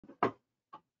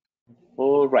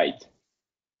All right.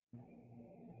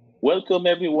 Welcome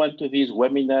everyone to this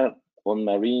webinar on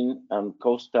marine and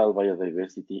coastal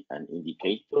biodiversity and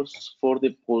indicators for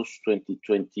the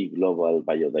post-2020 Global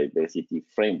Biodiversity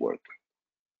Framework.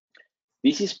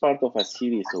 This is part of a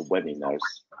series of webinars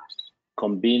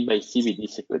convened by CBD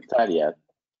Secretariat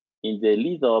in the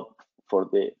lead up for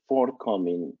the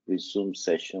forthcoming resumed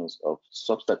sessions of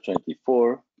SBSTTA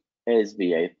 24,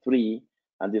 SBI-3,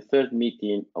 and the third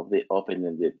meeting of the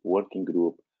open-ended working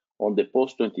group on the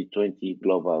post-2020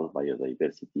 Global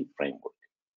Biodiversity Framework.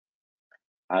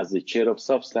 As the chair of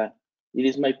SBSTTA, it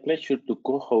is my pleasure to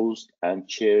co-host and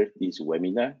chair this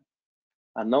webinar,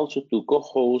 and also to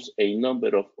co-host a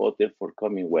number of other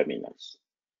forthcoming webinars.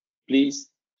 Please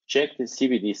check the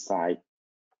CBD site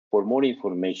for more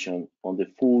information on the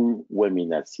full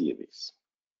webinar series.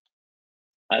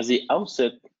 As the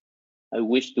outset, I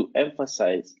wish to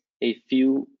emphasize a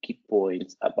few key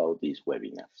points about these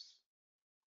webinars.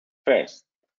 First,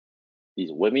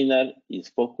 this webinar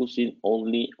is focusing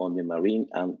only on the marine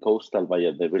and coastal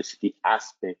biodiversity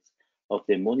aspects of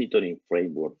the monitoring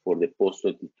framework for the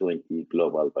post-2020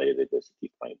 Global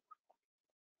Biodiversity Framework.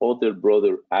 Other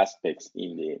broader aspects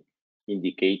in the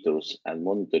indicators and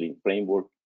monitoring framework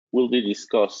will be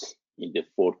discussed in the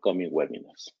forthcoming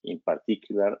webinars, in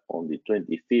particular on the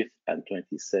 25th and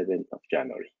 27th of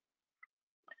January.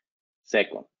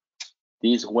 Second,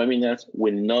 these webinars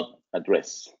will not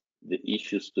address the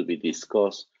issues to be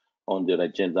discussed under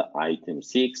Agenda Item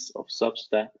 6 of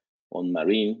SBSTTA on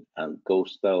marine and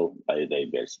coastal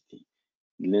biodiversity,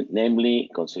 namely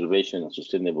conservation and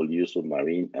sustainable use of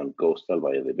marine and coastal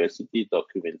biodiversity,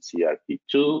 document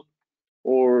CRP2,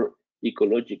 or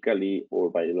ecologically or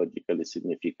biologically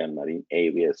significant marine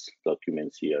areas,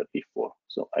 document CRP4.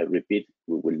 So I repeat,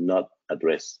 we will not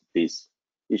address these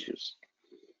issues.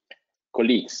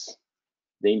 Colleagues,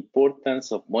 the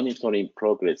importance of monitoring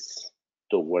progress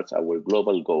towards our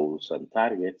global goals and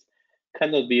targets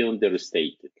cannot be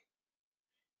understated.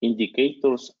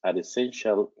 Indicators are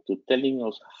essential to telling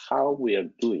us how we are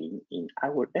doing in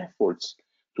our efforts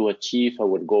to achieve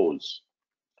our goals,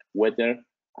 whether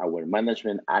our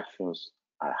management actions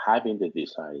are having the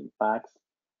desired impact,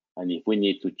 and if we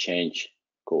need to change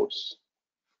course.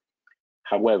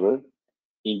 However,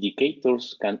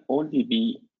 indicators can only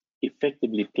be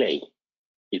effectively play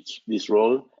this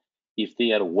role if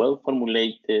they are well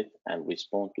formulated and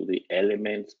respond to the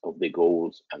elements of the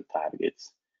goals and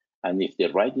targets, and if the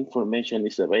right information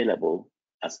is available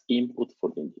as input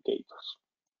for the indicators.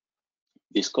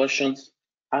 Discussions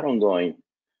are ongoing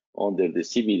under the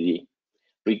CBD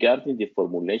regarding the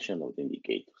formulation of the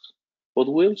indicators, but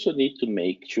we also need to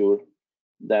make sure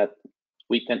that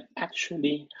we can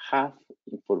actually have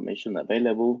information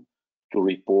available to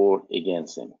report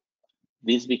against them.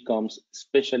 This becomes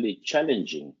especially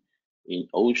challenging in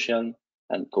ocean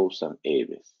and coastal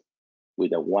areas,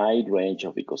 with a wide range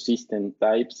of ecosystem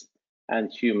types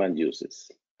and human uses,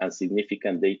 and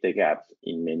significant data gaps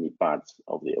in many parts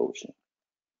of the ocean.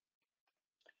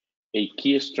 A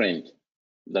key strength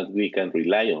that we can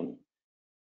rely on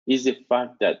is the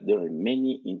fact that there are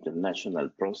many international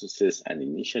processes and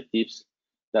initiatives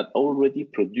that already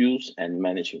produce and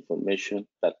manage information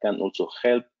that can also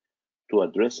help to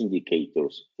address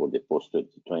indicators for the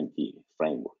post-2020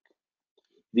 framework.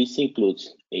 This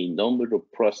includes a number of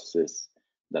processes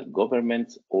that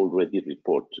governments already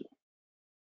report to.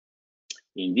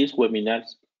 In these webinars,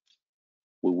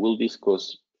 we will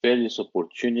discuss various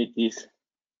opportunities,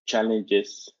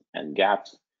 challenges, and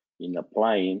gaps in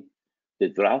applying the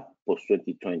draft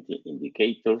post-2020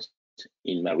 indicators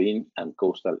in marine and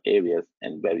coastal areas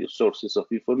and various sources of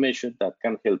information that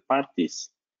can help parties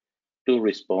to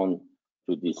respond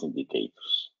to these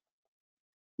indicators.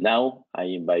 Now, I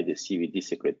invite the CBD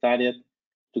Secretariat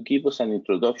to give us an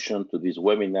introduction to this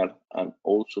webinar and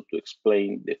also to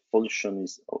explain the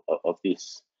functions of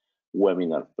this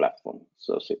webinar platform.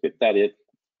 So, Secretariat,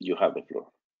 you have the floor.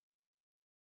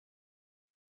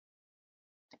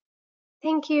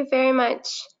 Thank you very much.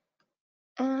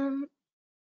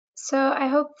 So I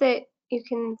hope that you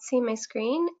can see my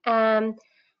screen.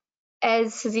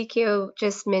 As Ezekiel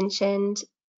just mentioned,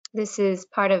 this is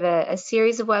part of a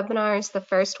series of webinars. The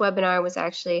first webinar was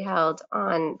actually held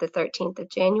on the 13th of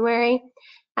January.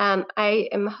 I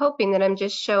am hoping that I'm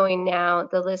just showing now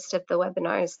the list of the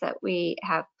webinars that we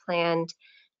have planned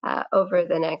over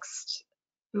the next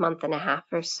month and a half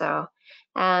or so.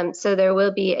 So there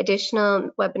will be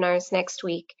additional webinars next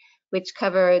week, which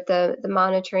cover the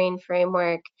monitoring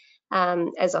framework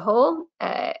as a whole,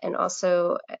 and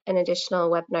also an additional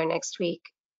webinar next week,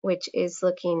 which is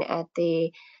looking at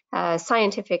the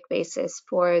scientific basis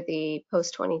for the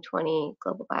post-2020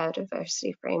 global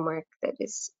biodiversity framework that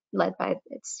is led by,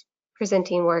 it's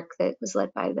presenting work that was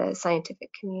led by the scientific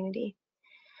community.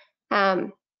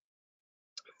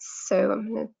 So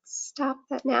I'm going to stop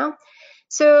that now.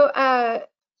 So I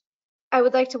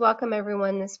would like to welcome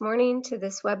everyone this morning to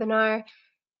this webinar.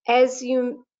 As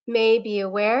you may be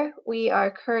aware, we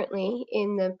are currently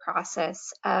in the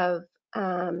process of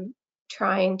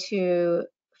trying to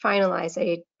finalize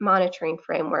a monitoring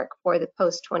framework for the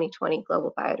post-2020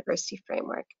 global biodiversity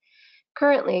framework.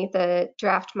 Currently, the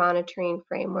draft monitoring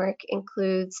framework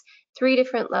includes 3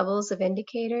 different levels of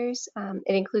indicators.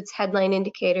 It includes headline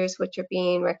indicators, which are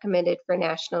being recommended for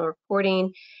national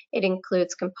reporting. It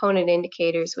includes component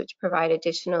indicators, which provide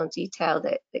additional detail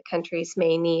that countries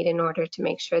may need in order to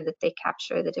make sure that they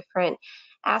capture the different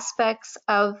aspects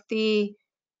of the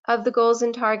goals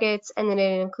and targets. And then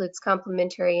it includes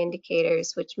complementary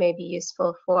indicators, which may be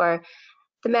useful for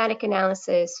thematic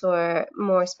analysis or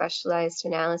more specialized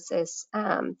analysis.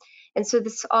 And so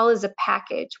this all is a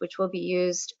package which will be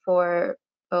used for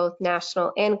both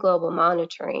national and global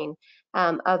monitoring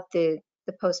of the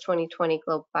post-2020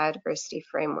 global biodiversity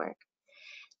framework.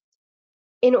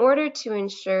 In order to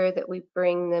ensure that we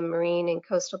bring the marine and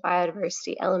coastal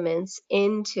biodiversity elements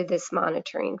into this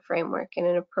monitoring framework in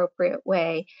an appropriate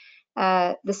way,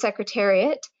 the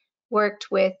Secretariat worked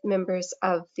with members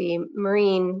of the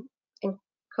marine and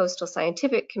coastal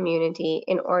scientific community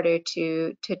in order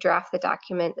to draft the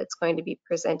document that's going to be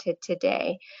presented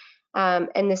today.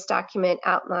 And this document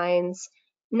outlines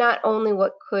not only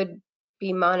what could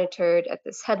be monitored at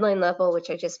this headline level, which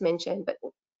I just mentioned, but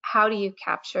how do you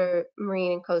capture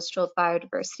marine and coastal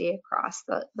biodiversity across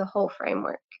the whole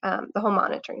framework, the whole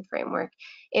monitoring framework,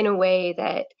 in a way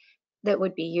that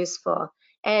would be useful.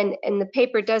 And the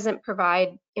paper doesn't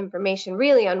provide information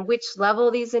really on which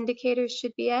level these indicators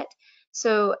should be at.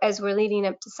 So as we're leading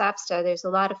up to SBSTTA, there's a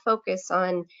lot of focus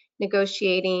on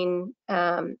negotiating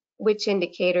which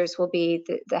indicators will be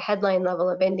the headline level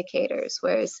of indicators,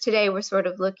 whereas today we're sort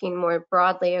of looking more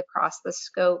broadly across the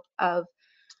scope of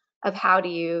how do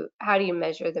you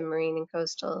measure the marine and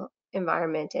coastal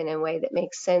environment in a way that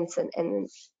makes sense, and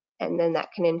then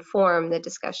that can inform the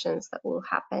discussions that will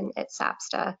happen at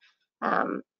SBSTTA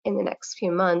in the next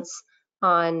few months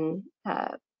on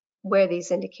where these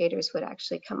indicators would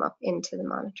actually come up into the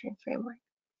monitoring framework.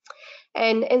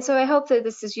 And so I hope that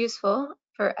this is useful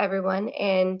for everyone.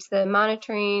 And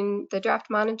the draft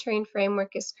monitoring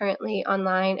framework is currently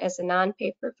online as a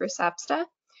non-paper for SBSTTA.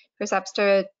 For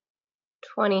SBSTTA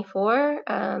 24,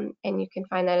 and you can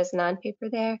find that as a non-paper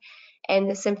there. And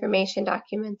this information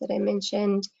document that I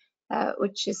mentioned,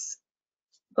 which is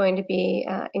going to be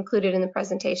included in the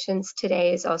presentations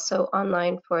today, is also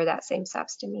online for that same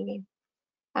SBSTTA meeting.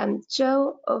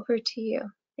 Joe, over to you.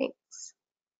 Thanks.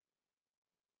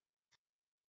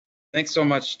 Thanks so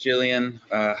much, Jillian.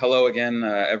 Hello again,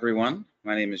 everyone.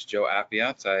 My name is Joe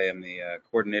Appiat. I am the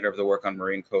coordinator of the work on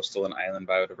marine, coastal, and island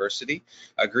biodiversity.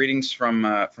 Greetings from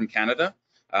Canada.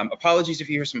 Apologies if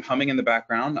you hear some humming in the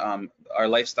background. Our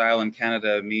lifestyle in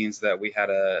Canada means that we had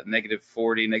a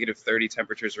 -40, -30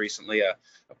 temperatures recently. A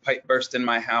pipe burst in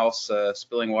my house,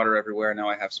 spilling water everywhere. Now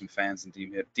I have some fans and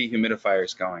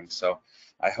dehumidifiers going. So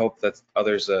I hope that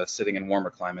others sitting in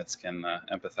warmer climates can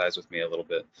empathize with me a little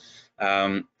bit.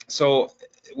 So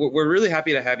we're really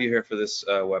happy to have you here for this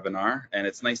webinar, and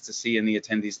it's nice to see in the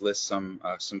attendees list some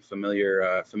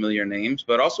familiar names,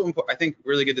 but also I think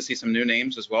really good to see some new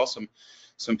names as well.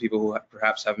 Some people who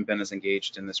perhaps haven't been as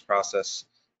engaged in this process,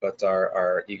 but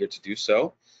are eager to do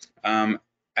so.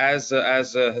 As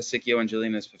Hesikio and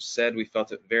Jillian have said, we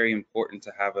felt it very important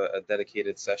to have a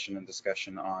dedicated session and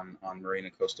discussion on marine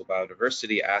and coastal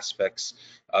biodiversity aspects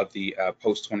of the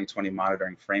post-2020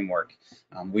 monitoring framework.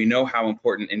 We know how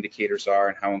important indicators are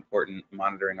and how important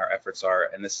monitoring our efforts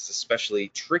are, and this is especially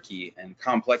tricky and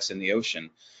complex in the ocean.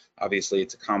 Obviously,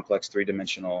 it's a complex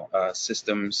three-dimensional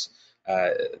systems.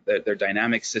 They're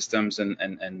dynamic systems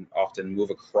and often move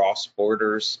across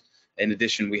borders. In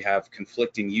addition, we have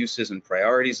conflicting uses and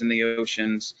priorities in the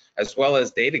oceans, as well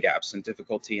as data gaps and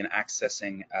difficulty in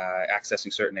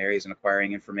accessing certain areas and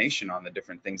acquiring information on the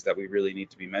different things that we really need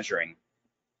to be measuring.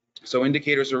 So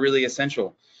indicators are really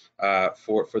essential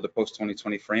for the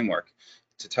post-2020 framework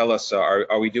to tell us,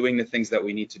 are we doing the things that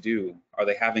we need to do? Are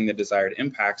they having the desired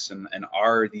impacts, and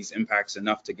are these impacts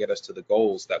enough to get us to the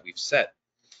goals that we've set?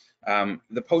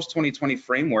 The post-2020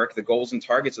 framework, the goals and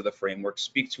targets of the framework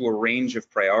speak to a range of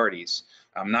priorities,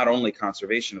 not only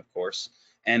conservation, of course,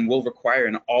 and will require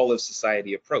an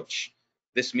all-of-society approach.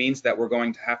 This means that we're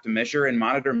going to have to measure and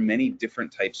monitor many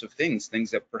different types of things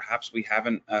that perhaps we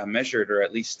haven't measured, or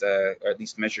at least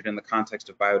measured in the context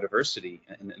of biodiversity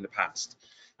in the past.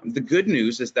 The good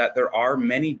news is that there are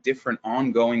many different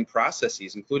ongoing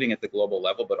processes, including at the global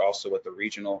level, but also at the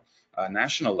regional,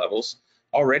 national levels,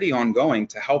 already ongoing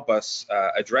to help us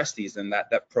address these, and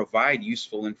that provide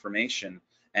useful information.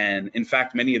 And in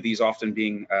fact, many of these often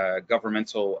being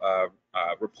governmental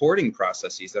reporting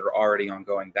processes that are already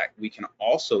ongoing that we can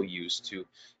also use to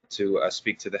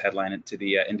speak to the headline and to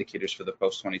the indicators for the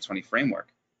post-2020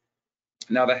 framework.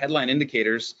 Now, the headline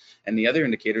indicators and the other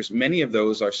indicators, many of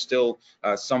those are still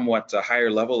somewhat higher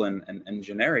level and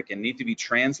generic, and need to be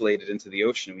translated into the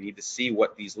ocean. We need to see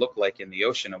what these look like in the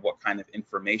ocean and what kind of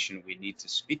information we need to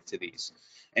speak to these.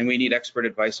 And we need expert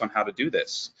advice on how to do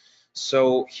this.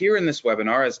 So here in this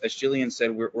webinar, as Jillian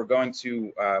said, we're going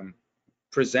to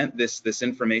present this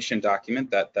information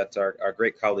document that our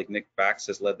great colleague Nick Bax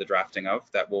has led the drafting of,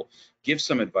 that will give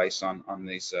some advice on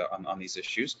these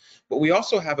issues. But we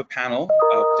also have a panel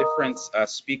of different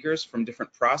speakers from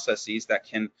different processes that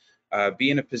can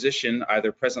be in a position,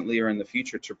 either presently or in the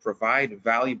future, to provide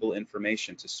valuable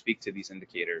information to speak to these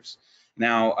indicators.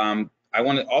 Now, I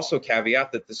want to also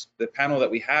caveat that the panel that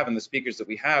we have and the speakers that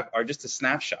we have are just a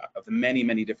snapshot of the many,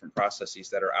 many different processes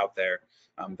that are out there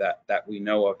that we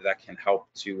know of that can help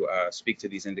to speak to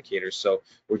these indicators. So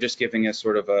we're just giving a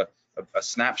sort of a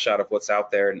snapshot of what's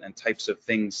out there and types of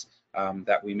things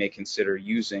that we may consider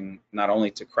using, not only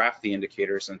to craft the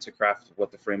indicators and to craft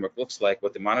what the framework looks like,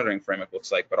 what the monitoring framework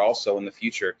looks like, but also in the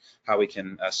future how we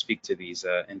can speak to these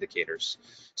indicators.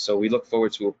 So we look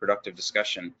forward to a productive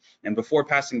discussion. And before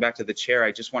passing back to the chair,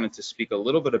 I just wanted to speak a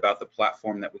little bit about the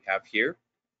platform that we have here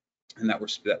and that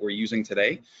we're using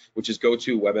today, which is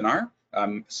GoToWebinar.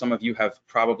 Some of you have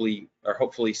probably or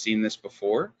hopefully seen this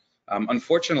before.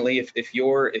 Unfortunately, if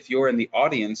you're in the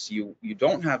audience, you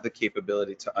don't have the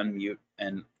capability to unmute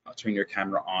and turn your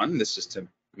camera on. This is to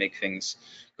make things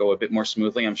go a bit more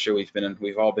smoothly. I'm sure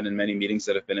we've all been in many meetings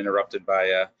that have been interrupted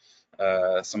by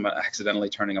someone accidentally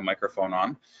turning a microphone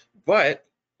on. But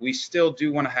we still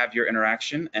do want to have your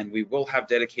interaction, and we will have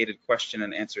dedicated question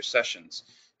and answer sessions.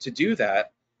 To do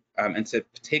that, and to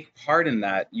take part in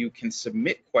that, you can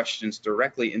submit questions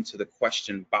directly into the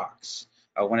question box.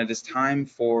 When it is time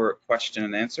for question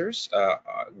and answers,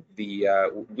 the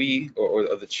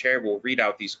chair will read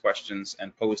out these questions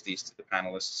and pose these to the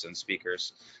panelists and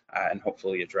speakers, and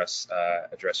hopefully address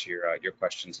your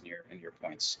questions and your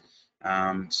points.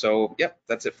 So, yep,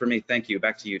 that's it for me. Thank you.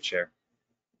 Back to you, Chair.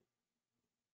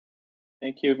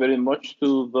 Thank you very much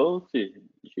to both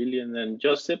Gillian and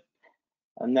Joseph.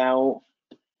 And now,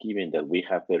 given that we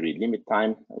have very limited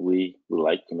time, we would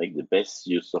like to make the best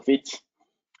use of it.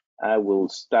 I will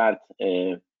start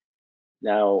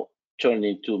now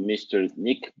turning to Mr.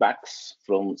 Nick Bax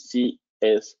from CISRO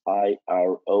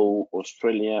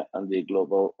Australia and the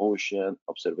Global Ocean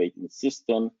Observation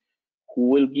System, who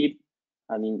will give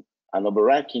an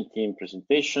overarching theme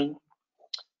presentation.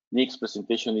 Nick's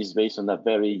presentation is based on a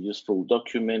very useful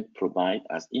document provided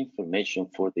as information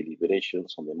for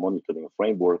deliberations on the monitoring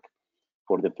framework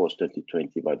for the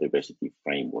post-2020 biodiversity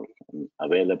framework, and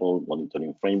available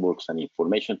monitoring frameworks and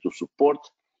information to support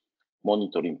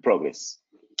monitoring progress.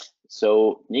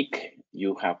 So, Nick,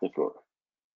 you have the floor.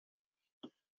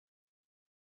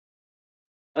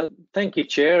 Thank you,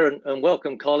 Chair, and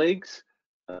welcome, colleagues.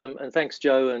 And thanks,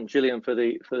 Joe and Gillian, for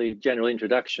the general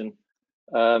introduction.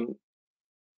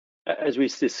 As we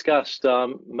discussed,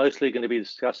 mostly going to be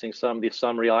discussing some of the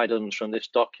summary items from this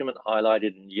document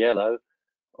highlighted in yellow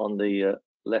on the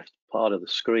left part of the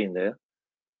screen there.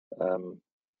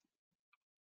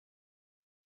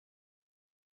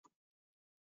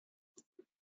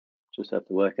 Just have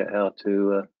to work out how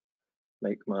to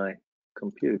make my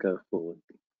computer go forward.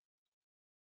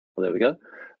 Well, there we go.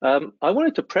 I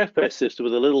wanted to preface this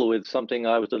with something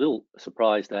I was a little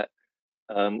surprised at,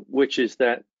 which is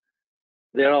that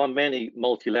there are many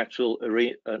multilateral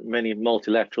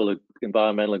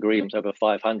environmental agreements, over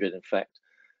 500 in fact,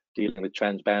 dealing with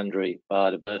transboundary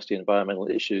biodiversity environmental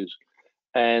issues,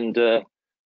 and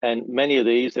many of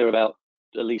these, there are about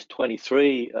at least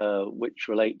 23 which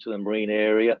relate to the marine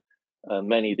area.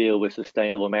 Many deal with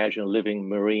sustainable management of living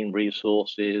marine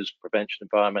resources, prevention of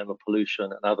environmental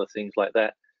pollution, and other things like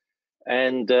that.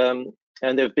 And there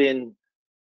have been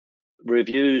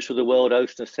reviews for the World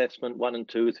Ocean Assessment 1 and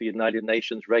 2 through the United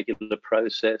Nations regular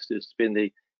process. There's been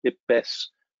the IPBES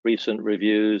recent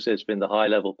reviews. There's been the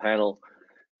high-level panel,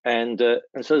 and so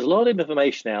there's a lot of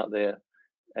information out there.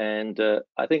 And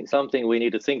I think something we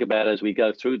need to think about as we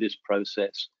go through this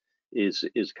process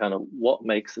is kind of what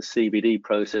makes the CBD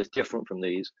process different from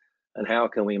these. and how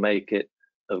can we make it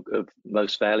of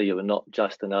most value and not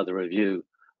just another review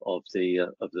of the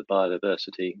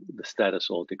biodiversity, the status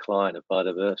or decline of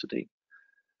biodiversity.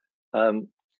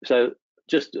 So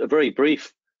just a very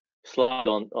brief slide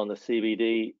on the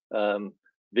CBD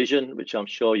vision, which I'm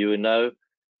sure you know,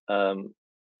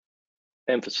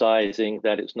 emphasizing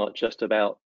that it's not just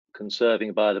about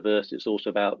conserving biodiversity, it's also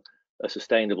about a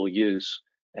sustainable use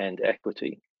and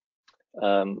equity.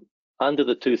 Under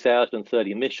the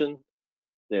 2030 mission,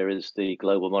 there is the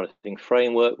global monitoring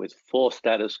framework with 4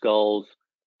 status goals,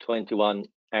 21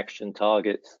 action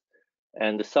targets,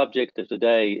 and the subject of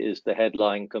today is the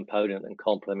headline component and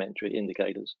complementary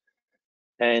indicators.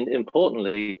 And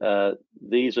importantly,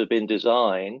 these have been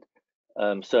designed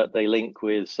so that they link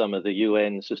with some of the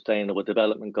UN Sustainable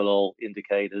Development Goal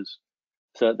indicators,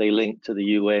 so that they link to the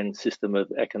UN System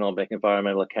of Economic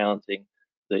Environmental Accounting,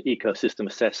 the ecosystem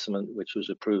assessment, which was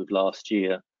approved last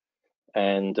year,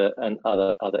 and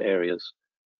other areas.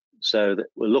 So that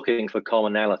we're looking for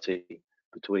commonality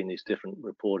between these different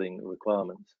reporting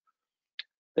requirements.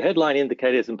 The headline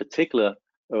indicators in particular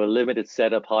are a limited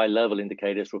set of high-level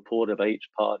indicators reported by each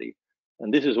party.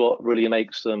 And this is what really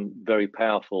makes them very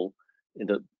powerful, in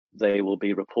that they will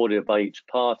be reported by each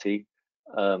party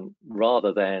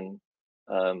rather than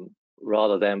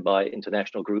by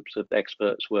international groups of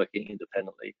experts working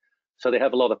independently. So they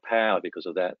have a lot of power because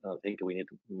of that. And I think we need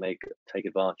to take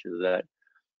advantage of that.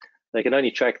 They can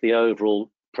only track the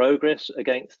overall progress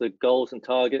against the goals and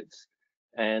targets,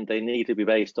 and they need to be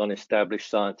based on established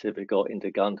scientific or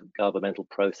intergovernmental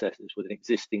processes with an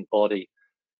existing body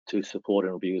to support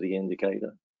and review the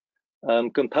indicator.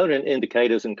 Component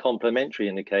indicators and complementary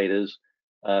indicators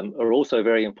are also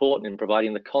very important in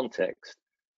providing the context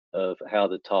of how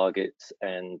the targets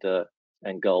and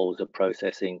goals are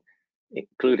processing,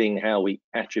 including how we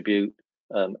attribute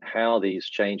how these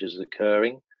changes are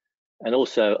occurring, and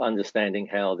also understanding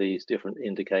how these different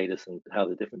indicators and how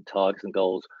the different targets and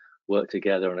goals work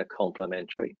together and are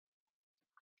complementary.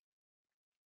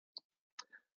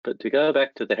 But to go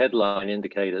back to the headline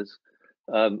indicators,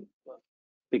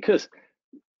 because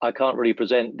I can't really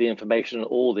present the information on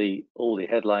all the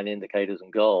headline indicators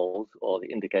and goals, or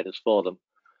the indicators for them,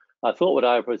 I thought what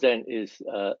I would present is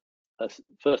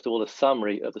first of all a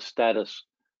summary of the status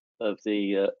of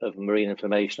marine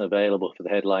information available for the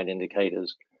headline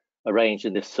indicators, arranged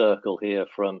in this circle here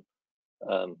from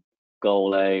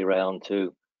goal A round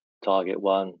to target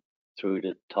 1 through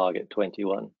to target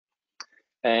 21.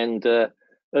 And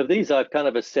of these, I've kind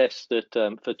of assessed that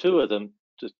for two of the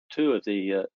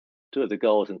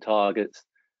goals and targets,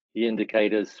 the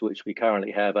indicators which we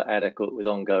currently have are adequate with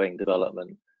ongoing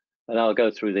development. And I'll go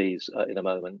through these in a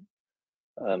moment.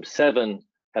 7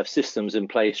 have systems in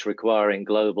place requiring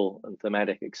global and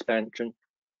thematic expansion.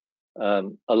 A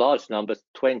large number,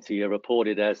 20, are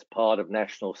reported as part of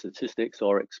national statistics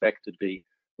or expected to be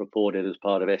reported as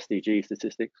part of SDG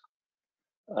statistics.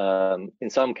 In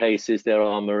some cases, there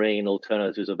are marine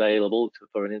alternatives available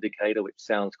for an indicator, which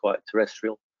sounds quite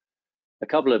terrestrial. A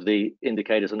couple of the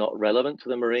indicators are not relevant to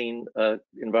the marine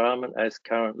environment as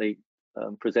currently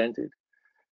presented.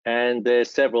 And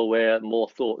there's several where more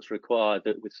thought's required,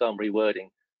 that with some rewording,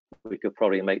 we could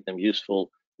probably make them useful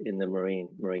in the marine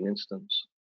instance.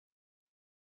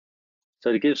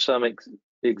 So to give some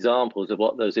examples of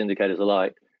what those indicators are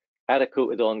like, adequate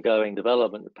with ongoing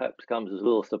development, perhaps comes as a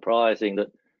little surprising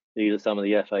that these are some of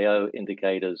the FAO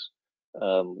indicators,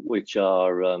 which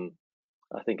are, I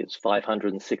think it's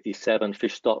 567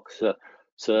 fish stocks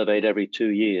surveyed every 2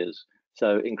 years.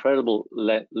 So incredible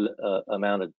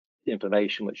amount of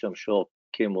information, which I'm sure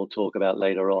Kim will talk about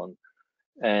later on.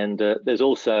 And there's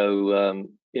also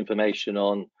information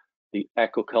on the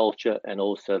aquaculture and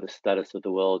also the status of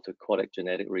the world's aquatic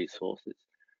genetic resources.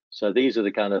 So these are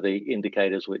the kind of the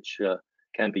indicators which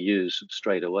can be used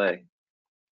straight away.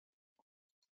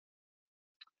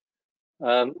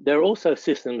 There are also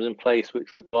systems in place which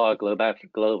require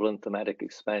global and thematic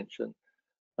expansion.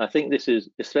 I think this is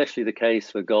especially the case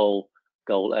for goal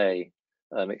A,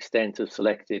 extent of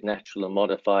selected natural and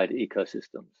modified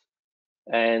ecosystems.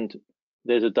 And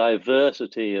there's a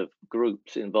diversity of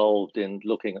groups involved in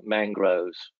looking at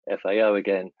mangroves, FAO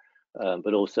again,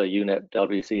 but also UNEP,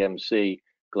 WCMC,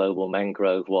 Global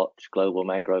Mangrove Watch, Global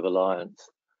Mangrove Alliance,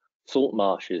 salt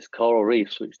marshes, coral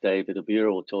reefs, which David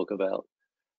Abura will talk about,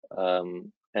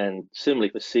 and similarly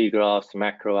for seagrass,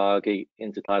 macroalgae,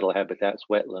 intertidal habitats,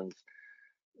 wetlands.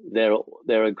 There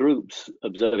are groups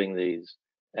observing these,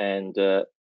 and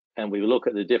we look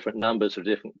at the different numbers of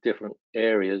different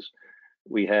areas.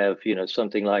 We have,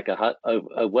 something like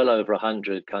well over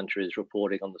 100 countries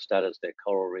reporting on the status of their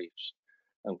coral reefs.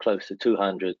 close to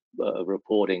 200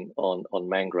 reporting on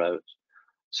mangroves.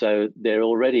 So there are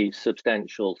already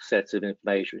substantial sets of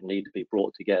information that need to be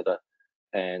brought together,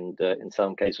 and in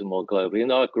some cases more globally.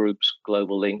 In our groups,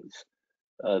 Global Links,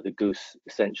 the Goose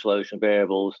Essential Ocean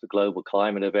Variables, the Global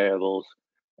Climate Variables,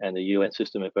 and the UN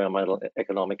System of Environmental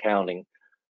Economic Accounting,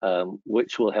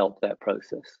 which will help that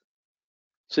process.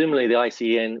 Similarly, the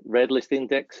ICN Red List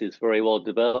Index is very well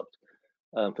developed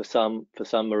for some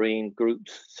marine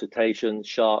groups, cetaceans,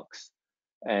 sharks,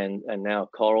 and now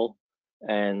coral.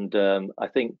 And I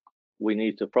think we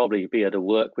need to probably be able to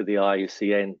work with the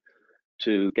IUCN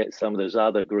to get some of those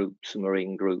other groups,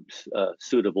 marine groups,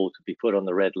 suitable to be put on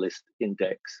the Red List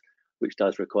Index, which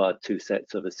does require 2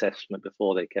 sets of assessment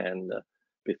before they can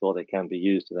be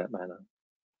used in that manner.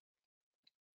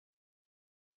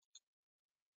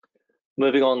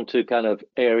 Moving on to kind of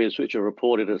areas which are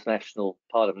reported as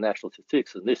part of national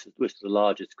statistics, and this is the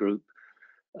largest group,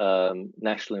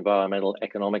 national environmental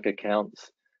economic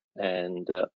accounts. And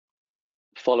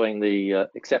following the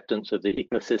acceptance of the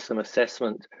ecosystem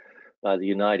assessment by the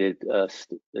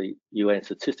UN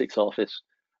Statistics Office,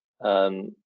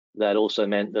 that also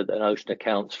meant that an ocean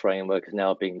accounts framework is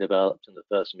now being developed, and the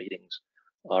first meetings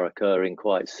are occurring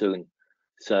quite soon.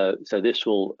 So this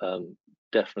will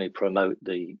definitely promote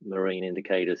the marine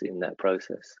indicators in that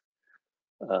process.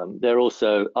 There are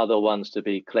also other ones to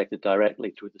be collected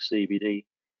directly through the CBD,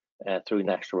 through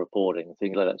national reporting,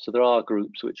 things like that. So there are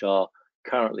groups which are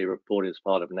currently reported as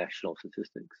part of national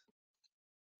statistics.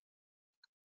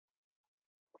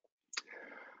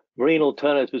 Marine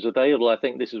alternatives available. I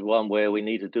think this is one where we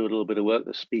need to do a little bit of work.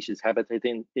 The Species Habitat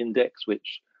Index,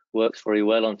 which works very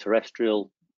well on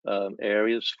terrestrial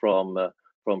areas from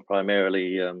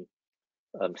primarily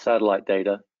satellite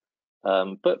data,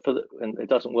 and it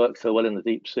doesn't work so well in the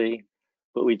deep sea.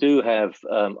 But we do have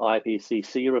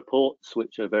IPCC reports,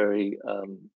 which are very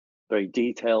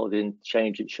detailed in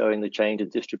showing the change in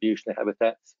distribution of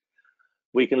habitats.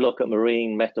 We can look at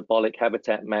marine metabolic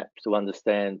habitat maps to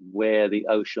understand where the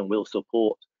ocean will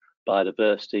support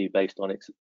biodiversity based on its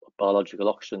biological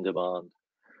oxygen demand.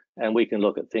 And we can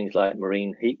look at things like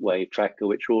marine heat wave tracker,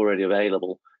 which are already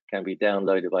available, can be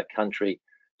downloaded by country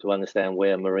to understand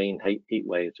where marine heat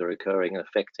waves are occurring and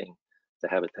affecting the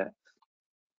habitats.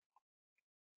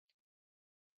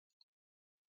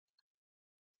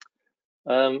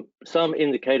 Some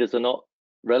indicators are not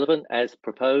relevant as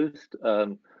proposed.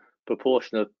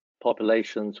 Proportion of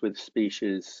populations with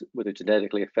species with a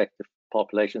genetically effective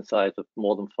population size of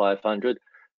more than 500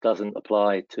 doesn't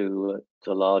apply to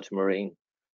large marine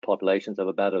populations of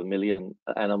about 1 million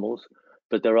animals.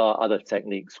 But there are other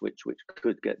techniques which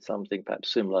could get something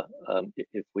perhaps similar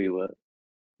if we were,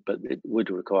 but it would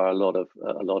require a lot of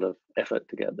effort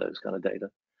to get those kind of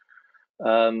data.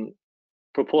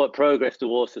 Progress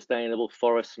towards sustainable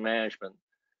forest management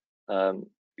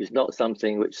is not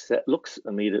something which looks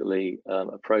immediately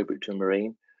appropriate to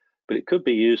marine, but it could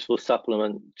be useful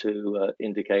supplement to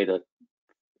indicator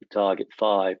target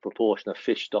 5, proportion of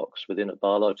fish stocks within a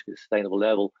biologically sustainable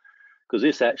level, because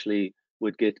this actually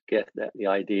would get the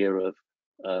idea of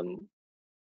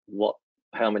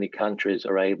how many countries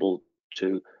are able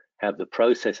to have the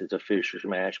processes of fisheries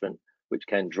management which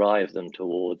can drive them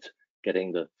towards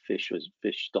getting the fish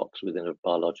stocks within a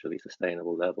biologically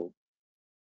sustainable level.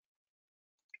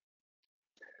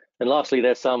 And lastly,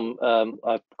 there's some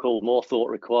I've called more thought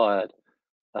required.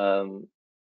 I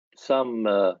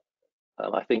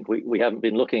think we haven't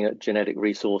been looking at genetic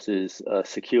resources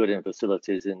secured in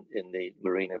facilities in the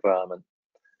marine environment.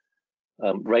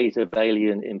 Rate of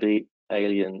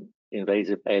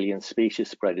invasive alien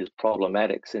species spread is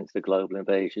problematic since the Global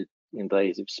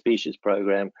Invasive Species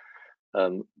Program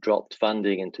dropped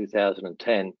funding in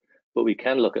 2010. But we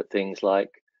can look at things like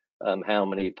how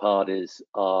many parties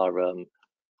are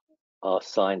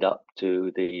signed up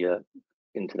to the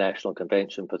International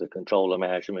Convention for the Control and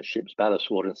Management of Ships' Ballast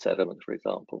Water and Sediment, for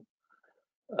example.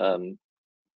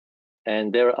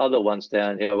 And there are other ones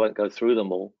down here. I won't go through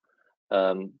them all,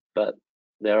 but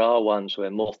there are ones where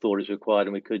more thought is required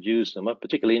and we could use them. I'm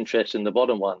particularly interested in the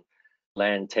bottom one,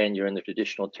 land tenure in the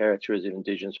traditional territories of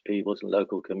indigenous peoples and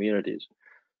local communities,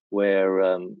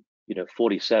 where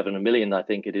 47 million, I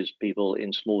think it is, people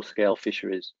in small-scale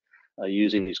fisheries are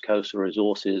using these coastal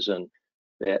resources and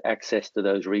their access to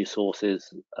those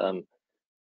resources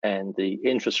and the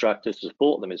infrastructure to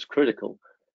support them is critical.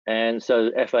 And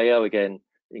so FAO again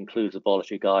includes the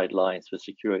voluntary guidelines for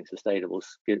securing sustainable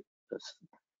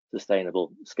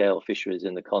scale fisheries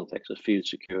in the context of food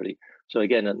security. So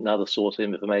again, another source of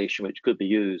information which could be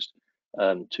used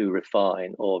to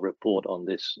refine or report on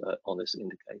this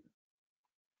indicator.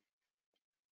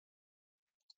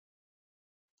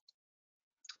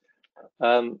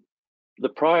 The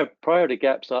priority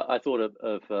gaps I thought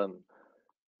of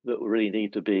that really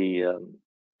need to be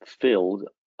filled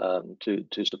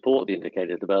to support the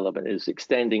indicator development is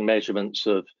extending measurements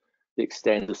of the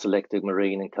extent of selected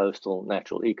marine and coastal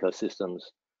natural ecosystems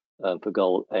for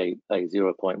goal A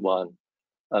 0.1,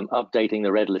 updating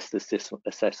the red list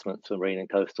assessments for marine and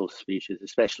coastal species,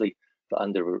 especially for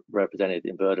underrepresented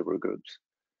invertebrate groups,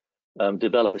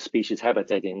 develop a species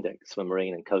habitat index for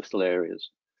marine and coastal areas,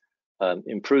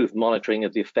 improve monitoring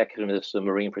of the effectiveness of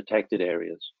marine protected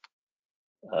areas,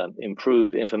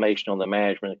 improve information on the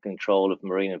management and control of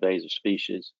marine invasive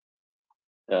species,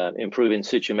 improve in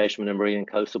situ measurement of marine and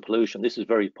coastal pollution. This is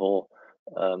very poor.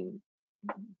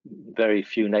 Very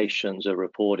few nations are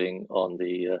reporting on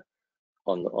the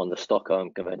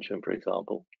Stockholm Convention, for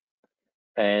example,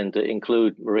 and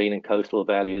include marine and coastal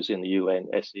values in the UN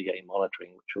SDA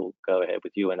monitoring, which will go ahead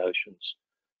with UN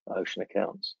ocean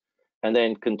accounts, and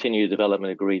then continue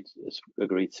development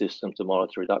agreed systems to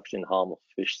monitor reduction in harmful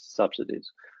fish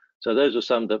subsidies. So those are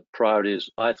some of the priorities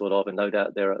I thought of, and no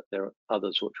doubt there are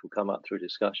others which will come up through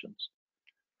discussions.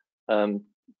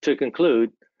 To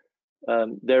conclude,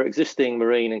 there are existing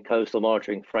marine and coastal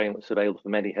monitoring frameworks available for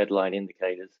many headline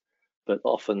indicators, but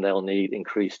often they'll need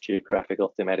increased geographic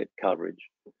or thematic coverage.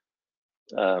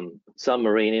 Some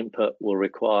marine input will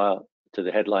require to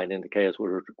the headline indicators will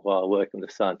require work in the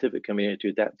scientific community to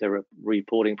adapt their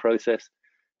reporting process,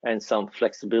 and some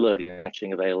flexibility in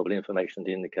matching available information to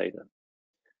the indicator.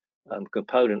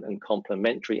 Component and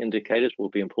complementary indicators will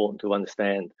be important to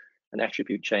understand and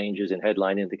attribute changes in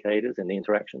headline indicators and the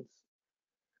interactions.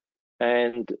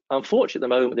 And unfortunately, at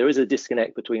the moment, there is a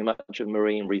disconnect between much of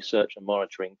marine research and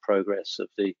monitoring progress of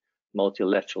the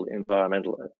multilateral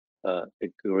environmental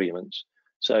agreements.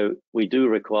 So we do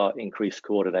require increased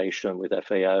coordination with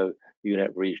FAO,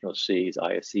 UNEP Regional Seas,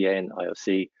 IUCN,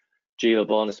 IOC,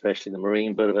 GeoBond, especially the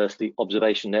Marine Biodiversity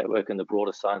Observation Network, and the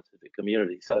broader scientific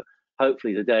community. So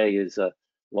hopefully today is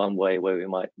one way where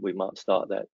we might start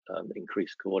that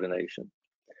increased coordination.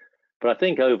 But I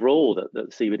think overall that the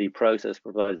CBD process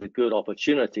provides a good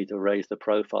opportunity to raise the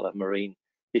profile of marine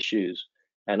issues,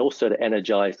 and also to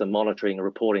energize the monitoring and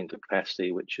reporting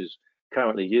capacity, which is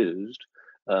currently used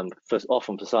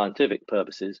often for scientific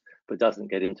purposes, but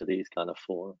doesn't get into these kind of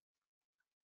forums.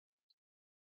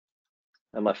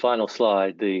 And my final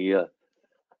slide, the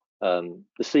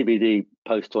CBD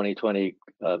post-2020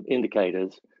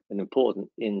 indicators, an important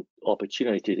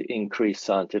opportunity to increase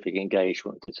scientific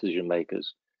engagement with decision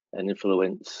makers and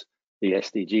influence the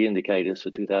SDG indicators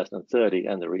for 2030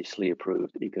 and the recently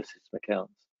approved ecosystem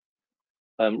accounts.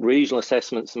 Regional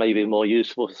assessments may be more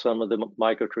useful for some of the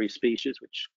migratory species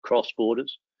which cross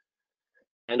borders.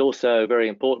 And also, very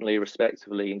importantly,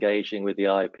 respectively, engaging with the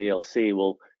IPLC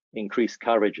will increase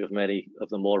coverage of many of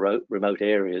the more remote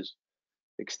areas,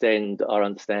 extend our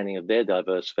understanding of their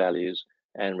diverse values,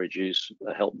 and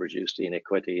help reduce the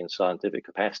inequity in scientific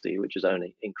capacity, which is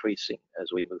only increasing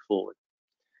as we move forward.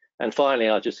 And finally,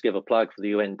 I'll just give a plug for the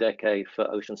UN Decade for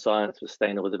Ocean Science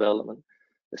Sustainable Development,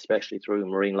 especially through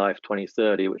Marine Life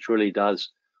 2030, which really does,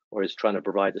 or is trying to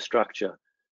provide the structure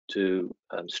to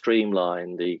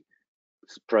streamline the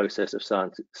process of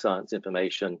science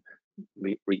information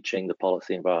reaching the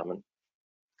policy environment.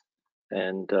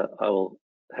 And I will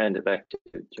hand it back to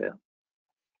you, Chair.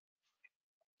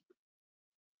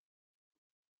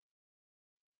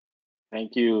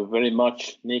 Thank you very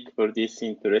much, Nick, for this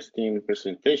interesting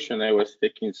presentation. I was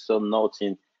taking some notes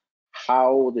in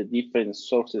how the different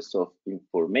sources of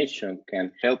information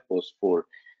can help us for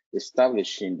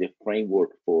establishing the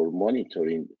framework for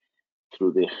monitoring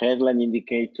through the headline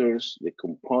indicators, the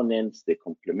components, the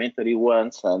complementary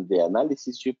ones, and the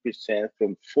analysis you present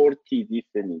from 40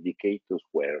 different indicators,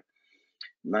 where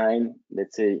 9,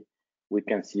 let's say, we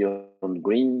can see on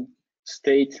green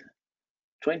state,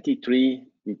 23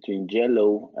 between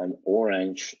yellow and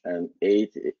orange, and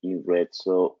 8 in red.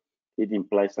 So it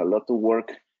implies a lot of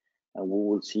work, and we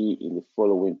will see in the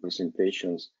following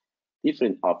presentations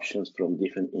different options from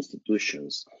different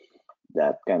institutions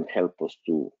that can help us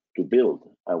to build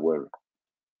our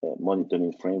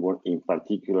monitoring framework, in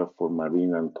particular for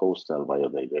marine and coastal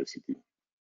biodiversity.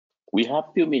 We have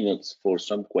a few minutes for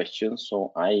some questions,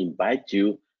 so I invite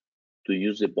you to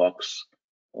use the box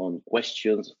on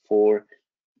questions for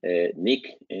Nick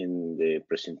in the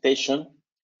presentation.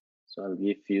 So I'll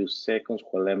give you seconds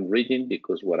while I'm reading,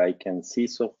 because what I can see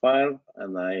so far,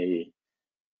 and I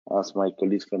ask my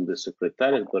colleagues from the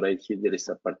Secretariat, but I see there is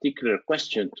a particular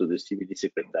question to the CBD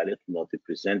Secretariat, not the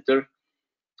presenter.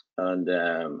 And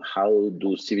how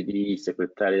do CBD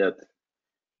Secretariat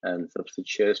and substitute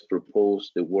chairs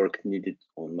propose the work needed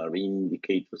on marine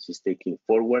indicators is taking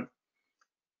forward?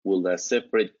 Will a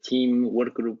separate team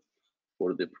work group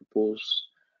for the proposed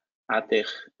ATEC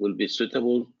will be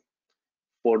suitable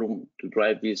forum to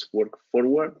drive this work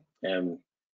forward?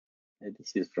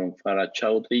 This is from Farah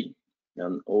Chowdhury,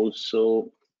 and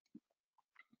also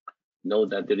know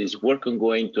that there is work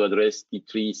ongoing to address the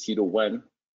 301,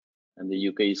 and the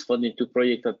UK is funding 2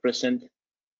 projects at present.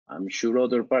 I'm sure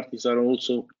other parties are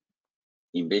also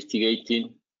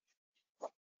investigating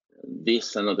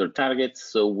this and other targets,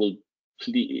 so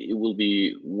it will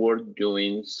be worth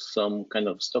doing some kind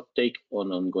of stock take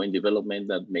on ongoing development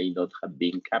that may not have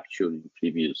been captured in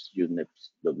previous UNEP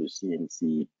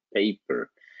WCMC paper.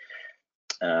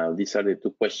 These are the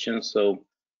 2 questions, so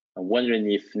I'm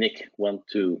wondering if Nick want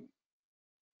to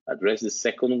address the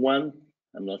second one.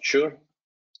 I'm not sure.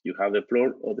 You have the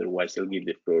floor, otherwise I'll give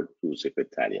the floor to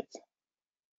Secretariat.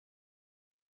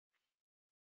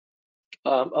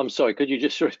 I'm sorry, could you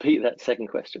just repeat that second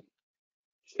question?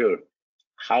 Sure.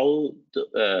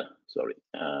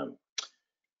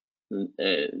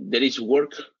 There is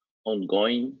work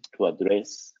ongoing to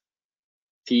address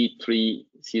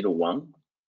T301.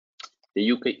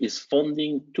 The UK is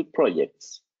funding 2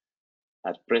 projects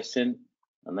at present,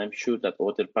 and I'm sure that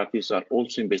other parties are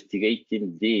also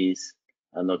investigating these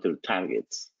and other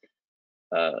targets.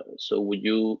 So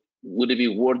would it be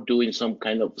worth doing some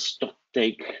kind of stock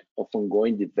take of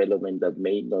ongoing development that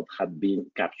may not have been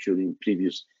captured in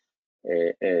previous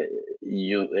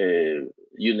UNEP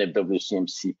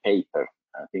WCMC paper?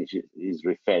 I think she is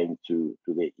referring to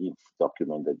the INF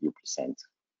document that you present.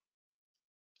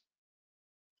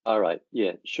 All right,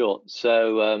 yeah, sure.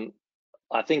 So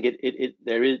I think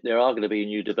there are going to be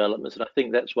new developments, and I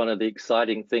think that's one of the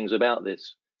exciting things about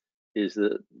this, is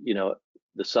that, you know,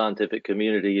 the scientific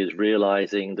community is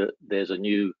realizing that there's a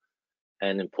new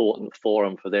and important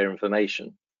forum for their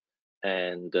information,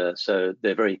 and so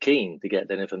they're very keen to get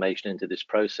that information into this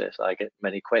process. I get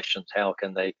many questions: how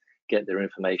can they get their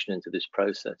information into this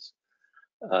process?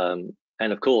 And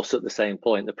of course, at the same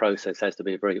point, the process has to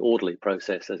be a very orderly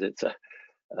process, as it's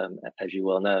as you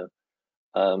well know.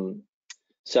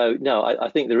 So no, I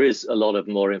think there is a lot of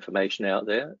more information out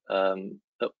there.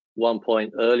 At one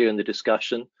point earlier in the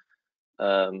discussion,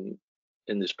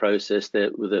 in this process, there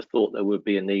was a thought there would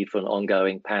be a need for an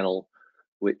ongoing panel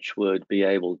which would be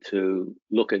able to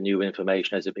look at new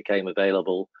information as it became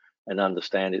available and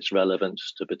understand its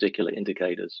relevance to particular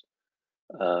indicators.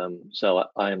 So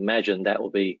I imagine that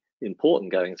will be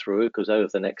important going through, because over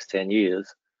the next 10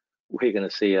 years, we're going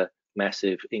to see a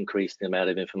massive increase in the amount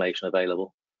of information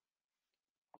available.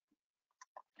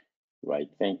 Right,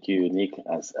 thank you, Nick.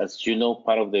 As you know,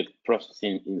 part of the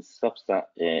processing in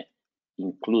SBSTA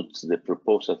includes the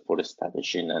proposal for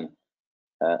establishing an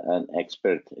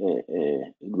expert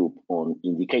group on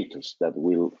indicators that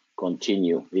will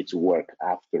continue its work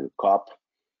after COP,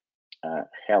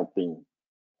 helping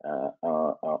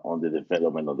on the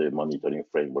development of the monitoring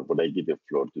framework. But I give the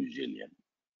floor to Gillian.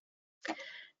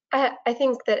 I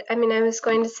think that, I mean, I was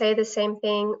going to say the same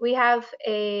thing. We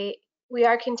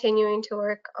are continuing to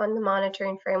work on the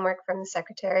monitoring framework from the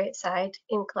Secretariat side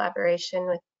in collaboration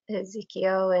with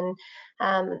Ezekiel and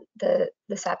the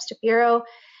SBSTA Bureau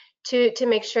to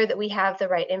make sure that we have the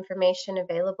right information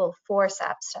available for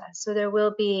SBSTA. So there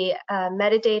will be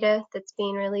metadata that's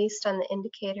being released on the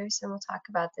indicators, and we'll talk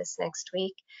about this next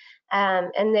week.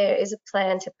 And there is a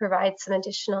plan to provide some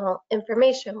additional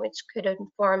information which could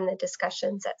inform the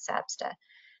discussions at SBSTA.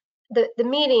 The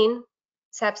meeting,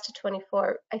 SBSTA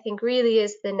 24, I think really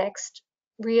is the next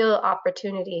real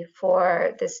opportunity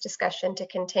for this discussion to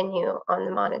continue on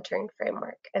the monitoring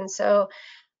framework. And so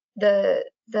the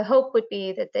hope would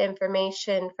be that the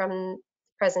information from the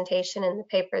presentation and the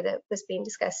paper that was being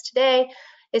discussed today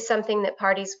is something that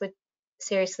parties would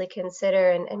seriously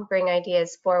consider and bring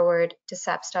ideas forward to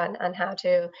SBSTA on how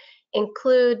to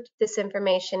include this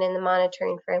information in the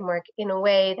monitoring framework in a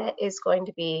way that is going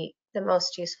to be the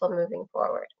most useful moving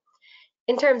forward.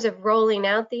 In terms of rolling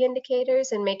out the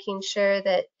indicators and making sure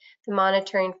that the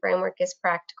monitoring framework is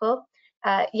practical,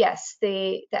 yes,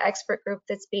 the expert group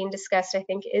that's being discussed, I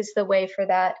think, is the way for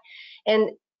that.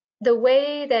 And the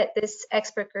way that this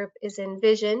expert group is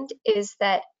envisioned is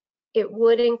that it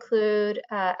would include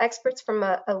experts from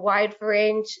a wide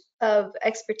range of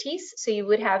expertise. So you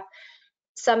would have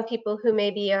some people who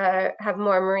maybe have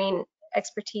more marine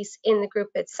expertise in the group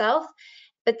itself,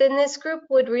 but then this group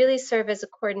would really serve as a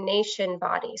coordination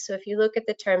body. So if you look at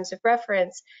the terms of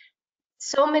reference,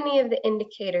 so many of the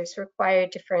indicators require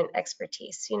different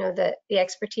expertise. You know, the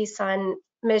expertise on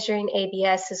measuring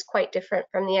ABS is quite different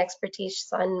from the expertise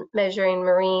on measuring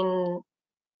marine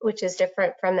which is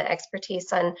different from the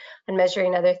expertise on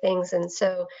measuring other things. And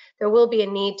so there will be a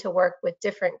need to work with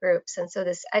different groups. And so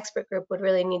this expert group would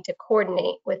really need to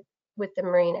coordinate with the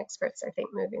marine experts, I think,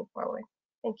 moving forward.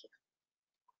 Thank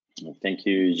you. Thank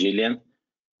you, Gillian.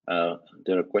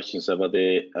 There are questions about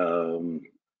the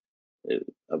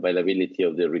availability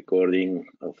of the recording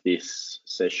of this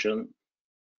session.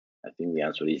 I think the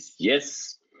answer is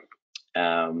yes.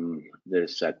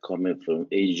 There's a comment from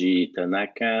AG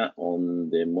Tanaka on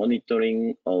the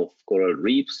monitoring of coral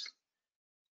reefs,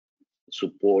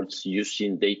 supports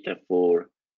using data for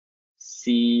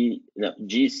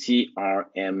GCRMN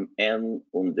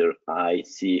under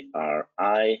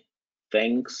ICRI.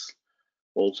 Thanks.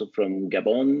 Also from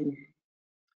Gabon,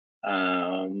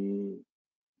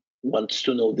 wants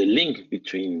to know the link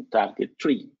between target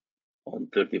 3 on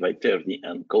 30 by 30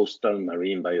 and coastal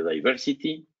marine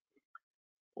biodiversity.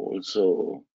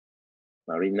 Also,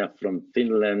 Marina from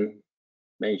Finland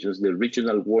mentions the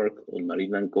regional work on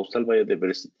marine and coastal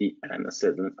biodiversity and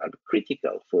assessment are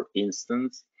critical. For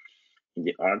instance, in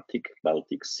the Arctic,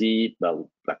 Baltic Sea,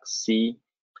 Black Sea,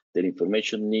 the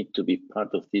information need to be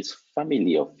part of this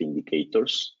family of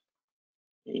indicators,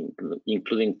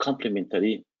 including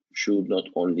complementary, should not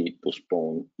only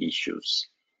postpone issues.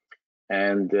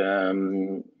 And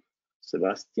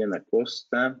Sebastian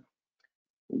Acosta,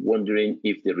 wondering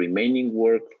if the remaining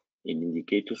work in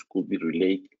indicators could be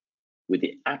related with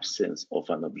the absence of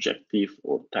an objective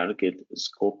or target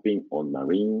scoping on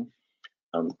marine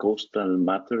and coastal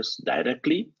matters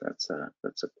directly. That's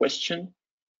a question.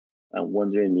 I'm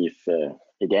wondering if,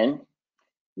 again,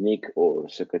 Nick or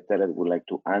Secretariat would like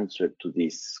to answer to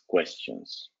these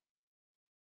questions.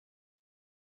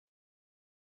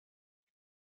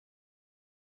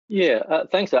 Yeah,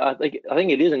 thanks. I think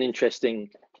it is an interesting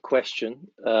question,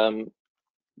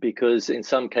 because in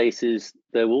some cases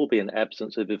there will be an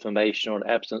absence of information or an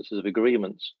absence of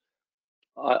agreements.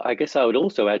 I guess I would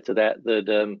also add to that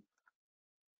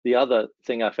the other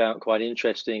thing I found quite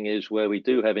interesting is where we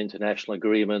do have international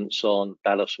agreements on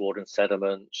ballast water and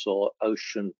sediments or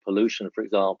ocean pollution, for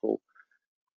example,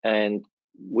 and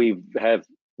we have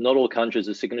not all countries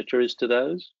are signatories to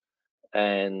those,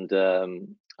 and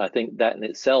I think that in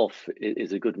itself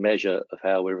is a good measure of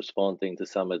how we're responding to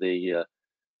some of the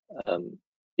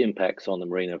impacts on the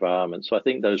marine environment. So I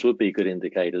think those would be good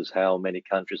indicators how many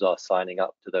countries are signing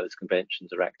up to those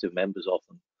conventions or active members of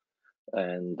them.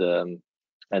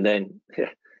 And then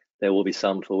there will be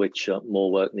some for which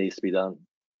more work needs to be done.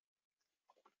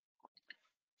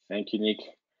 Thank you, Nick.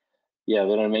 Yeah,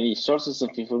 there are many sources of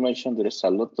information. There is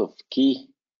a lot of key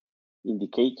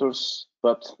indicators,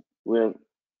 but we're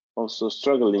also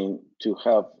struggling to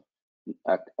have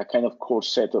a kind of core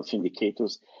set of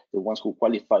indicators, the ones who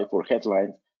qualify for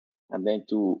headlines, and then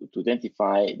to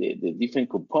identify the different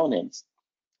components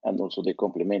and also the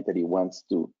complementary ones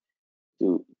to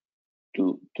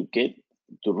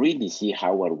really see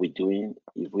how are we doing,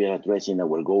 if we are addressing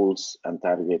our goals and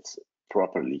targets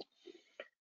properly.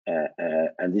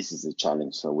 And this is a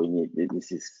challenge. So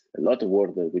this is a lot of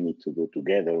work that we need to do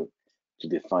together to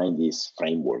define this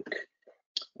framework.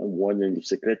 I'm wondering if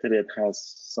Secretariat has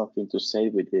something to say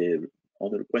with the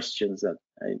other questions that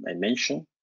I mentioned,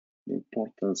 the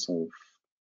importance of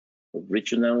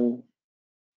regional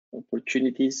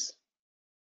opportunities,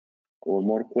 or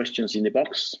more questions in the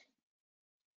box.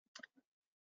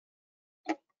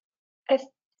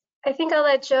 I think I'll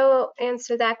let Joe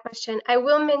answer that question. I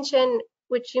will mention,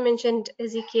 which you mentioned,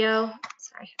 Ezekiel,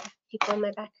 sorry, I have people in my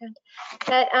background,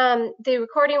 that the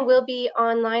recording will be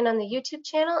online on the YouTube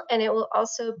channel, and it will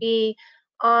also be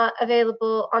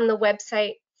available on the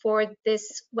website for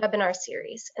this webinar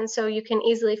series. And so you can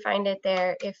easily find it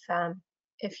there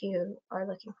if you are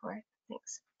looking for it.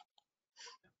 Thanks.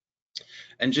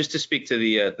 And just to speak to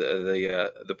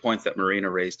the point that Marina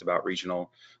raised about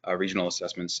regional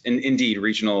assessments, indeed,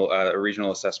 regional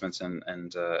assessments and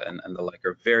the like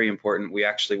are very important. We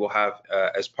actually will have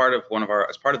as part of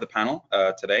the panel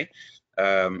today,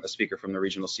 a speaker from the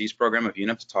Regional Seas program of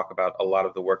UNEP to talk about a lot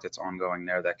of the work that's ongoing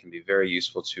there that can be very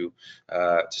useful to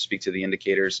speak to the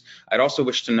indicators. I'd also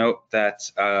wish to note that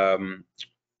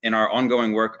in our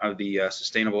ongoing work of the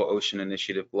Sustainable Ocean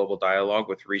Initiative Global Dialogue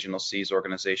with regional seas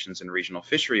organizations and regional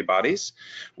fishery bodies,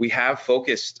 we have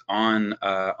focused on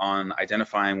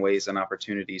identifying ways and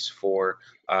opportunities for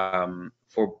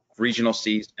regional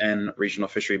seas and regional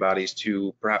fishery bodies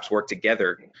to perhaps work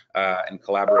together and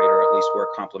collaborate, or at least work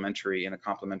in a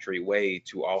complementary way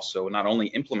to also not only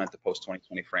implement the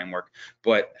post-2020 framework,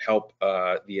 but help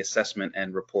the assessment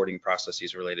and reporting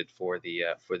processes related for the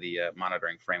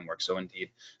monitoring framework. So indeed,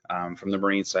 from the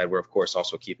marine side, we're of course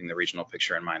also keeping the regional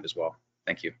picture in mind as well.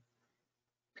 Thank you.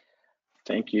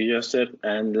 Thank you, Joseph.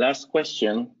 And last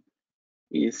question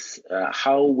is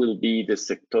how will be the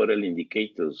sectoral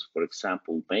indicators, for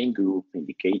example, main group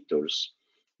indicators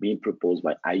being proposed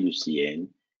by IUCN,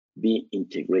 be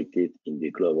integrated in the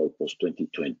global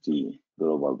post-2020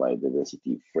 global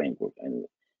biodiversity framework? And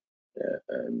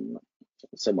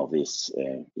some of these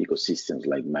ecosystems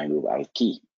like mangrove are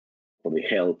key for the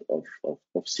health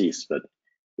of seas, but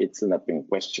it's an open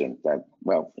question that,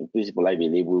 well, in principle, I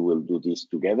believe we will do this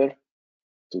together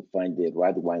to find the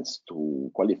right ones to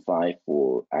qualify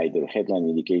for either headline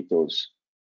indicators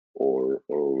or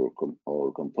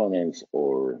components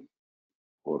or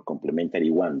complementary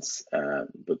ones,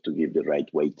 but to give the right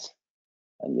weight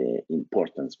and the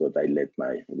importance. But I let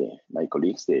my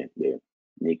colleagues, the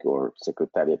NIC or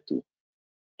Secretariat, to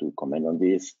comment on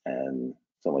this and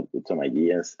with some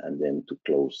ideas, and then to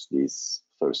close this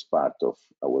first part of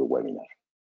our webinar.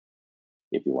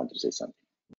 If you want to say something.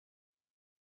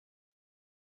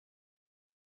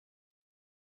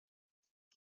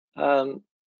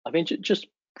 I mean, just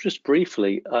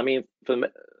briefly. I mean, for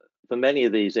many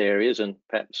of these areas, and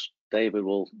perhaps David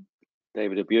Abura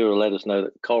will let us know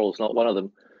that coral's not one of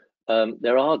them.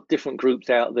 There are different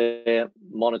groups out there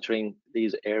monitoring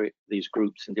these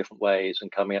groups in different ways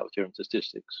and coming up with different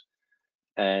statistics.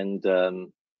 And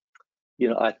you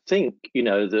know, I think, you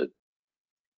know, that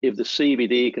if the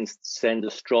CBD can send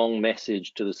a strong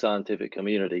message to the scientific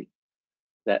community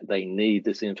that they need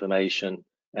this information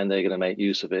and they're going to make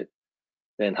use of it,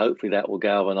 then hopefully that will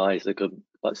galvanize the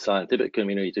scientific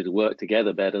community to work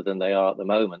together better than they are at the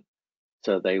moment.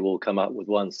 So they will come up with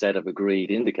one set of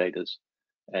agreed indicators,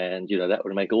 and you know, that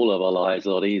would make all of our lives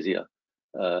a lot easier.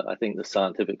 I think the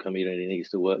scientific community needs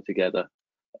to work together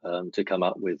to come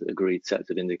up with agreed sets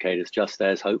of indicators, just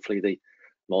as hopefully the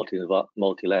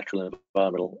multilateral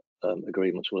environmental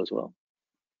agreements will as well.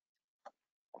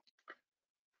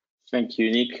 Thank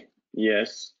you, Nick.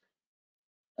 Yes,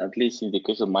 at least in the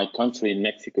case of my country, in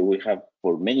Mexico, we have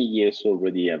for many years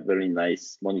already a very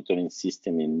nice monitoring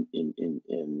system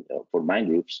for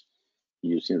mangroves,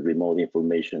 using remote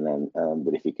information and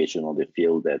verification on the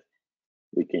field that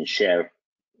we can share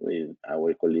with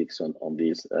our colleagues on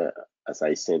this, as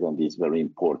I said, on this very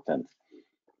important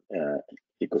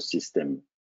ecosystem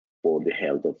for the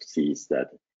health of seas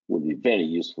that would be very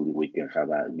useful if we can have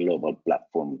a global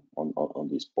platform on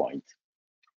this point.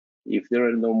 If there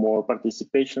are no more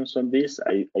participations on this,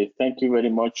 I thank you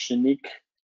very much, Nick,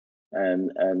 and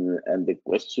the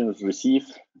questions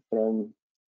received from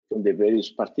the various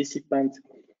participants.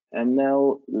 And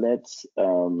now let's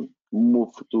move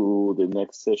to the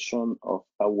next session of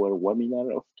our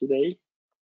webinar of today,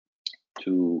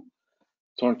 to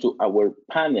turn to our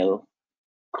panel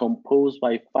composed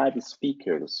by 5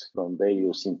 speakers from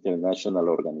various international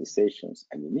organizations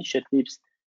and initiatives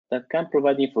that can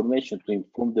provide information to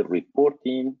inform the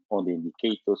reporting on the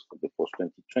indicators for the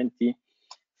post-2020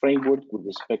 framework with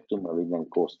respect to marine and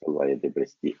coastal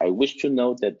biodiversity. I wish to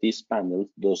note that this panel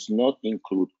does not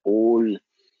include all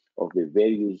of the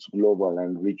various global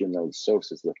and regional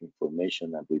sources of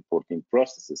information and reporting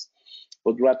processes,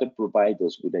 but rather provide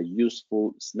us with a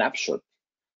useful snapshot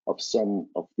of some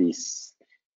of these.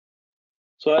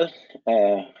 So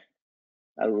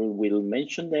I will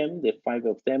mention them, the 5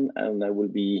 of them, and I will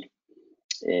be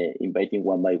inviting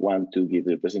one by one to give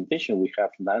the presentation. We have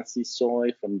Nancy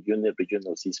Soy from UNEP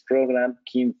Regional Seas Program,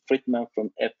 Kim Friedman from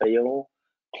FAO,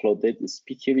 Claudette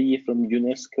Spiteri from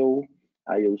UNESCO,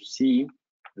 IOC,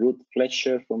 Ruth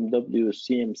Fletcher from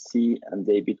WCMC, and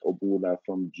David Obula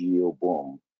from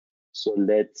GeoBOM. So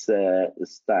let's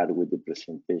start with the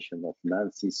presentation of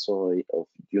Nancy Soy of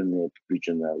UNEP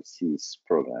Regional Seas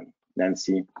Program.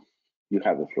 Nancy, you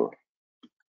have the floor.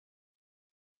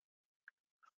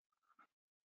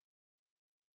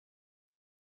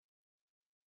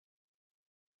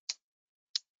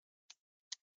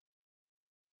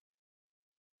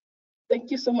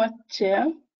 Thank you so much,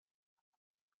 Chair.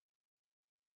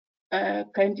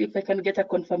 Kindly, if I can get a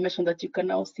confirmation that you can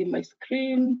now see my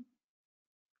screen.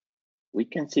 We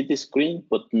can see the screen,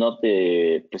 but not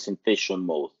the presentation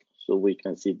mode. So we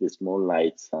can see the small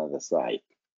lights on the side.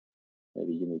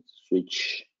 Maybe you need to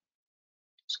switch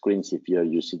screens if you are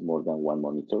using more than one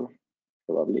monitor,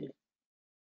 probably,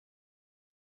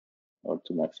 or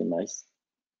to maximize.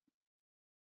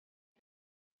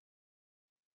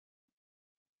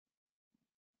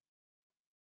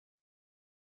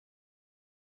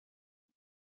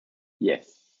 Yes.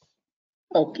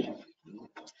 Okay.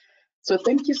 So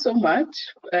thank you so much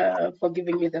for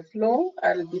giving me the floor.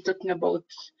 I'll be talking about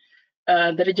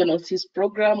the Regional Seas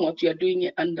Program, what we are doing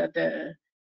under the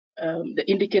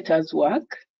indicators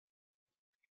work.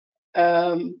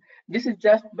 The This is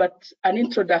just but an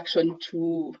introduction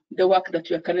to the work that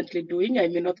you are currently doing. I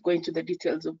may not go into the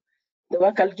details of the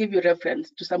work. I'll give you reference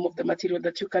to some of the material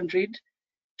that you can read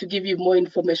to give you more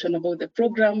information about the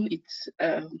program,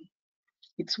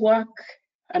 its work,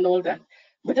 and all that.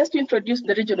 But just to introduce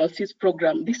the Regional Seas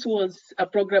program, this was a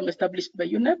program established by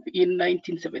UNEP in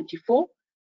 1974.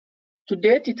 To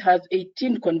date, it has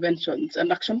 18 conventions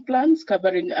and action plans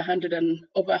covering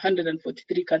over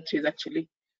 143 countries, actually.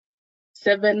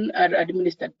 7 are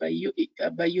administered by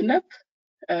UNEP,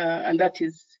 and that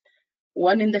is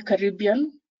 1 in the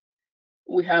Caribbean.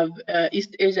 We have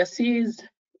East Asia Seas,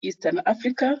 Eastern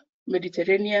Africa,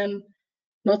 Mediterranean,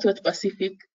 Northwest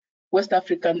Pacific, West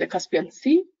Africa, and the Caspian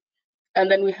Sea. And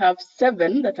then we have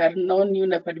 7 that are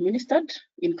non-UNEP administered,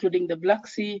 including the Black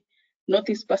Sea,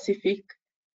 Northeast Pacific,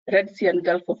 Red Sea and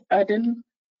Gulf of Aden,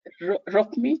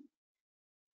 ROCME,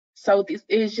 Southeast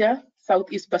Asia,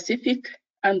 Southeast Pacific,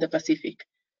 and the Pacific.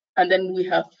 And then we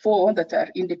have 4 that are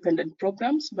independent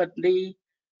programs, but they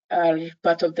are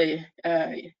part of the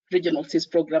Regional Seas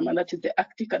program, and that is the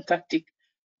Arctic, Antarctic,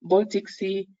 Baltic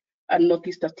Sea, and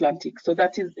Northeast Atlantic. So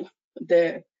that is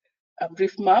a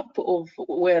brief map of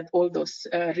where all those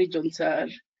regions are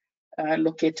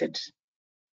located.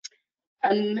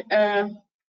 And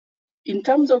in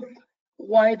terms of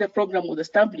why the program was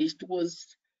established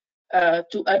was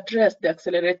to address the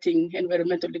accelerating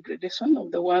environmental degradation of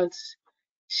the world's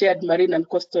shared marine and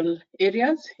coastal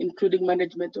areas, including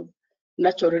management of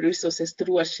natural resources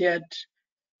through a shared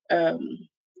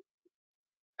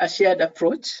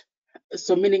approach.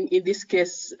 So meaning in this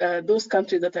case, those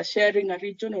countries that are sharing a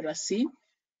region or a sea,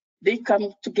 they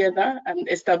come together and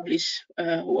establish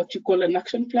what you call an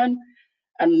action plan.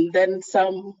 And then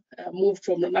some move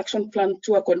from an action plan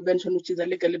to a convention, which is a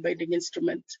legally binding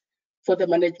instrument for the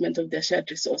management of their shared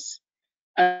resource.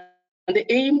 And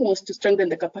the aim was to strengthen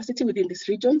the capacity within these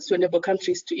regions to enable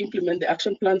countries to implement the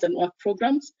action plans and work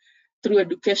programs through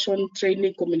education,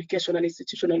 training, communication, and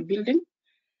institutional building.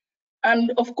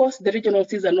 And of course, the regional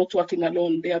seas are not working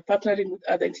alone. They are partnering with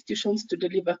other institutions to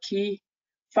deliver key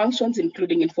functions,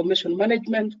 including information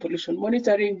management, pollution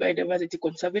monitoring, biodiversity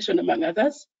conservation, among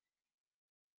others.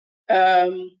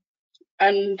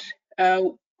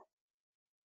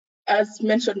 As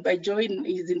mentioned by Joe in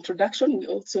his introduction, we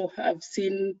also have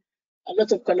seen a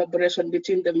lot of collaboration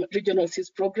between the Regional Seas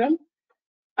program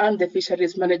and the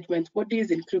fisheries management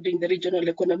bodies, including the regional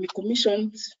economic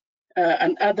commissions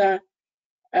and other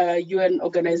UN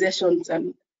organizations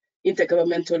and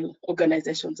intergovernmental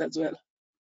organizations as well.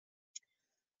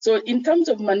 So in terms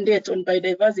of mandate on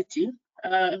biodiversity,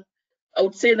 I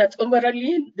would say that overall,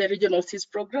 the Regional Seas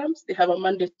programs, they have a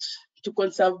mandate to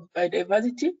conserve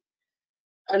biodiversity.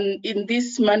 And in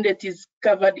this mandate is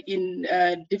covered in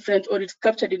different, or it's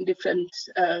captured in different,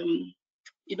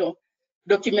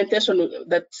 documentation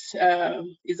that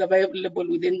is available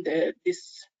within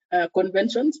these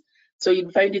conventions. So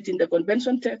you'll find it in the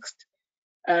convention text.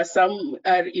 Some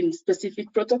are in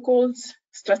specific protocols,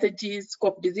 strategies,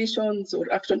 scope decisions,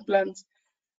 or action plans.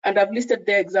 And I've listed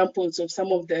the examples of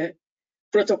some of the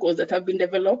protocols that have been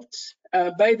developed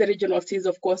by the Regional Seas,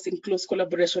 of course, in close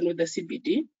collaboration with the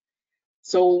CBD.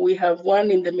 So we have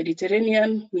one in the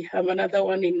Mediterranean, we have another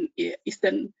one in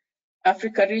Eastern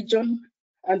Africa region,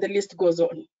 and the list goes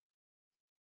on.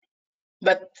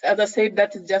 But as I said,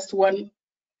 that is just one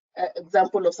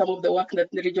example of some of the work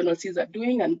that the Regional Seas are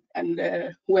doing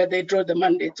and where they draw the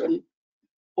mandate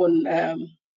on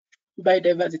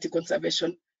biodiversity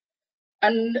conservation.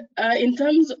 And in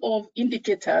terms of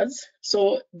indicators,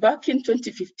 so back in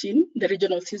 2015, the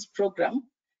Regional Seas program,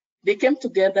 they came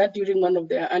together during one of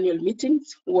their annual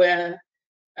meetings where,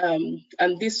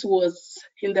 and this was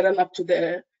in the run-up to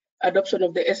the adoption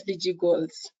of the SDG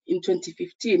goals in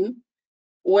 2015,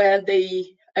 where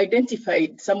they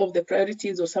identified some of the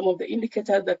priorities or some of the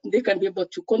indicators that they can be able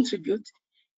to contribute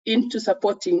into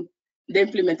supporting the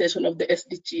implementation of the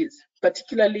SDGs,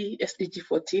 particularly SDG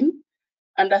 14.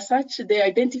 And as such, they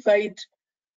identified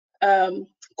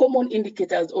common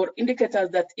indicators or indicators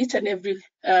that each and every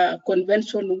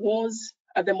convention was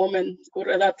at the moment or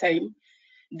at that time,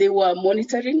 they were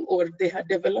monitoring or they had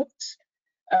developed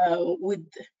with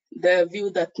the view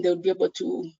that they would be able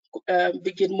to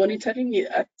begin monitoring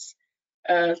at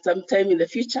some time in the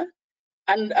future.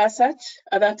 And as such,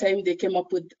 at that time, they came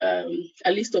up with a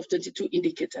list of 22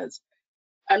 indicators.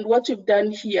 And what we've done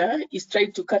here is try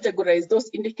to categorize those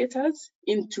indicators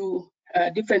into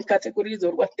different categories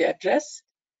or what they address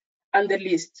and the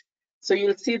list. So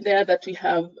you'll see there that we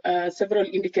have several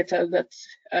indicators that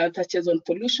touches on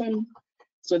pollution.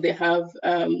 So they have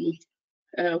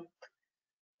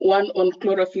one on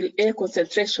chlorophyll A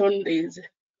concentration. There is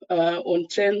on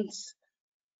trends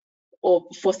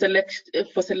for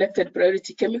selected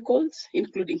priority chemicals,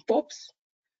 including POPs,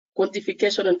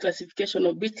 quantification and classification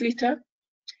of beach litter,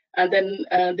 and then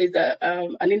there's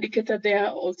an indicator there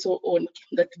also on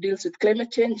that deals with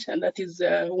climate change, and that is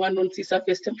one on sea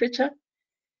surface temperature.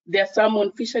 There are some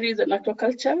on fisheries and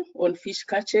aquaculture, on fish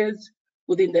catches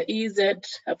within the EEZ,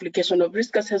 application of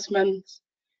risk assessments,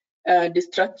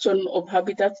 destruction of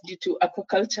habitats due to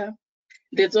aquaculture.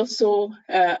 There's also,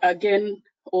 again,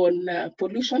 on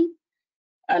pollution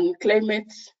and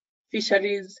climate,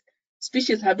 fisheries,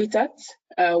 species habitats,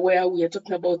 where we are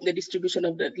talking about the distribution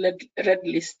of the red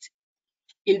list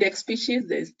index species.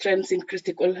 There's trends in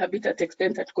critical habitat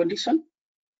extent and condition.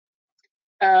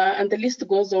 And the list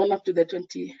goes on up to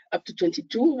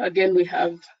 22. Again, we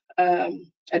have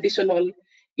additional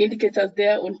indicators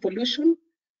there on pollution,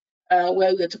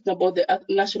 where we are talking about the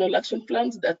national action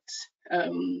plans that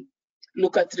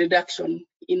look at reduction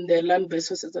in the land-based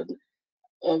sources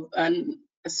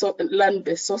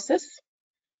land-based sources.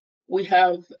 We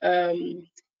have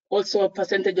also a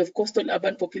percentage of coastal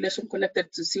urban population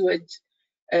connected to sewage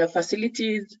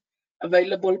facilities,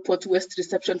 available port waste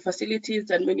reception facilities,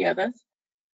 and many others.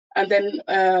 And then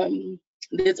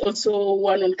there's also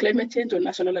one on climate change or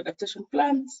national adaptation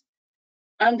plans,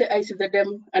 and the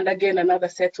ICZM, and again, another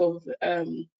set of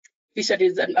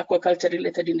fisheries and aquaculture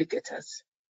related indicators.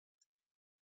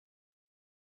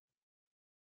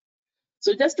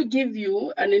 So just to give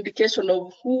you an indication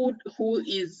of who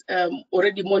is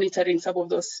already monitoring some of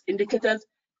those indicators,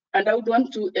 and I would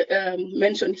want to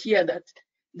mention here that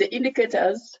the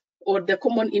indicators, or the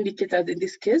common indicators in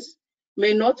this case,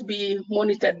 may not be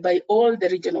monitored by all the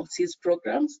regional SEAS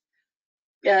programs,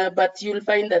 but you'll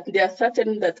find that there are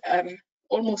certain that are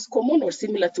almost common or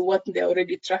similar to what they're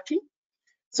already tracking.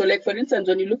 So like, for instance,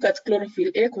 when you look at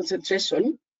chlorophyll A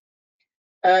concentration,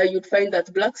 you'd find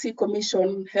that Black Sea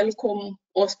Commission, HELCOM,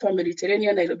 OSPA,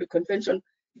 Mediterranean, Nairobi Convention,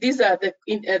 these are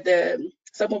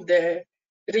some of the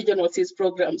regional SEAS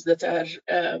programs that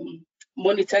are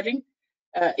monitoring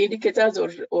indicators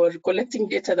or collecting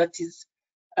data that is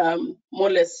more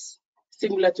or less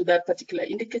similar to that particular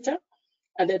indicator.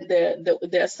 And then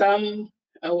there are some,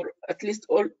 or at least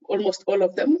almost all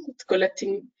of them,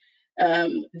 collecting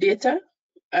data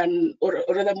or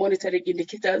other monitoring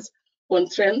indicators on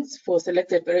trends for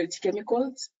selected priority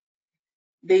chemicals.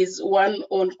 There is one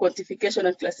on quantification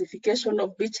and classification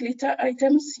of beach litter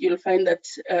items. You'll find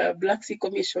that Black Sea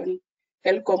Commission,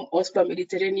 HELCOM, OSPA,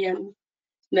 Mediterranean,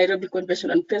 Nairobi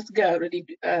Convention, and PESGA already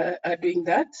are doing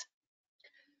that.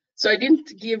 So I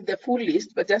didn't give the full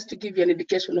list, but just to give you an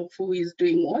indication of who is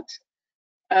doing what.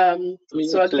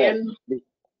 So again,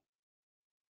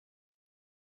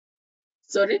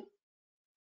 sorry?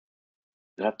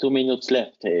 You have 2 minutes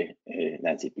left,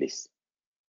 Nancy, please.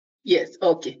 Yes,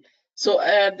 okay. So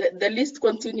the list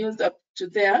continues up to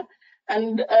there.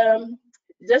 And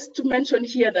just to mention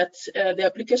here that the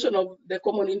application of the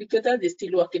common indicators is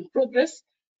still work in progress.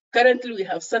 Currently, we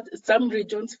have some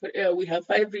regions, we have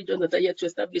 5 regions that are yet to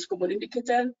establish common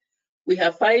indicators. We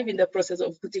have 5 in the process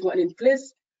of putting one in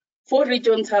place. 4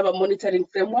 regions have a monitoring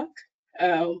framework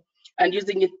and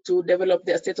using it to develop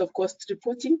their state of cost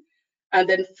reporting. And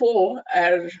then 4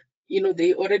 are,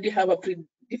 they already have a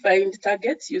predefined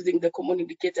targets using the common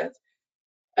indicators.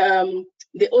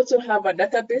 They also have a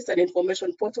database and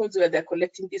information portals where they're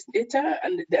collecting this data,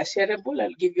 and they're shareable.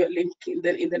 I'll give you a link in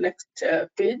the next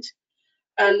page.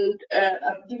 And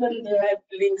I've given the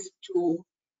links to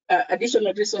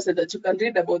additional resources that you can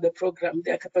read about the program,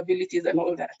 their capabilities and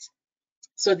all that.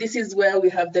 So this is where we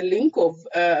have the link of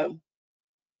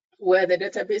where the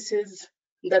databases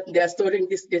that they are storing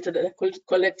this data that they're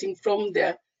collecting from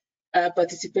their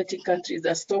participating countries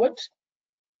are stored.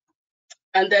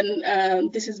 And then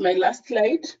this is my last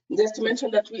slide, just to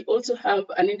mention that we also have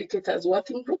an indicators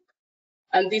working group.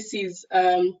 And this is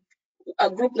a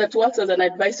group that works as an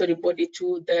advisory body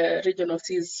to the regional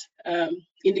SEAS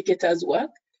indicators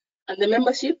work. And the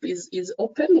membership is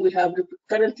open.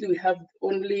 Currently we have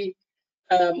only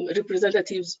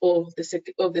representatives of the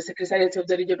Secretariat of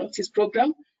the Regional SEAS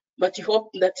program, but we hope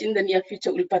that in the near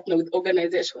future we'll partner with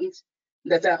organizations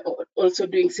that are also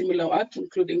doing similar work,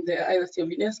 including the IOC of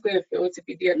UNESCO, FAO,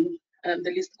 CBD, and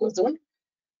the list goes on.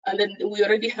 And then we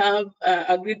already have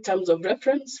agreed terms of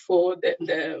reference for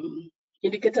the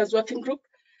indicators working group.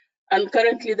 And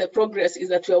currently the progress is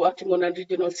that we are working on a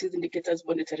regional SEAS indicators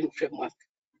monitoring framework.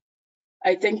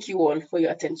 I thank you all for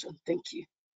your attention. Thank you.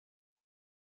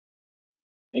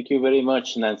 Thank you very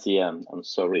much, Nancy. I'm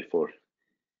sorry for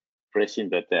pressing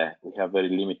that we have very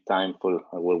limited time for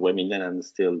our webinar and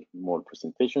still more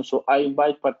presentations. So I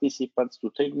invite participants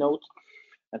to take note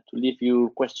and to leave your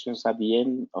questions at the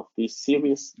end of this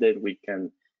series, then we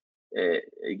can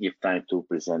give time to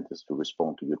presenters to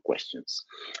respond to your questions.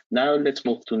 Now let's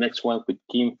move to next one with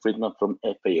Kim Friedman from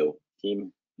FAO.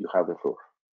 Kim, you have the floor.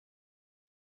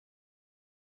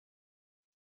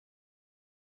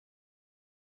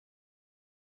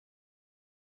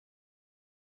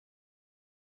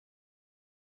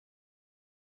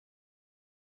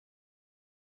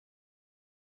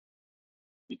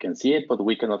 We can see it, but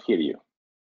we cannot hear you.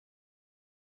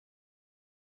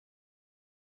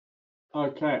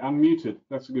 Okay, unmuted.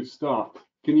 That's a good start.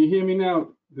 Can you hear me now,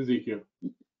 Ezekiel?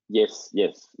 Yes,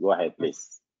 go ahead,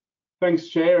 please. Thanks,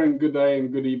 Chair, and good day and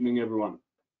good evening, everyone.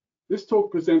 This talk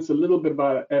presents a little bit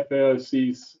about FAO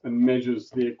sees and measures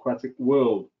the aquatic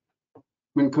world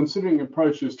when considering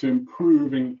approaches to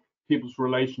improving people's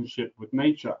relationship with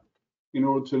nature in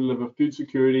order to deliver food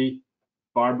security,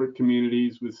 vibrant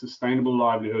communities with sustainable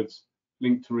livelihoods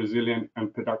linked to resilient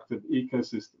and productive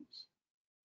ecosystems.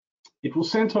 It will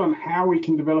center on how we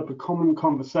can develop a common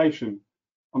conversation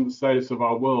on the status of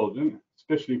our world, and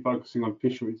especially focusing on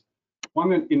fisheries, one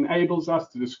that enables us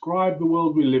to describe the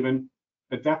world we live in,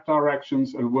 adapt our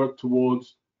actions, and work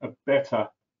towards a better,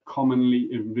 commonly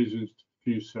envisioned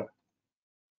future.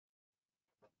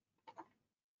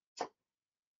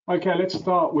 Okay, let's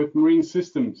start with marine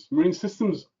systems. Marine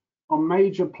systems are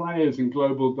major players in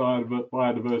global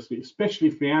biodiversity,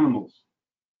 especially for animals.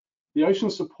 The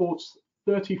ocean supports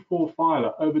 34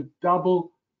 phyla, over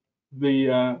double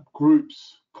the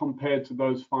groups compared to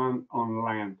those found on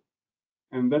land.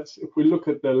 And that's if we look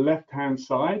at the left-hand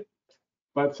side,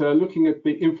 but looking at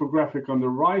the infographic on the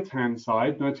right-hand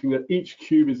side, noting that each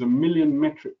cube is 1 million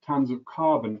metric tons of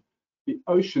carbon, the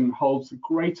ocean holds the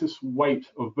greatest weight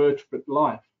of vertebrate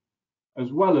life,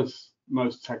 as well as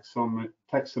most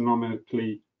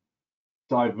taxonomically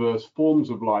diverse forms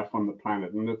of life on the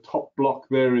planet. And the top block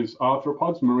there is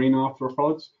arthropods, marine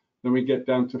arthropods. Then we get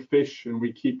down to fish, and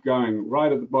we keep going.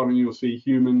 Right at the bottom, you'll see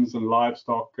humans and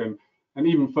livestock, and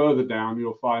even further down,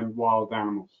 you'll find wild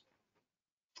animals.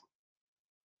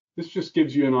 This just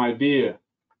gives you an idea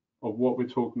of what we're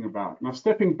talking about. Now,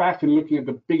 stepping back and looking at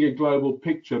the bigger global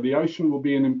picture, the ocean will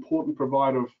be an important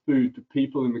provider of food to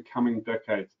people in the coming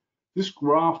decades. This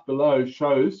graph below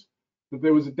shows that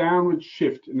there was a downward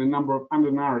shift in the number of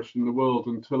undernourished in the world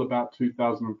until about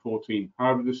 2014.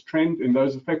 However, this trend in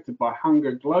those affected by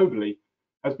hunger globally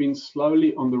has been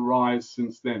slowly on the rise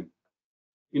since then.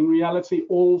 In reality,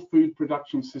 all food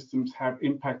production systems have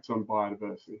impacts on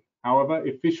biodiversity. However,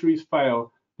 if fisheries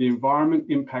fail, the environment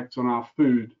impacts on our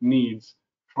food needs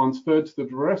transferred to the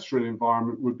terrestrial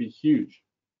environment would be huge.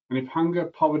 And if hunger,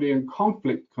 poverty, and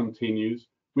conflict continues,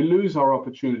 we lose our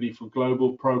opportunity for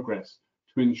global progress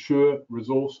to ensure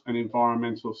resource and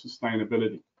environmental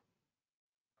sustainability.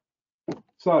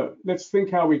 So let's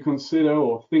think how we consider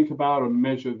or think about or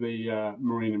measure the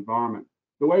marine environment.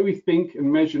 The way we think and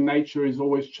measure nature is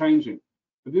always changing,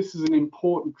 but this is an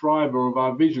important driver of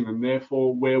our vision and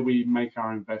therefore where we make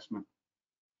our investment.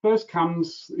 First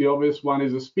comes the obvious one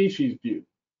is a species view.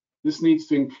 This needs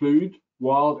to include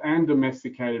wild and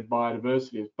domesticated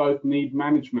biodiversity, as both need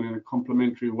management in a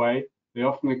complementary way. They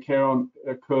often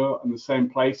occur in the same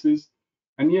places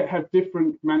and yet have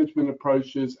different management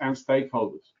approaches and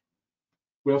stakeholders.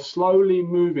 We are slowly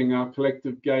moving our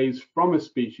collective gaze from a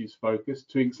species focus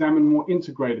to examine more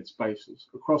integrated spaces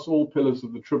across all pillars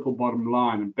of the triple bottom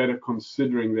line and better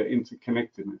considering their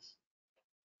interconnectedness.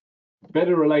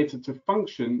 Better related to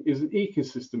function is an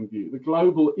ecosystem view. The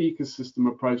global ecosystem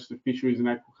approach to fisheries and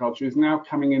aquaculture is now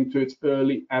coming into its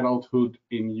early adulthood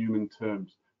in human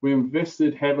terms. We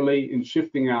invested heavily in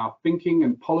shifting our thinking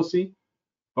and policy,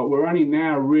 but we're only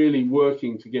now really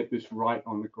working to get this right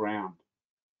on the ground.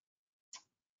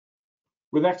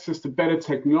 With access to better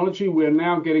technology, we're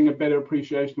now getting a better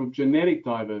appreciation of genetic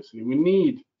diversity. We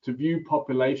need to view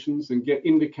populations and get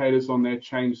indicators on their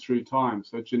change through time.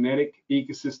 So genetic,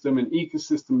 ecosystem, and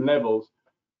ecosystem levels,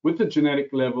 with the genetic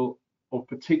level of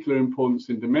particular importance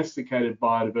in domesticated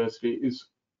biodiversity,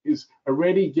 is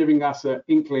already giving us an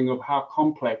inkling of how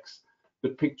complex the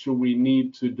picture we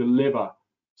need to deliver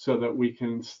so that we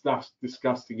can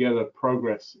discuss together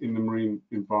progress in the marine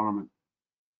environment.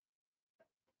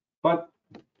 But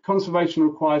conservation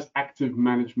requires active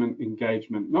management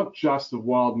engagement, not just of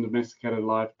wild and domesticated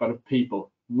life, but of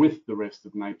people with the rest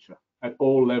of nature at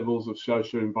all levels of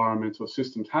socio-environmental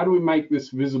systems. How do we make this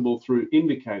visible through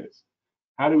indicators?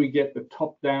 How do we get the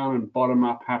top-down and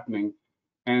bottom-up happening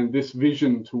and this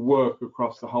vision to work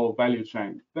across the whole value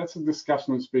chain? That's a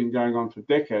discussion that's been going on for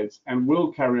decades and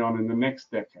will carry on in the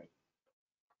next decade.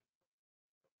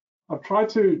 I've tried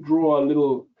to draw a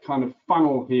little kind of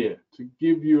funnel here to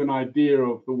give you an idea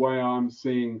of the way I'm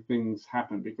seeing things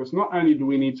happen, because not only do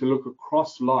we need to look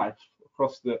across life,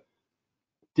 across the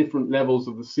different levels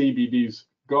of the CBD's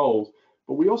goals,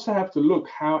 but we also have to look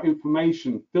how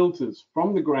information filters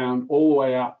from the ground all the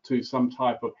way up to some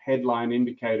type of headline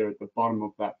indicator at the bottom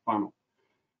of that funnel.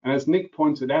 And as Nick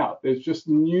pointed out, there's just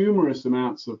numerous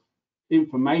amounts of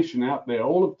information out there,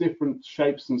 all of different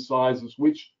shapes and sizes,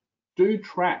 which do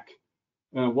track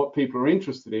what people are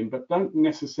interested in, but don't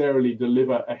necessarily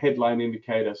deliver a headline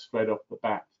indicator straight off the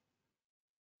bat.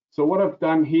 So what I've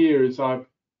done here is I've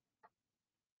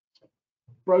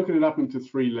broken it up into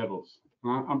 3 levels.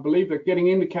 I believe that getting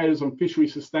indicators on fishery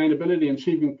sustainability and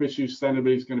achieving fishery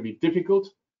sustainability is going to be difficult,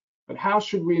 but how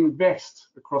should we invest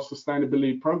across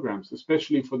sustainability programs,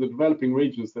 especially for the developing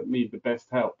regions that need the best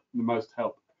help, the most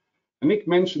help? And Nick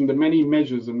mentioned the many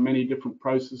measures and many different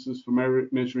processes for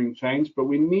measuring change, but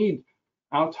we need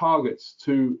our targets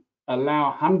to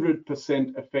allow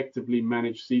 100% effectively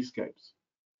managed seascapes.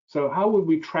 So how would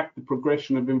we track the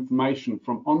progression of information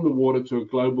from on the water to a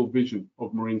global vision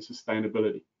of marine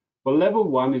sustainability? Well, level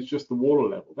 1 is just the water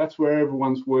level. That's where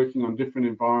everyone's working on different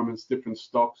environments, different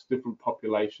stocks, different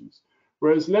populations.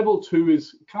 Whereas level 2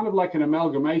 is kind of like an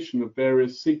amalgamation of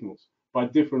various signals by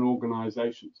different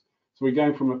organizations. So we're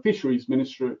going from a fisheries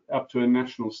ministry up to a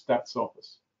national stats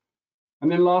office.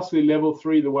 And then lastly, level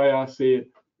 3, the way I see it,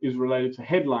 is related to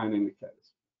headline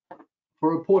indicators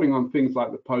for reporting on things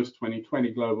like the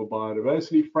Post-2020 Global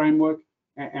Biodiversity Framework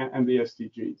and the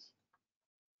SDGs.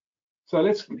 So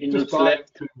let's just dive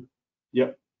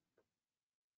into,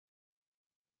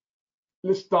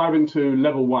 let's dive into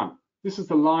level 1. This is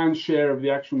the lion's share of the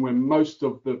action where most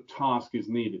of the task is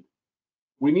needed.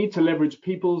 We need to leverage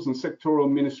people's and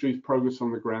sectoral ministries' progress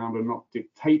on the ground and not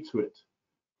dictate to it.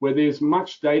 Where there's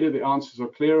much data, the answers are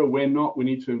clearer. Where not, we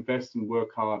need to invest and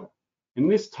work harder. In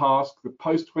this task, the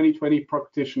post-2020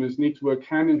 practitioners need to work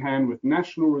hand in hand with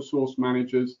national resource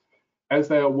managers as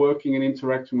they are working and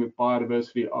interacting with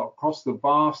biodiversity across the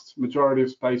vast majority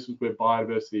of spaces where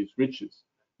biodiversity is richest.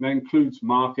 And that includes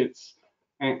markets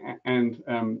and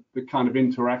the kind of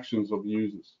interactions of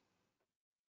users.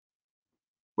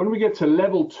 When we get to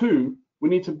level 2, we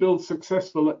need to build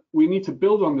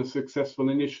on the successful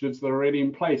initiatives that are already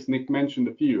in place. Nick mentioned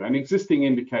a few, and existing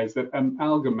indicators that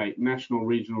amalgamate national,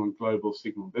 regional, and global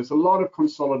signal. There's a lot of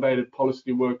consolidated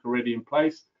policy work already in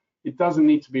place. It doesn't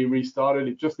need to be restarted.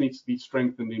 It just needs to be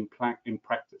strengthened in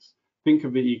practice. Think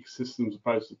of the ecosystems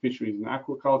approach to fisheries and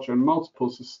aquaculture and multiple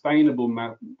sustainable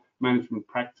management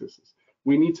practices.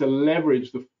 We need to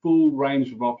leverage the full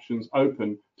range of options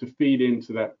open to feed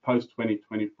into that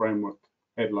post-2020 framework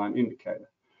headline indicator.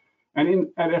 And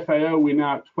at FAO, we're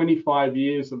now at 25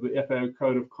 years of the FAO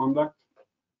Code of Conduct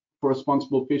for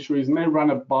Responsible Fisheries, and they run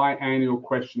a biannual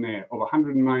questionnaire of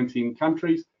 119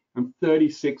 countries and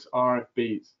 36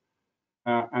 RFBs.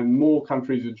 And more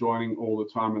countries are joining all the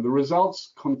time. And the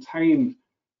results contain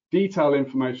detailed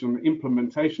information on the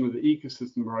implementation of the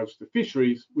ecosystem approach to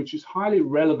fisheries, which is highly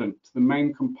relevant to the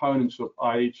main components of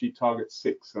Aichi Target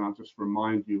 6. And I'll just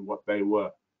remind you what they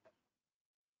were.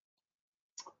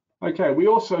 Okay, we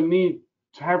also need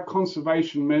to have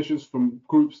conservation measures from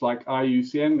groups like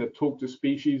IUCN that talk to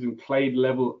species and clade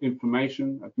level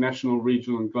information at national,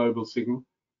 regional, and global signal.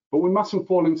 But we mustn't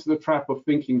fall into the trap of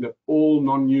thinking that all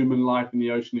non-human life in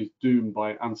the ocean is doomed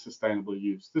by unsustainable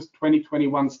use. This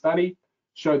 2021 study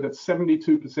showed that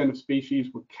 72% of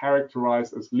species were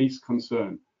characterized as least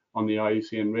concern on the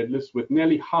IUCN Red List, with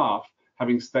nearly half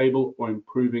having stable or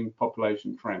improving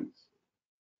population trends.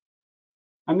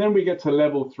 And then we get to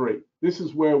level 3. This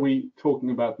is where we're talking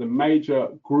about the major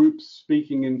groups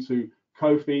speaking into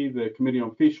COFI, the Committee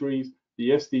on Fisheries,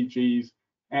 the SDGs,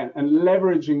 and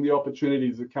leveraging the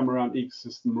opportunities that come around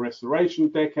ecosystem restoration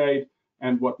decade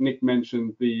and what Nick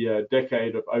mentioned, the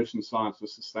decade of ocean science for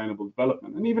sustainable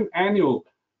development, and even annual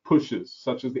pushes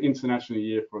such as the International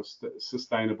Year for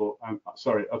Artisanal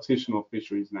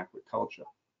Fisheries and Aquaculture.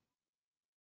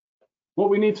 What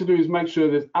we need to do is make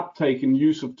sure there's uptake and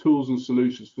use of tools and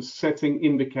solutions for setting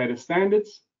indicator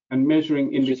standards and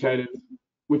measuring indicators,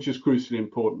 which is crucially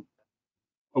important.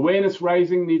 Awareness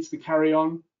raising needs to carry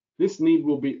on. This need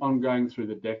will be ongoing through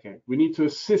the decade. We need to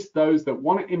assist those that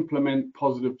want to implement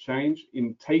positive change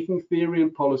in taking theory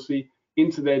and policy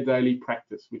into their daily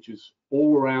practice, which is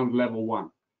all around level 1,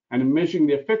 and in measuring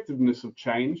the effectiveness of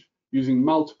change using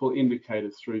multiple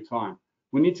indicators through time.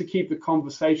 We need to keep the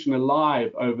conversation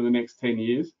alive over the next 10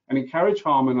 years and encourage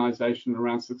harmonization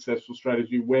around successful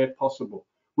strategy where possible,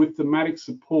 with thematic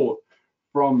support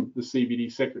from the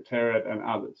CBD Secretariat and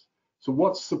others. So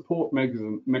what support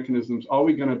mechanisms are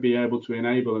we going to be able to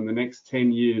enable in the next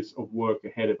 10 years of work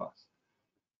ahead of us?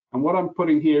 And what I'm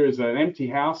putting here is an empty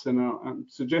house, and I'm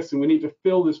suggesting we need to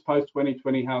fill this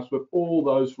post-2020 house with all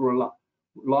those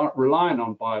reliant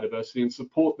on biodiversity and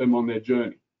support them on their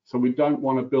journey. So we don't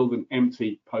want to build an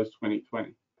empty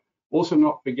post-2020. Also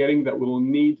not forgetting that we will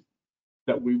need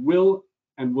to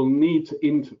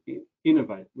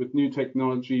innovate with new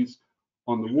technologies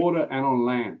on the water and on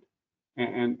land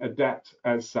and adapt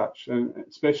as such, and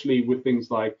especially with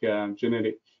things like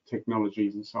genetic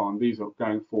technologies and so on. These are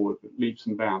going forward with leaps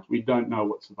and bounds. We don't know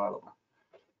what's available.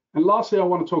 And lastly, I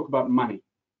want to talk about money.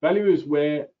 Value is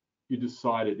where you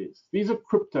decide it is. These are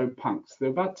crypto punks. They're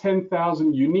about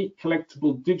 10,000 unique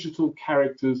collectible digital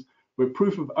characters where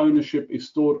proof of ownership is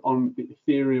stored on the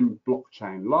Ethereum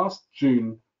blockchain. Last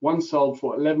June, one sold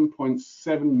for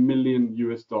 $11.7 million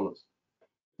US.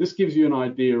 This gives you an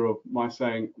idea of my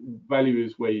saying value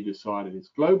is where you decide it is.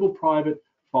 Global private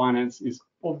finance is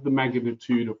of the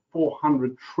magnitude of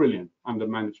 400 trillion under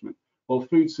management, while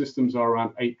food systems are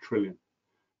around 8 trillion.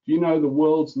 Do you know the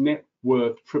world's net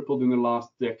worth tripled in the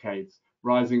last decades,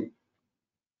 rising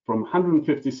from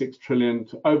 156 trillion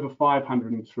to over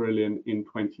 500 trillion in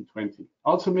 2020.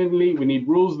 Ultimately, we need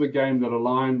rules of the game that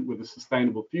align with a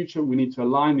sustainable future. We need to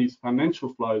align these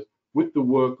financial flows with the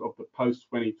work of the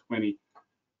post-2020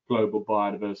 global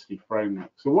biodiversity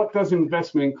framework. So what does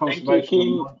investment in conservation... Thank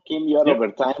you, Kim, you're over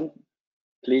time.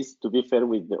 Please, to be fair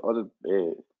with the other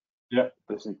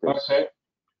presenters. Okay.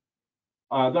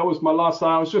 That was my last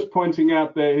slide. I was just pointing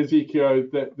out there, Ezekiel,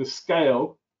 that the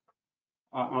scale,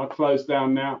 I'll close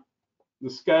down now. The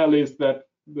scale is that,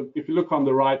 if you look on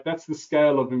the right, that's the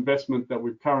scale of investment that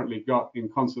we've currently got in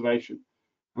conservation.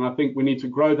 And I think we need to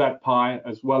grow that pie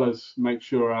as well as make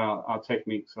sure our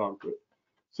techniques are good.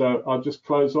 So I'll just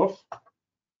close off.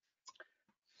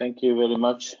 Thank you very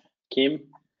much, Kim.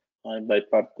 I invite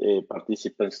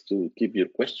participants to keep your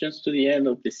questions to the end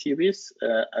of the series.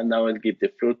 And now I'll give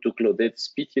the floor to Claudette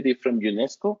Spiteri from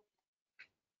UNESCO.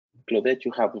 Claudette,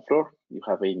 you have the floor. You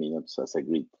have 8 minutes as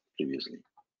agreed previously.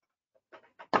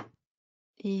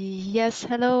 Yes,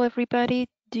 hello everybody.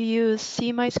 Do you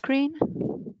see my screen?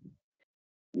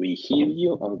 We hear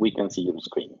you and we can see your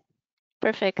screen.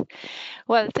 Perfect.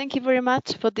 Well, thank you very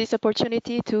much for this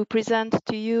opportunity to present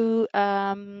to you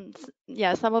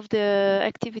some of the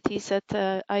activities at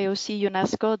IOC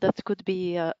UNESCO that could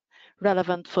be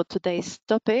relevant for today's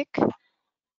topic.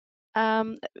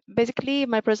 Basically,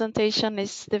 my presentation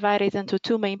is divided into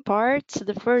 2 main parts.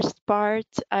 The first part,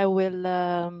 I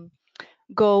will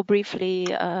go briefly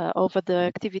over the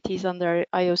activities under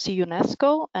IOC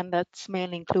UNESCO, and that's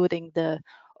mainly including the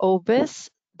OBIS,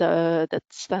 that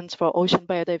stands for Ocean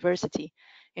Biodiversity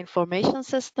Information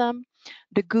System,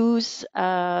 the GOOS,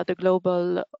 the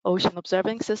Global Ocean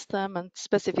Observing System, and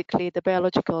specifically the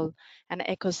Biological and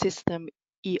Ecosystem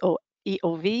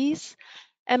EOVs,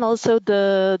 and also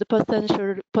the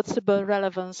possible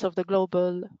relevance of the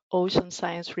Global Ocean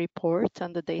Science Report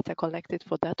and the data collected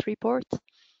for that report.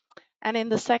 And in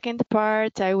the second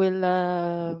part, I will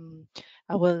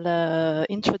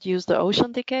introduce the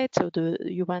Ocean Decade, so the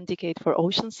UN Decade for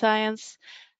Ocean Science,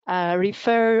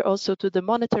 refer also to the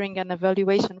monitoring and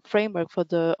evaluation framework for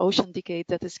the Ocean Decade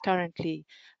that is currently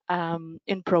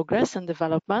in progress and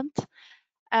development,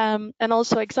 and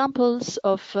also examples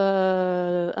of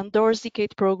endorsed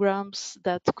decade programs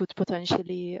that could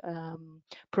potentially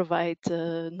provide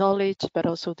knowledge, but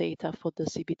also data for the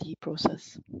CBD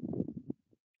process.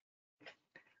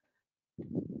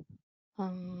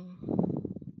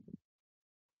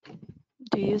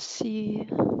 Do you see?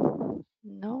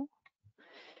 No?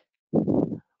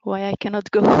 Why I cannot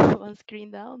go one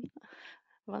screen down,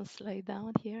 one slide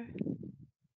down here?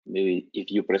 Maybe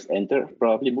if you press enter,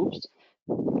 probably moves.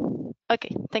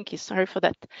 Okay, thank you. Sorry for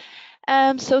that.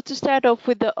 So to start off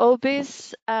with the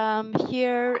OBIS,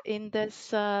 here in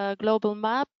this global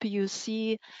map, you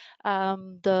see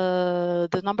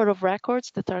the number of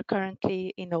records that are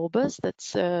currently in OBIS.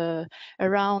 That's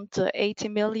around 80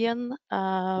 million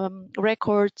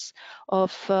records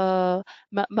of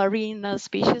marine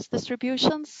species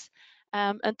distributions.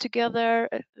 And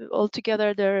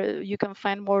altogether, there you can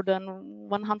find more than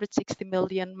 160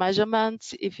 million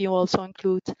measurements if you also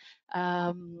include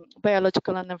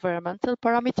biological and environmental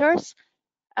parameters.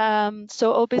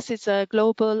 So OBIS is a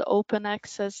global open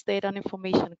access data and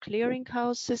information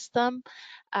clearinghouse system.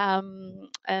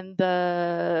 And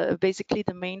basically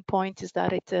the main point is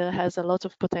that it has a lot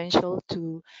of potential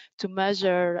to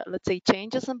measure, let's say,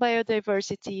 changes in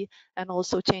biodiversity and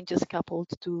also changes coupled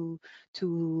to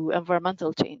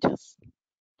environmental changes.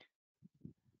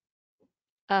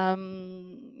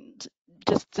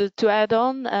 Just just to add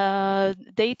on,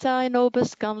 data in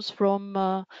OBIS comes from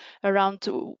around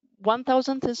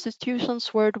 1,000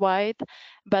 institutions worldwide,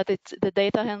 but the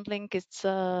data handling, it's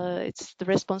the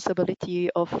responsibility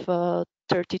of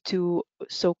 32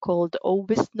 so-called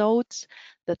OBIS nodes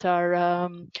that are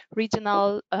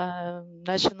regional,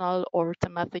 national, or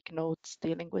thematic nodes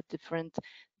dealing with different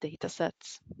data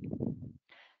sets.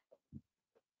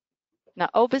 Now,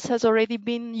 OBIS has already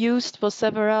been used for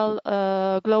several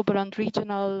global and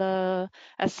regional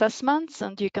assessments,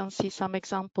 and you can see some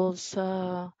examples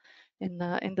in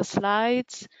the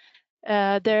slides.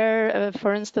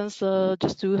 For instance,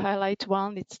 just to highlight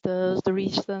one, it's the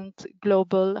recent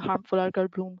global harmful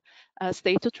algal bloom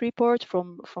status report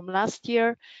from last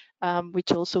year,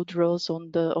 which also draws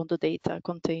on the data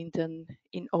contained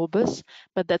in OBIS,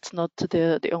 but that's not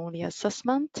the only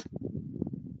assessment.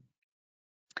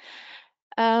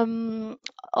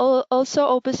 Also,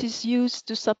 OBIS is used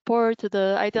to support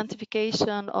the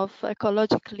identification of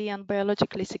ecologically and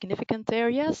biologically significant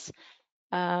areas.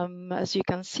 As you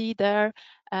can see there,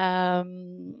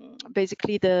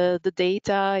 basically the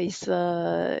data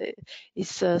is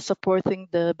supporting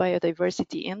the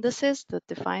biodiversity indices that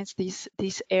defines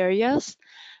these areas.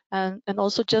 And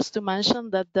also just to mention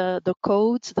that the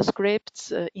codes, the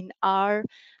scripts in R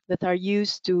that are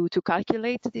used to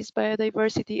calculate these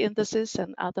biodiversity indices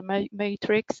and other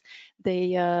metrics,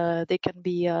 they are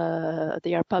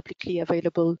publicly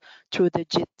available through the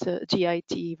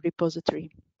GIT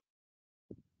repository.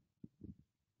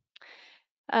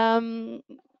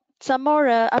 Some more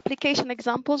application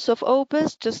examples of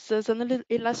OBIS, just as an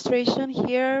illustration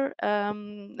here,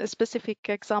 a specific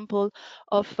example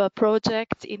of a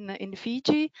project in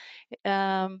Fiji,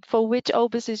 for which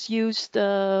OBIS is used,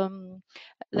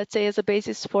 let's say, as a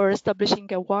basis for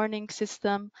establishing a warning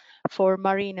system for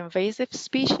marine invasive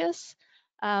species.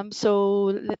 So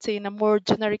let's say in a more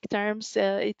generic terms,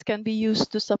 it can be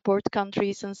used to support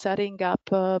countries in setting up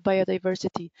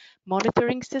biodiversity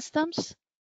monitoring systems.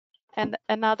 And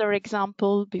another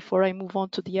example, before I move on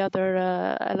to the other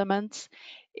elements,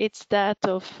 it's that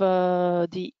of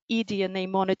the eDNA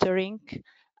monitoring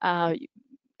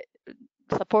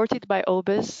supported by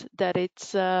OBIS, that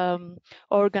it's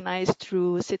organized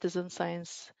through citizen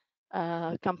science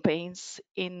campaigns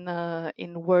in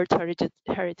World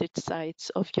Heritage Sites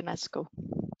of UNESCO.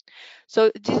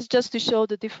 So this is just to show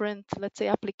the different, let's say,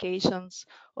 applications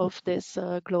of this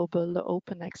global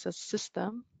open access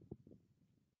system.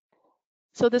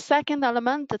 So the second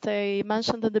element that I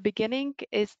mentioned at the beginning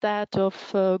is that of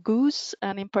GOOS,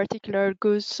 and in particular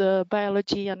GOOS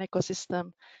biology and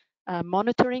ecosystem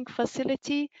monitoring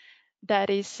facility that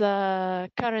is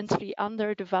currently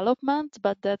under development,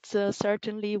 but that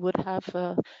certainly would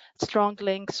have strong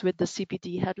links with the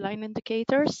CBD headline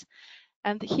indicators.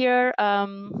 And here,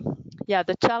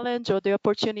 the challenge or the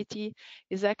opportunity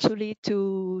is actually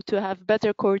to have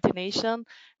better coordination,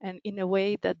 and in a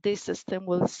way that this system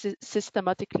will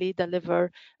systematically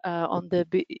deliver on the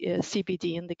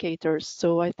CBD indicators.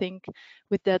 So I think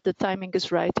with that, the timing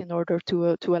is right in order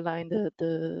to align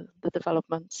the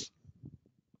developments.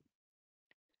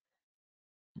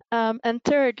 And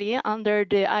thirdly, under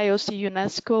the IOC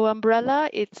UNESCO umbrella,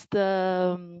 it's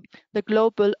the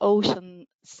Global Ocean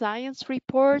Science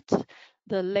Report.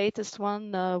 The latest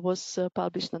one was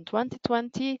published in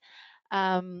 2020.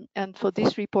 And for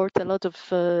this report, a lot of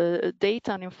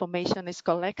data and information is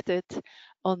collected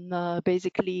on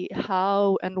basically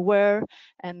how and where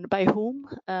and by whom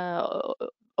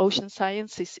ocean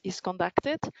science is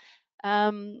conducted.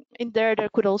 In there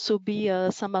could also be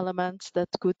some elements that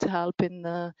could help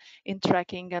in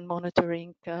tracking and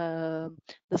monitoring the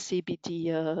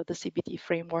CBD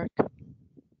framework.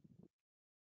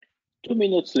 2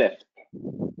 minutes left.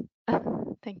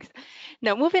 Thanks.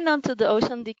 Now, moving on to the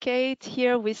ocean decade,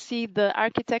 here we see the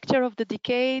architecture of the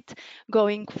decade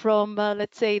going from,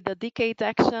 let's say, the decade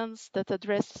actions that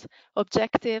address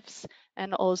objectives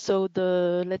and also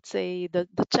let's say, the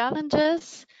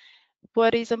challenges.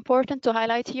 What is important to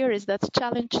highlight here is that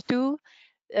challenge 2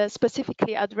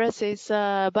 specifically addresses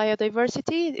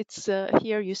biodiversity. It's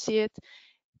here you see it.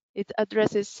 It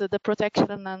addresses the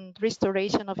protection and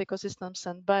restoration of ecosystems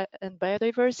and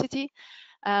biodiversity.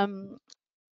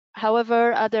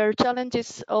 However, other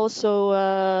challenges also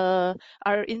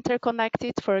are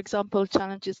interconnected. For example,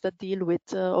 challenges that deal with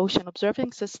ocean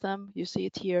observing system, you see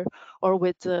it here, or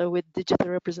with digital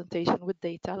representation with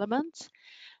data elements.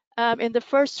 In the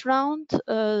first round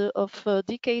of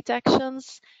decade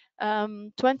actions,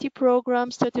 20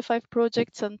 programs, 35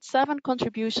 projects, and 7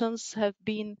 contributions have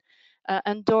been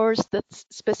endorsed that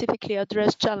specifically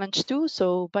address challenge 2,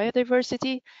 so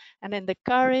biodiversity. And in the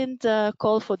current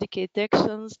call for decade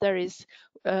actions, there is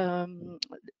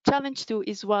challenge 2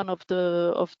 is one of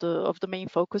the main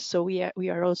focus. So we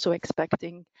are also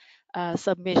expecting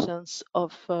submissions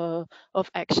of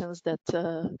actions that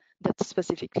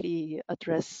specifically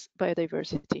address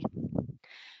biodiversity.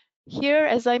 Here,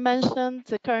 as I mentioned,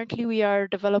 currently we are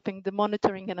developing the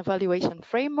monitoring and evaluation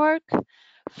framework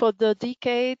for the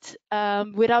decade.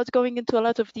 Without going into a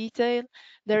lot of detail,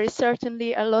 there is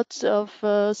certainly a lot of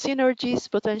synergies,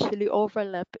 potentially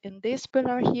overlap in this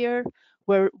pillar here,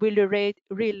 where we'll relate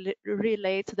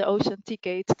the ocean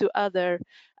decade to other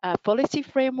policy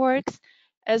frameworks,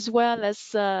 as well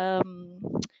as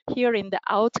here in the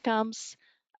outcomes,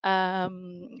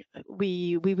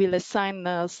 we will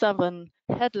assign 7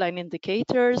 headline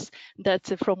indicators that,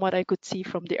 from what I could see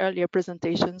from the earlier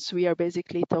presentations, we are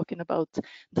basically talking about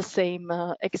the same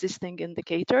existing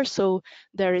indicators. So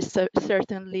there is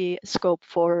certainly scope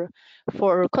for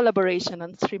collaboration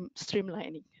and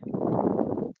streamlining.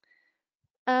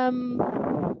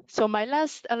 So my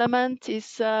last element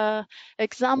is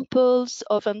examples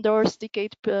of endorsed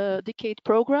decade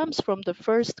programs from the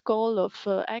first call of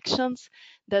actions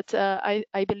that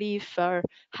I believe are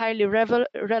highly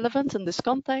relevant in this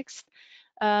context.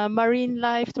 Marine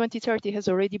Life 2030 has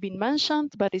already been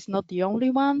mentioned, but it's not the only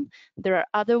one. There are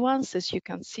other ones, as you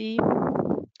can see.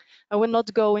 I will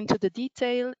not go into the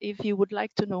detail. If you would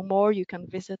like to know more, you can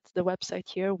visit the website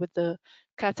here with the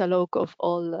catalog of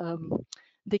all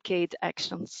decade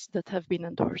actions that have been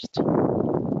endorsed.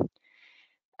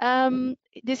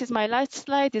 This is my last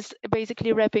slide. It's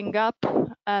basically wrapping up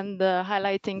and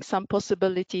highlighting some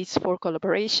possibilities for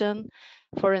collaboration.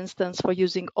 For instance, for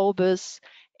using OBUS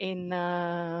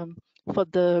for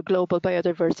the global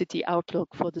biodiversity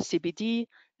outlook for the CBD,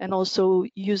 and also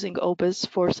using OBUS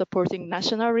for supporting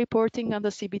national reporting on the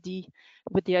CBD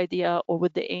with the idea or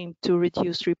with the aim to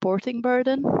reduce reporting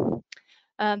burden.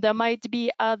 There might be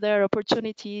other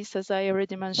opportunities, as I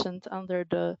already mentioned, under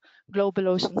the Global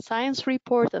Ocean Science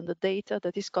Report and the data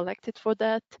that is collected for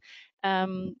that.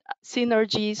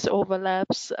 Synergies,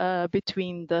 overlaps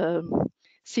between the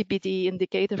CBD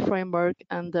indicator framework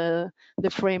and the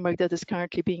framework that is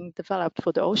currently being developed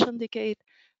for the ocean decade,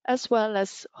 as well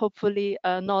as hopefully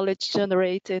knowledge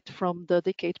generated from the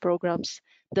decade programs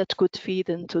that could feed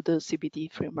into the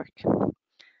CBD framework.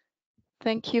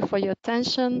 Thank you for your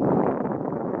attention.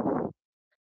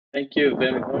 Thank you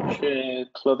very much,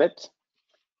 Claudette,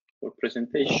 for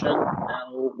presentation.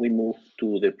 Now we move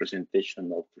to the presentation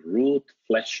of Ruth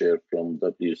Fletcher from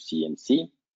WCMC.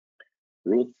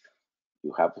 Ruth,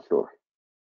 you have the floor.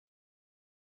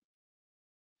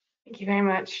 Thank you very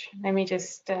much. Let me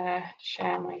just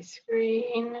share my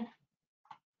screen.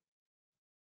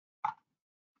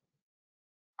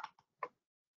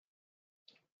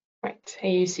 Right, are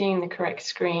you seeing the correct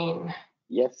screen?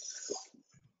 Yes.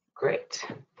 Great.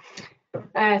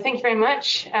 Thank you very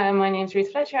much. My name is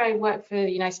Ruth Fletcher. I work for the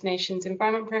United Nations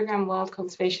Environment Programme World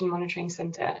Conservation Monitoring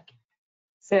Centre.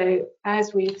 So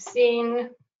as we've seen,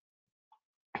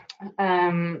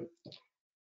 data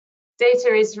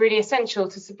is really essential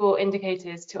to support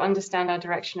indicators to understand our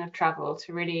direction of travel,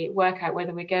 to really work out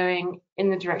whether we're going in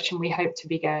the direction we hope to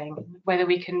be going, whether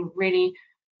we can really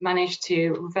manage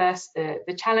to reverse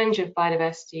the challenge of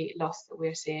biodiversity loss that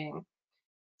we're seeing.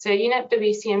 So UNEP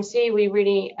WCMC, we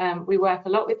really we work a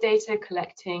lot with data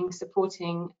collecting,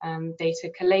 supporting data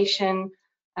collation,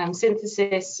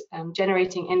 synthesis,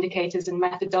 generating indicators and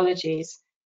methodologies,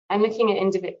 and looking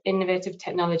at innovative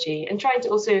technology, and trying to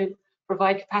also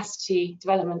provide capacity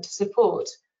development to support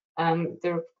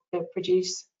the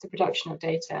production of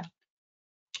data.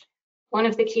 One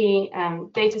of the key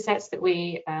data sets that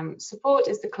we support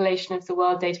is the collation of the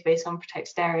World Database on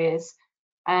Protected Areas.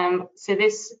 So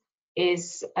this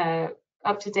is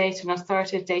up-to-date and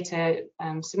authoritative data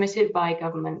submitted by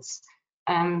governments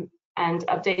and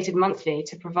updated monthly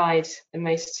to provide the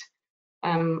most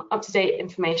up-to-date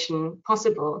information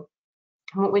possible.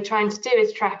 And what we're trying to do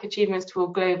is track achievements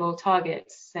toward global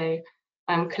targets, so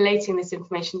collating this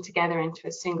information together into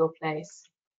a single place.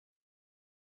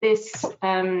 This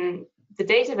the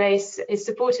database is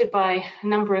supported by a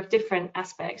number of different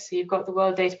aspects. So you've got the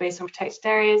World Database on Protected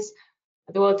Areas,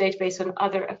 the World Database on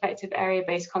other effective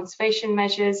area-based conservation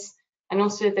measures, and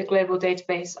also the Global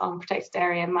Database on Protected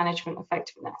Area Management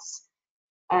Effectiveness.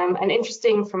 And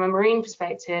interesting from a marine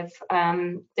perspective,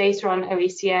 data on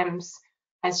OECMs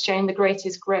has shown the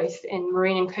greatest growth in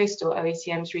marine and coastal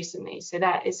OECMs recently. So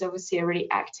that is obviously a really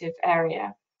active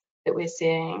area that we're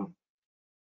seeing.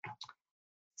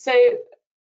 So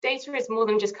data is more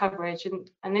than just coverage,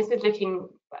 and this is looking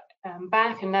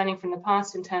back and learning from the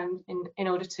past in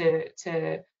order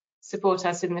to support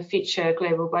us in the future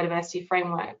global biodiversity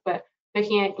framework. But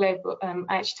looking at global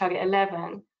Action Target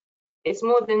 11, it's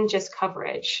more than just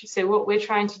coverage. So what we're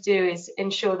trying to do is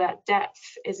ensure that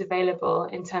depth is available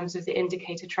in terms of the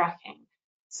indicator tracking.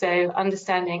 So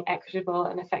understanding equitable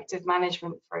and effective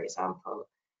management, for example.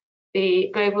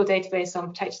 The Global Database on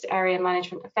Protected Area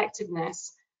Management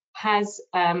Effectiveness has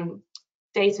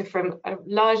data from a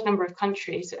large number of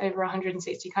countries. Over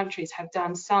 160 countries have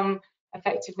done some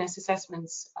effectiveness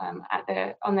assessments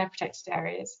on their protected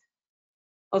areas.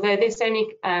 Although this only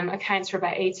accounts for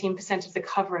about 18% of the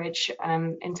coverage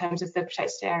in terms of the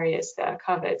protected areas that are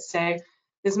covered. So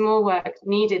there's more work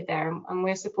needed there, and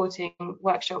we're supporting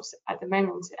workshops at the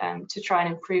moment to try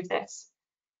and improve this.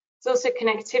 There's also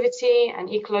connectivity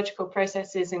and ecological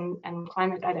processes and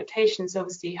climate adaptation is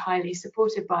obviously highly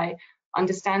supported by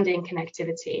understanding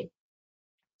connectivity.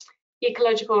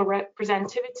 Ecological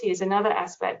representativity is another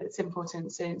aspect that's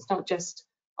important. So it's not just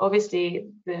obviously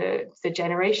the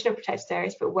generation of protected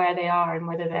areas, but where they are and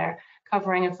whether they're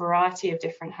covering a variety of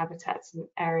different habitats and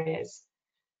areas.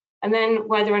 And then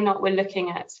whether or not we're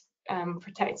looking at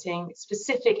protecting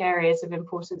specific areas of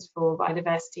importance for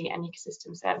biodiversity and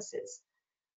ecosystem services.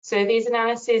 So these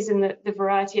analyses and the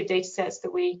variety of data sets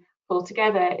that we pull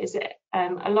together is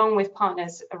along with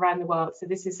partners around the world. So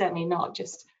this is certainly not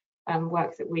just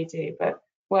work that we do, but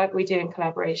work we do in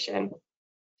collaboration.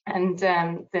 And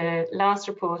the last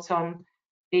report on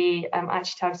the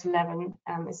Action Target 11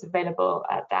 is available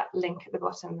at that link at the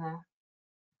bottom there.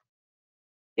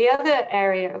 The other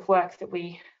area of work that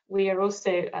we are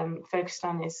also focused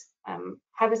on is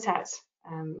habitat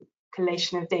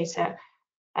collation of data.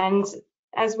 And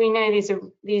as we know,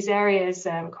 these areas,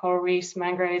 coral reefs,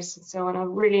 mangroves, and so on, are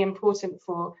really important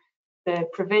for the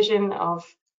provision of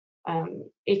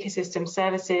ecosystem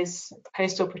services,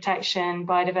 coastal protection,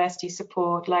 biodiversity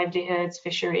support, livelihoods,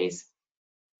 fisheries.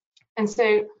 And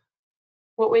so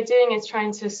what we're doing is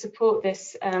trying to support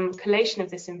this collation of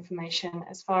this information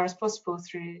as far as possible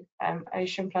through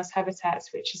Ocean Plus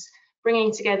Habitats, which is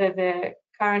bringing together the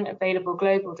current available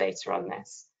global data on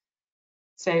this.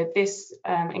 So this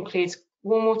includes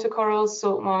warm water corals,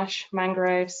 salt marsh,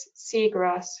 mangroves,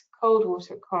 seagrass, cold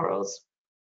water corals.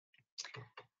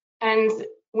 And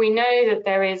we know that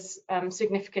there is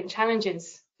significant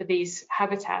challenges for these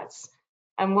habitats.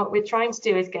 And what we're trying to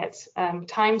do is get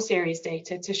time series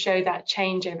data to show that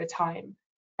change over time.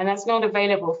 And that's not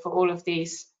available for all of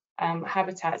these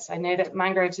habitats. I know that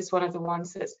mangroves is one of the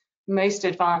ones that's most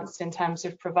advanced in terms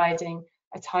of providing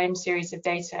a time series of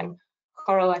data. And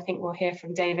coral, I think we'll hear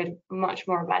from David much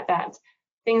more about that.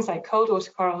 Things like cold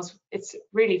water corals, it's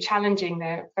really challenging.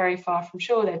 They're very far from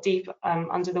shore, they're deep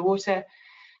under the water.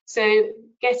 So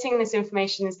getting this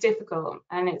information is difficult,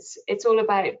 and it's all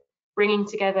about bringing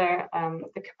together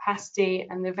the capacity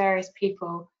and the various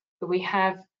people that we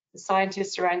have, the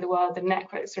scientists around the world, the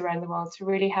networks around the world, to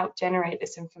really help generate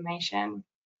this information.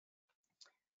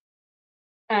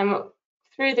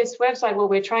 Through this website, what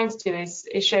we're trying to do is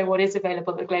show what is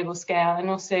available at the global scale and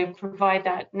also provide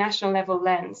that national level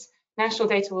lens. National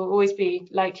data will always be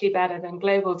likely better than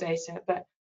global data, but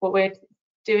what we're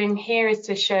doing here is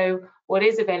to show what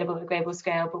is available at the global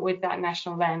scale, but with that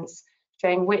national lens,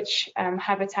 showing which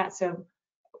habitats are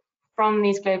from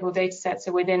these global data sets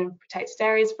are within protected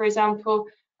areas, for example,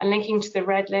 and linking to the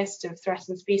red list of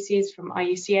threatened species from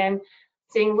IUCN,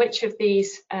 seeing which of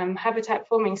these habitat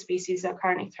forming species are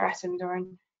currently threatened or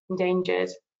endangered.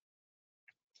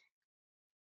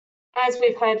 As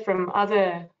we've heard from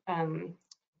other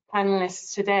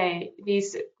panelists today,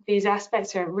 these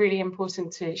aspects are really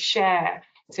important to share,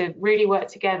 to really work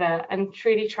together and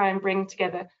truly try and bring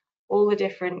together all the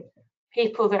different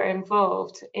people that are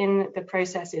involved in the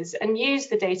processes and use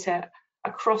the data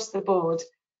across the board.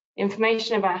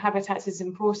 Information about habitats is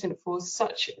important for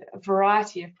such a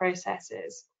variety of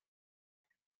processes.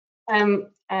 And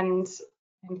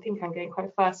I think I'm going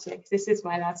quite fast here because this is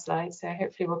my last slide, so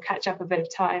hopefully we'll catch up a bit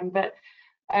of time. But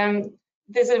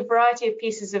there's a variety of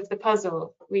pieces of the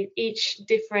puzzle. Each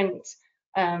different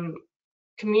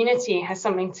community has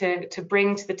something to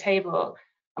bring to the table.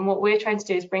 And what we're trying to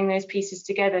do is bring those pieces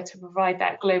together to provide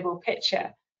that global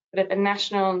picture. But at the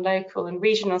national, local and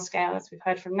regional scale, as we've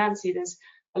heard from Nancy, there's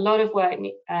a lot of work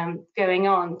going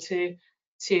on to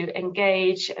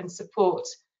engage and support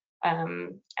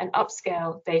and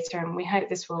upscale data. And we hope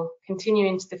this will continue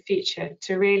into the future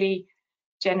to really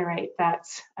generate that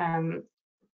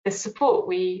the support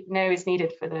we know is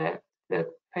needed for the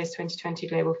post-2020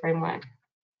 global framework.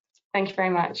 Thank you very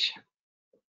much.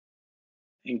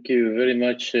 Thank you very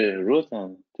much, Ruth.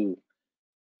 And to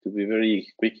to be very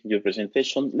quick in your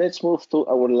presentation. Let's move to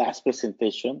our last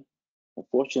presentation.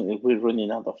 Unfortunately, we're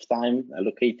running out of time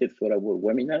allocated for our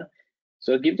webinar.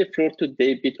 So I'll give the floor to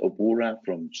David Obura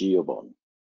from GeoBond.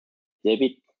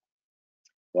 David,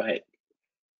 go ahead.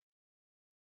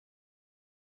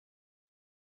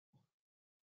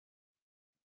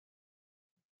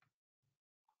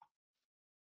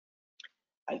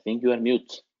 I think you are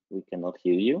mute. We cannot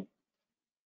hear you.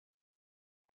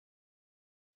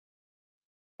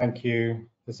 Thank you,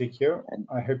 Ezekiel.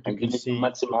 I hope you can see.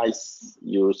 Maximize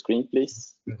your screen,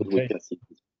 please, because we can see.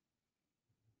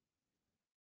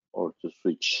 Or to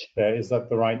switch. There, is that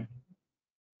the right?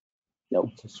 No.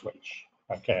 To switch.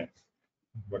 Okay,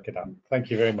 work it out.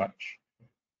 Thank you very much.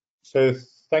 So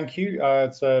thank you.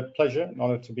 It's a pleasure and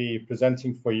honor to be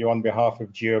presenting for you on behalf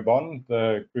of GeoBond,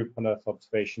 the Group on Earth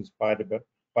Observations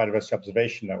Biodiversity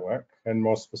Observation Network, and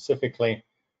more specifically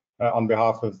on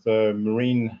behalf of the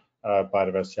Marine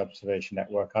Biodiversity Observation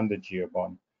Network under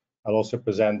GeoBond. I'll also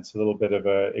present a little bit of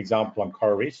an example on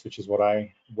coral reefs, which is what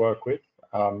I work with,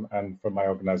 and from my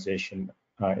organization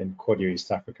in Cordio,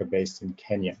 East Africa, based in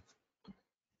Kenya.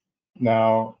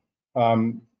 Now,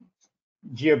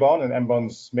 GeoBond and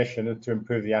MBON's mission is to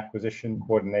improve the acquisition,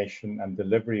 coordination, and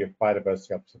delivery of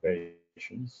biodiversity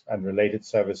observations and related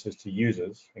services to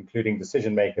users, including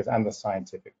decision makers and the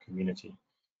scientific community.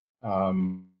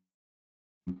 Now,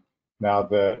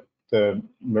 the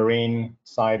marine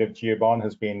side of GeoBond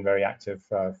has been very active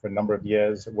for a number of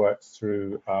years. It works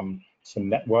through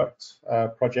some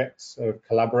networked projects of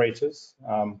collaborators.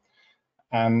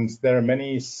 And there are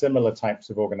many similar types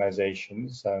of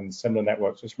organizations and similar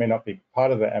networks which may not be part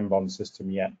of the MBON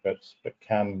system yet, but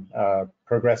can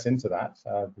progress into that,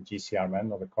 the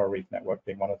GCRN or the Coral Reef Network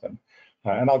being one of them.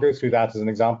 And I'll go through that as an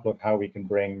example of how we can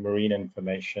bring marine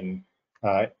information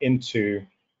into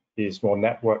these more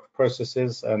networked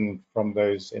processes and from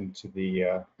those into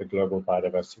the global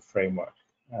biodiversity framework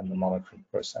and the monitoring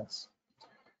process.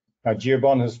 Now,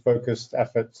 GeoBond has focused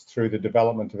efforts through the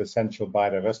development of essential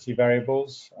biodiversity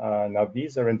variables. Now,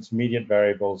 these are intermediate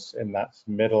variables in that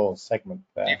middle segment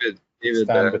there.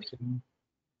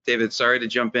 David, sorry to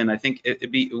jump in. I think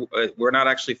we're not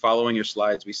actually following your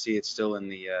slides. We see it's still in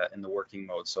the working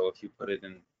mode. So if you put it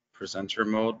in presenter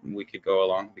mode, we could go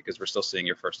along because we're still seeing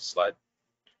your first slide.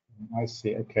 I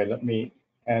see. Okay, let me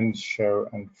end show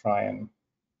and try and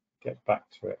get back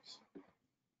to it.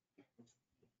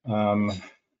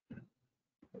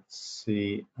 Let's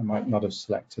see, I might not have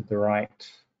selected the right.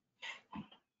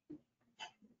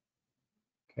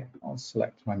 Okay, I'll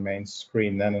select my main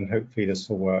screen then, and hopefully this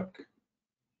will work.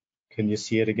 Can you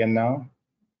see it again now?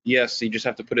 Yes, you just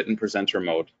have to put it in presenter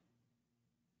mode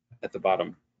at the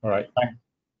bottom. All right,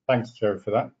 thanks, Joe,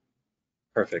 for that.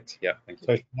 Perfect, yeah, thank you.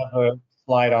 So I have a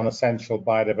slide on essential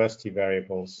biodiversity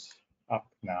variables up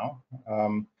now.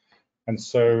 And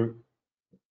so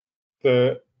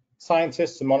the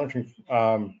scientists and monitoring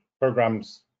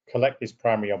programs collect these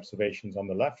primary observations on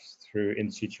the left through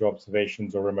in situ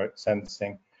observations or remote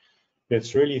sensing.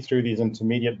 It's really through these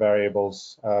intermediate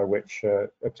variables which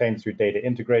are obtained through data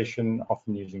integration,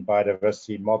 often using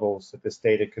biodiversity models, that this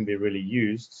data can be really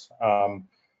used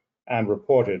and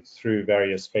reported through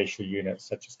various spatial units,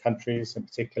 such as countries in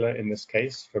particular, in this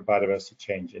case, for biodiversity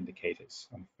change indicators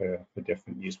and for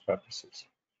different use purposes.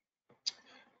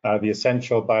 The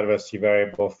essential biodiversity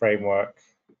variable framework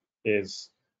is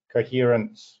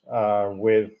coherent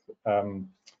with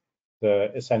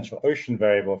the essential ocean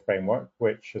variable framework,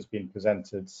 which has been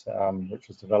presented, which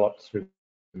was developed through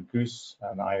GOOSE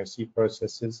and IOC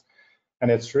processes. And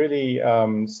it's really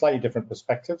slightly different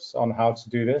perspectives on how to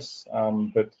do this,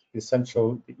 but the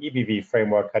EBV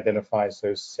framework identifies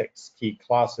those 6 key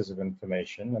classes of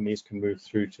information, and these can move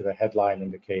through to the headline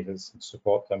indicators and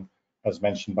support them, as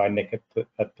mentioned by Nick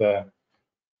at the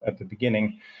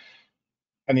beginning.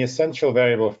 And the essential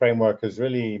variable framework has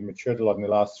really matured a lot in the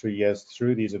last 3 years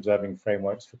through these observing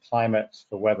frameworks for climate,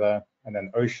 for weather, and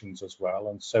then oceans as well.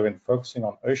 And so in focusing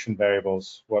on ocean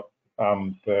variables, what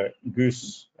the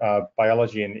GOOSE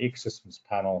Biology and Ecosystems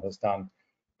panel has done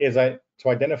is to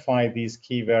identify these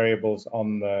key variables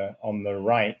on the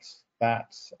right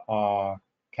that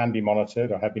can be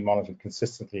monitored or have been monitored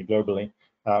consistently globally,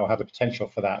 or have the potential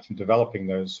for that, and developing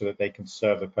those so that they can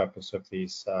serve the purpose of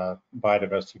these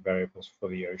biodiversity variables for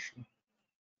the ocean.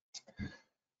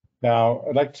 Now,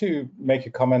 I'd like to make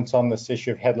a comment on this issue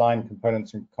of headline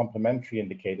components and complementary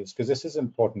indicators, because this is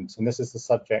important, and this is the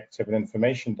subject of an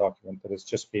information document that has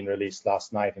just been released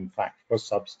last night, in fact, for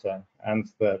SBSTTA and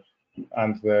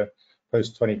the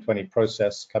Post-2020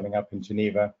 process coming up in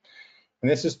Geneva. And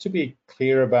this is to be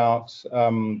clear about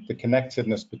the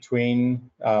connectedness between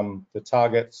the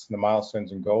targets, the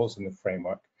milestones and goals in the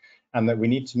framework, and that we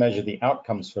need to measure the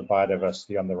outcomes for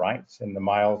biodiversity on the right in the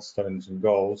milestones and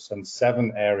goals, and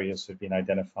 7 areas have been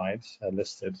identified,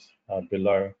 listed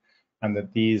below, and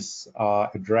that these are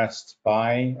addressed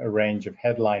by a range of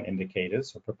headline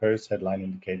indicators or proposed headline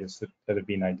indicators that have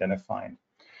been identified.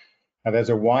 Now, there's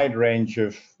a wide range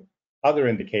of other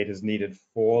indicators needed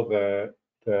for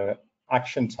the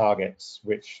action targets,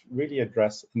 which really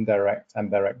address indirect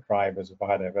and direct drivers of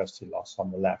biodiversity loss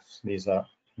on the left. These are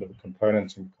the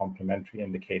components and complementary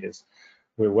indicators.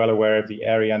 We're well aware of the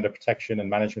area under protection and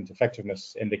management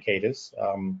effectiveness indicators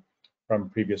from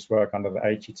previous work under the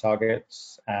Aichi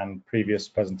targets, and previous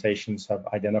presentations have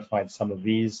identified some of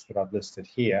these that I've listed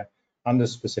here under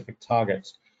specific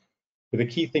targets. But the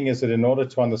key thing is that in order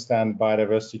to understand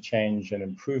biodiversity change and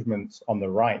improvements on the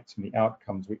right and the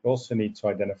outcomes, we also need to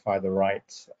identify the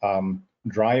right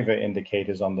driver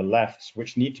indicators on the left,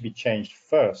 which need to be changed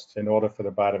first in order for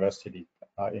the biodiversity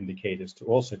indicators to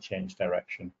also change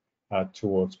direction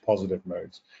towards positive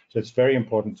modes. So it's very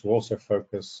important to also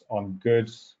focus on good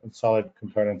and solid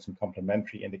components and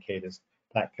complementary indicators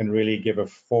that can really give a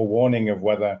forewarning of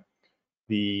whether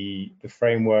the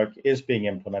framework is being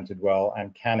implemented well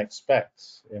and can expect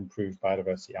improved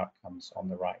biodiversity outcomes on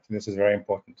the right. And this is very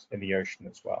important in the ocean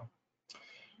as well.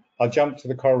 I'll jump to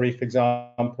the coral reef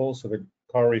example. So the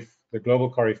Global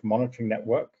Coral Reef Monitoring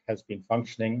Network has been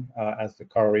functioning as the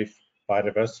Coral Reef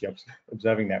Biodiversity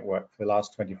Observing Network for the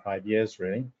last 25 years,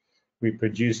 really. We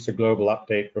produced a global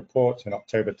update report in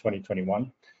October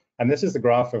 2021. And this is the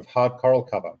graph of hard coral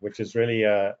cover, which is really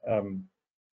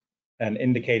an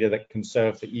indicator that can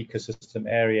serve the ecosystem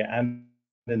area and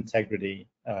integrity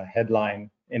headline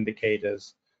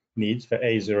indicators needs for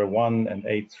A01 and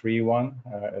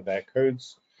A31, their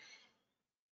codes.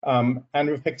 And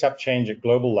we've picked up change at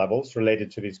global levels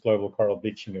related to these global coral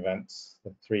bleaching events,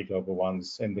 the 3 global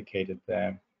ones indicated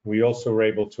there. We also were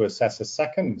able to assess a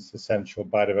second essential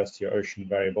biodiversity or ocean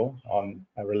variable on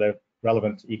a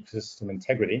relevant ecosystem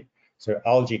integrity, so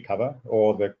algae cover,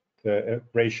 or the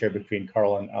ratio between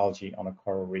coral and algae on a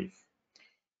coral reef.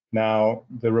 Now,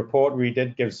 the report we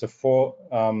did gives a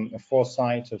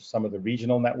foresight of some of the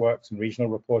regional networks and regional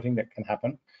reporting that can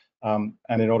happen,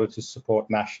 and in order to support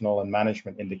national and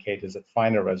management indicators at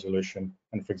finer resolution,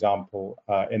 and for example,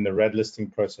 in the red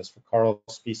listing process for coral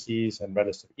species and red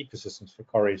list of ecosystems for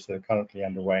coral reefs that are currently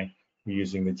underway, we're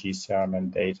using the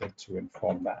GCRMN data to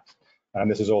inform that. And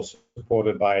this is also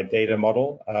supported by a data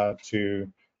model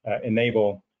to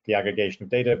enable the aggregation of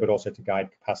data, but also to guide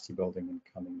capacity building in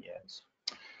coming years.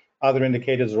 Other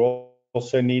indicators are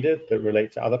also needed that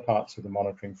relate to other parts of the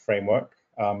monitoring framework.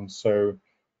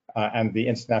 And the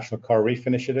International Coral Reef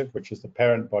Initiative, which is the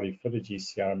parent body for the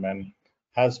GCRMN,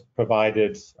 has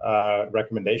provided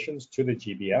recommendations to the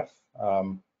GBF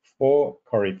for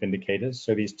coral reef indicators.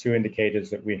 So these 2 indicators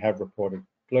that we have reported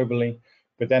globally,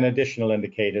 but then additional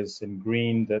indicators in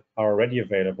green that are already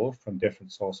available from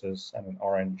different sources, and in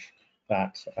orange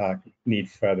that need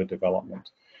further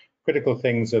development. Critical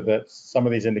things are that some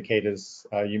of these indicators,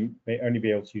 you may only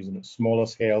be able to use them at smaller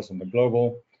scales in the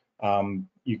global.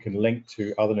 You can link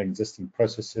to other existing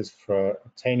processes for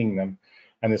obtaining them.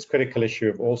 And this critical issue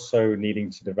of also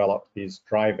needing to develop these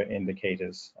driver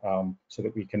indicators so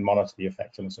that we can monitor the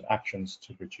effectiveness of actions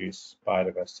to reduce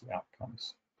biodiversity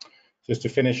outcomes. Just to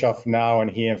finish off now, and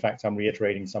here, in fact, I'm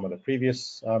reiterating some of the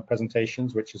previous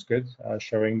presentations, which is good,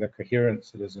 showing the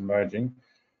coherence that is emerging.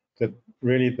 That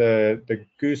really the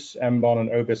GOOS, MBON, and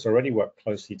OBIS already work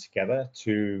closely together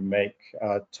to make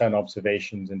turn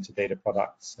observations into data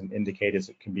products and indicators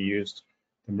that can be used.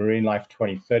 The Marine Life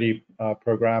 2030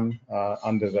 program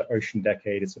under the Ocean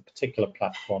Decade is a particular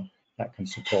platform that can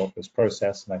support this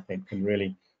process, and I think can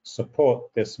really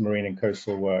support this marine and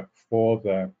coastal work for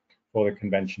the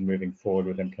convention moving forward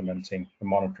with implementing the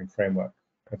monitoring framework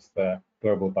of the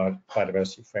Global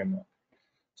Biodiversity Framework.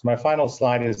 So my final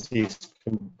slide is these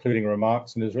concluding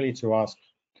remarks, and is really to ask,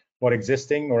 what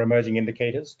existing or emerging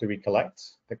indicators do we collect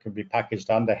that can be packaged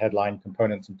under headline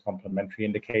components and complementary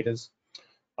indicators?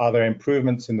 Are there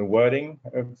improvements in the wording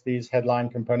of these headline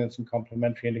components and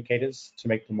complementary indicators to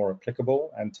make them more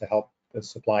applicable and to help the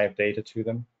supply of data to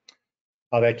them?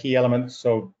 Are there key elements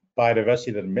of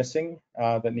biodiversity that are missing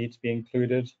that need to be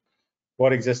included?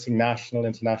 What existing national,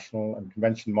 international, and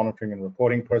convention monitoring and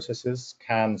reporting processes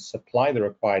can supply the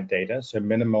required data, so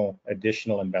minimal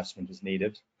additional investment is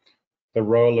needed? The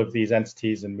role of these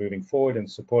entities in moving forward and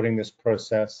supporting this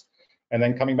process, and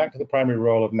then coming back to the primary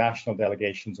role of national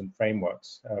delegations and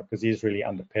frameworks, because these really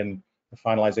underpin the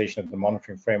finalization of the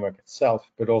monitoring framework itself,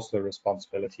 but also the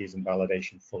responsibilities and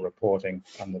validation for reporting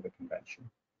under the convention.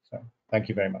 So thank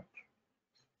you very much.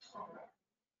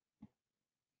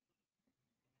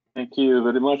 Thank you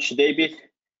very much, David.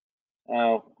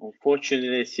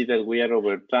 Unfortunately, I see that we are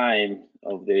over time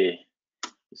of the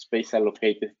space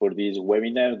allocated for this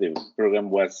webinar. The program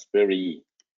was very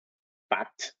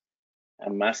packed.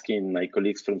 I'm asking my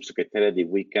colleagues from Secretariat if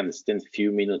we can extend a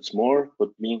few minutes more, but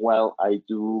meanwhile, I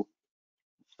do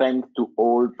thank to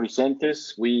all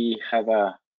presenters. We have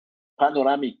a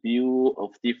panoramic view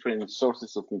of different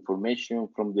sources of information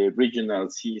from the regional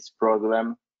CIS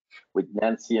program with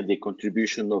Nancy and the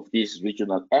contribution of these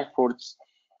regional efforts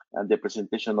and the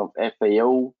presentation of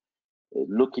FAO,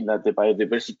 looking at the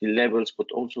biodiversity levels, but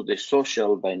also the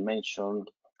social dimension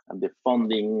and the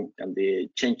funding and the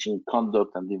changing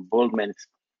conduct and the involvement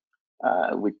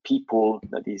with people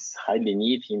that is highly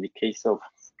needed in the case of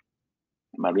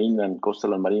marine and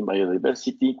coastal and marine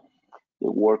biodiversity, the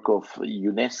work of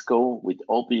UNESCO with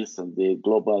OBIS and the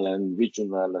global and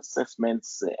regional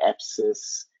assessments,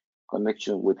 access,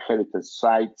 connection with heritage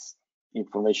sites,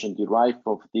 information derived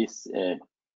of these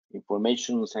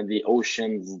informations and the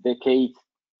Oceans Decade,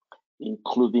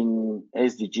 including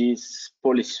SDGs,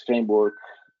 policy framework,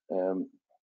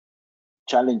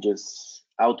 challenges,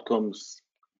 outcomes,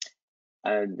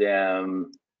 and the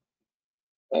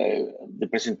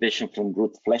presentation from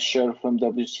Ruth Flesher from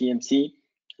WCMC,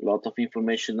 a lot of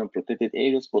information on protected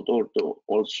areas, but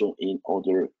also in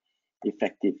other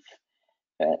effective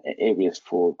areas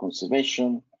for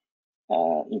conservation,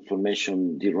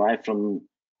 information derived from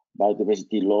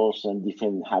biodiversity laws and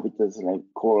different habitats like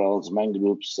corals,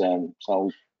 mangroves, and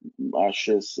salt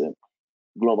marshes,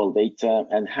 global data,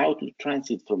 and how to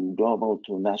transit from global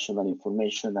to national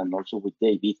information, and also with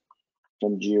David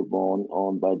from GeoBond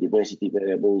on biodiversity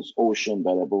variables, ocean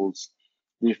variables,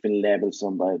 different levels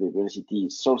on biodiversity,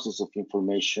 sources of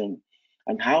information,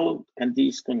 and how can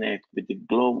these connect with the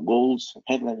goals,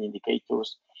 headline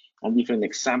indicators, and different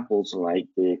examples like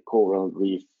the Coral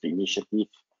Reef Initiative,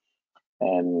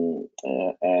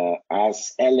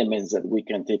 as elements that we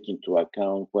can take into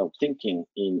account while thinking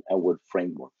in our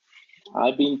framework.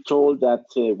 I've been told that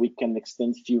we can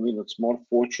extend a few minutes more,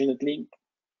 fortunately.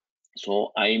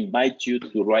 So I invite you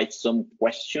to write some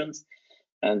questions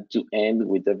and to end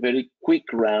with a very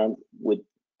quick round with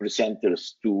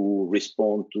presenters to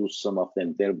respond to some of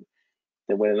them. There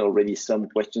were already some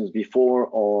questions before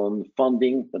on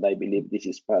funding, but I believe this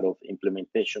is part of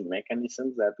implementation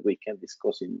mechanisms that we can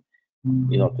discuss in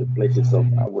other places of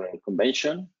our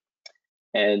convention.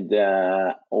 And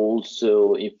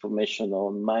also information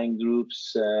on mine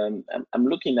groups. I'm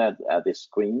looking at the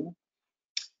screen.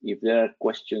 If there are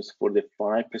questions for the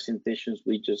 5 presentations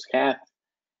we just had,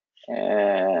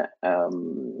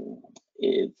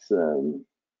 it's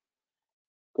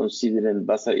considering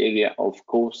basal area of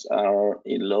course are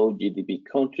in low GDP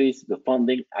countries. The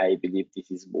funding, I believe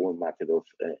this is more a matter of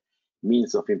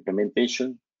means of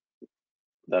implementation.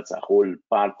 That's a whole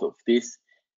part of this.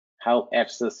 How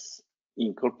EFSA's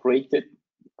incorporated.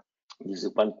 This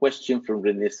is one question from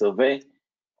René Sauvé,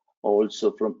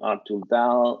 also from Arthur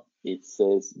Dahl. It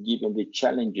says, given the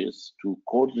challenges to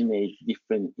coordinate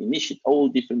all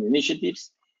different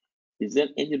initiatives, is there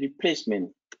any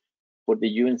replacement for the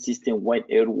UN system-wide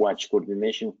air watch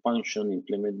coordination function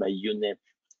implemented by UNEP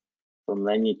from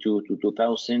 92 to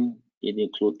 2000? It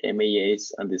includes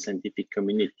MAS and the scientific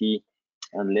community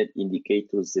and led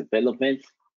indicators development.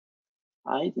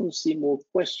 I don't see more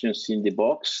questions in the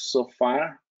box so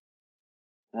far.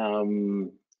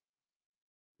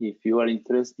 If you are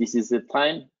interested, this is the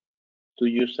time to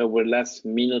use our last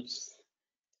minutes.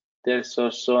 There's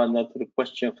also another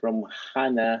question from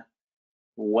Hannah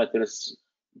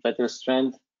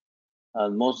Wetterstrand.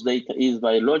 Most data is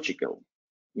biological.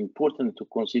 Important to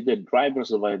consider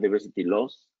drivers of biodiversity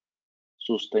loss,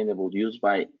 sustainable use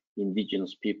by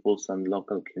indigenous peoples and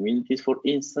local communities, for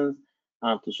instance,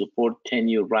 and to support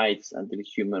tenure rights and the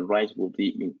human rights will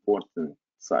be important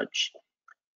such.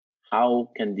 How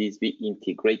can this be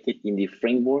integrated in the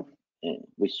framework?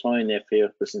 We saw in FAO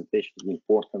presentation the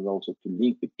importance also to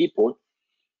link with people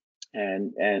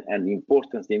and the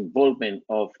importance, the involvement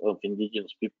of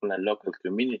indigenous people and local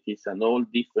communities and all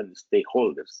different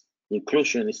stakeholders.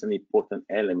 Inclusion is an important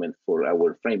element for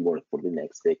our framework for the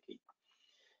next decade.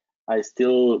 I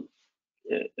still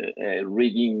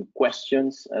reading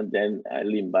questions, and then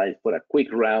I'll invite for a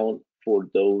quick round for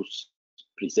those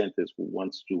presenters who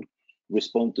wants to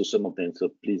respond to some of them. So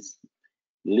please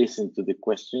listen to the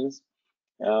questions.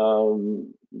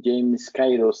 James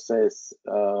Cairo says,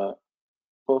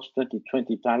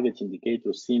 post-2020 target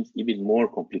indicator seems even more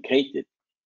complicated.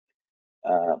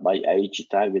 by Aichi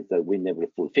targets that we never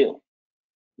fulfill.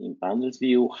 In panel's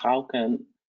view, how can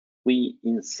we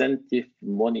incentive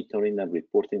monitoring and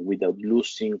reporting without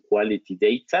losing quality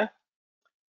data?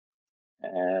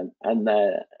 And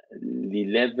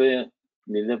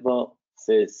Lileva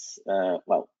says,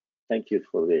 well, thank you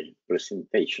for the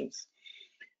presentations.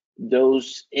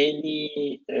 Does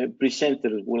any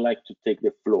presenters would like to take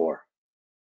the floor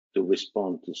to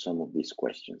respond to some of these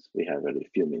questions? We have a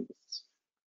few minutes.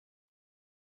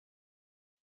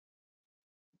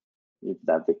 If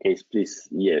that's the case, please,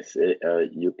 yes,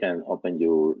 you can open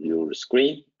your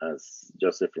screen as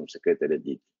Joseph from Secretariat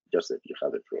did. Joseph, you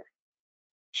have the floor.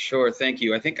 Sure, thank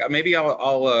you. I think maybe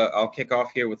I'll kick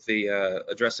off here with the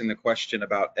addressing the question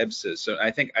about EBSs. So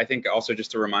I think also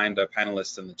just to remind the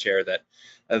panelists and the chair that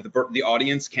the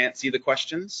audience can't see the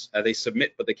questions. They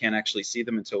submit, but they can't actually see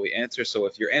them until we answer. So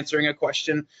if you're answering a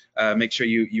question, make sure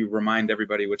you remind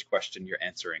everybody which question you're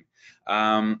answering.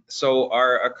 So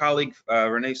our colleague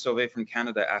Renee Sauvé from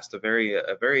Canada asked a very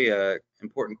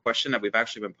important question that we've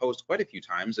actually been posed quite a few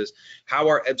times: is how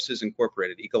are EBSs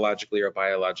incorporated ecologically or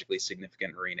biologically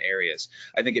significant marine areas?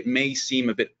 I think it may seem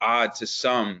a bit odd to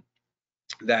some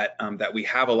that we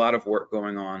have a lot of work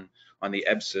going on the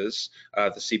EBSs.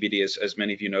 The CBD, as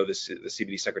many of you know, the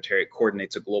CBD Secretariat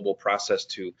coordinates a global process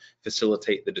to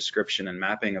facilitate the description and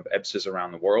mapping of EBSs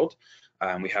around the world.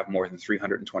 We have more than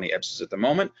 320 EBSs at the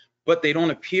moment, but they don't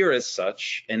appear as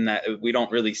such in that we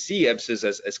don't really see EBSs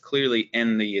as clearly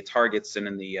in the targets and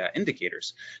in the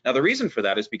indicators. Now, the reason for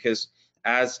that is because,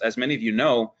 as many of you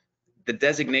know, the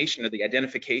designation or the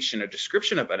identification or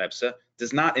description of an EBSA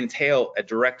does not entail a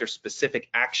direct or specific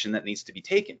action that needs to be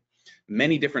taken.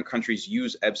 Many different countries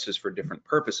use EBSAs for different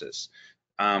purposes.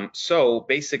 So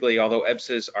basically, although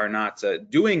EBSAs are not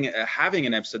having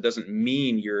an EBSA doesn't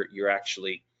mean you're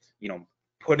actually,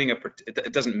 putting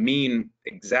it doesn't mean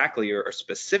exactly or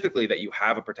specifically that you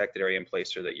have a protected area in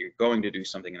place or that you're going to do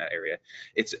something in that area.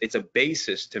 It's a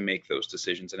basis to make those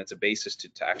decisions, and it's a basis to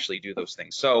actually do those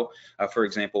things. So, for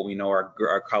example, we know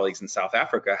our colleagues in South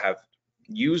Africa have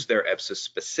used their EBSAs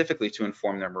specifically to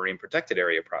inform their marine protected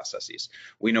area processes.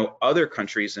 We know other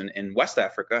countries in West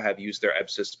Africa have used their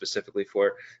EBSAs specifically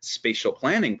for spatial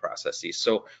planning processes.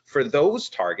 So for those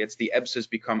targets, the EBSAs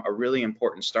become a really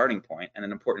important starting point and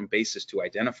an important basis to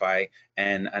identify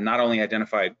and not only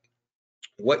identify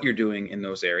what you're doing in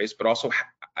those areas, but also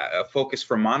a focus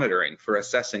for monitoring, for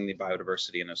assessing the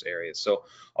biodiversity in those areas. So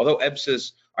although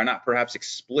EBSAs are not perhaps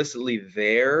explicitly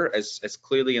there as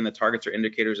clearly in the targets or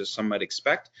indicators as some might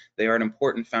expect, they are an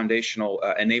important foundational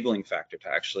enabling factor to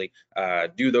actually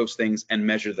do those things and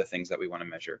measure the things that we want to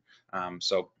measure.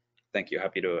 So thank you,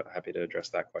 happy to address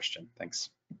that question. Thanks.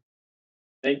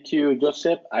 Thank you,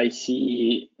 Joseph. I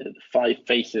see 5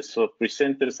 faces of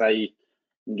presenters.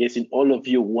 I'm guessing all of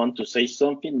you want to say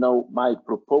something. Now, my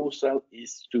proposal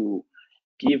is to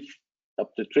give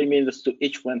up to 3 minutes to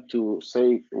each one to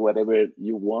say whatever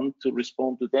you want to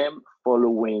respond to them,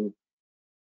 following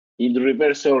in the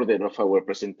reverse order of our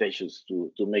presentations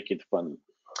to make it fun.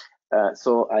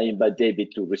 So I invite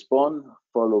David to respond,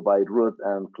 followed by Ruth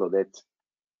and Claudette.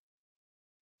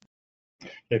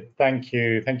 Okay, thank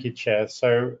you, Chair.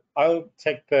 So I'll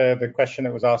take the question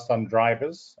that was asked on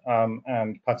drivers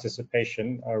and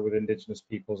participation with Indigenous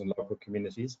peoples and local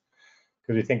communities,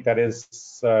 because we think that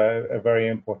is a very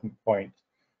important point.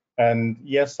 And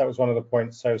yes, that was one of the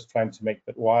points I was trying to make,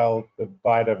 that while the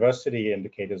biodiversity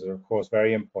indicators are of course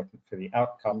very important for the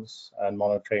outcomes and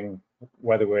monitoring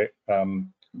whether we're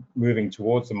moving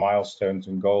towards the milestones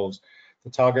and goals, the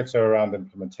targets are around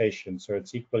implementation. So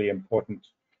it's equally important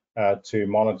to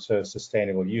monitor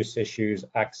sustainable use issues,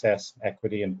 access,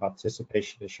 equity, and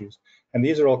participation issues. And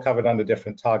these are all covered under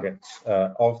different targets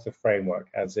of the framework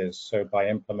as is. So by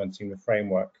implementing the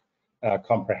framework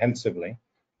comprehensively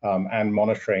and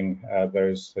monitoring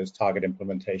those target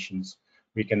implementations,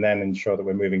 we can then ensure that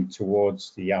we're moving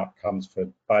towards the outcomes for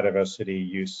biodiversity,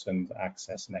 use, and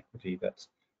access and equity that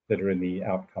are in the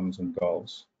outcomes and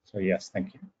goals. So yes,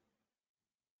 thank you.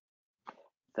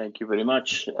 Thank you very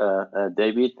much,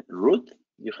 David. Ruth,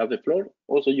 you have the floor.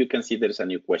 Also, you can see there's a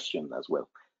new question as well.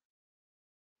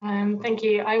 Thank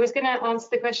you. I was going to answer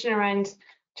the question around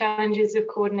challenges of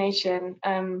coordination.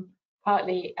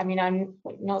 Partly, I mean, I'm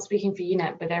not speaking for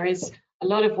UNEP, but there is a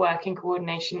lot of work in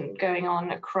coordination going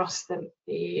on across the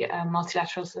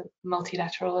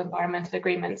multilateral environmental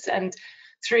agreements, and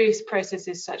through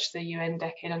processes such as the UN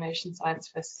Decade on Ocean Science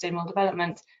for Sustainable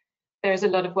Development. There is a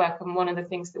lot of work, and one of the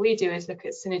things that we do is look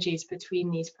at synergies between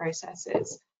these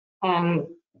processes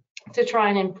to try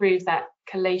and improve that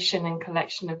collation and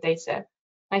collection of data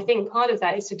I think part of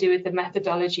that is to do with the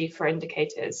methodology for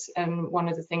indicators. And one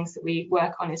of the things that we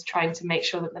work on is trying to make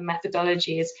sure that the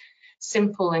methodology is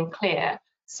simple and clear,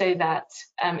 so that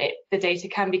the data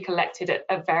can be collected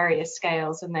at various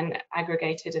scales and then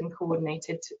aggregated and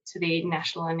coordinated to the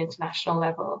national and international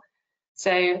level.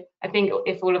 So I think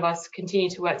if all of us continue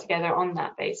to work together on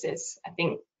that basis, I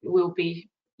think we'll be,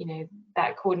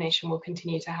 that coordination will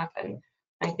continue to happen.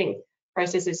 I think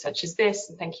processes such as this,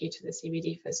 and thank you to the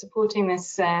CBD for supporting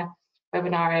this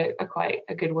webinar, are quite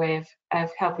a good way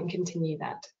of helping continue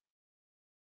that.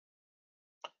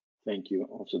 Thank you.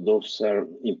 Also, those are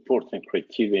important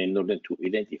criteria in order to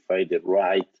identify the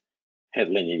right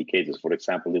headline indicators. For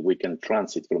example, if we can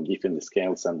transit from different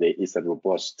scales and there is a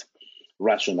robust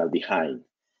rationale behind.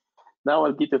 Now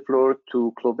I'll give the floor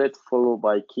to Claudette, followed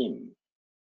by Kim.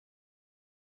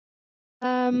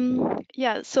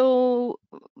 Yeah, so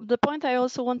the point I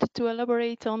also wanted to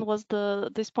elaborate on was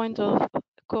this point of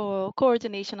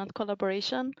coordination and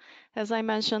collaboration. As I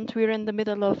mentioned, we're in the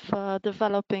middle of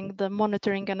developing the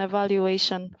monitoring and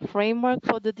evaluation framework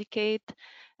for the decade,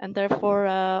 and therefore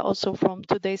also from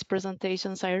today's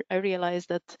presentations, I realized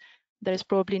that there's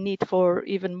probably need for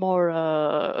even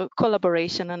more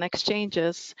collaboration and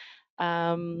exchanges.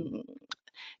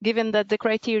 Given that the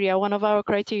criteria, one of our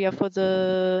criteria for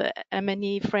the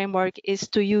M&E framework is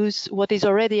to use what is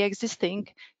already existing,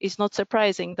 it's not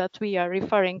surprising that we are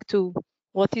referring to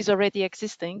what is already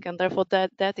existing, and therefore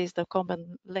that is the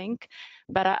common link.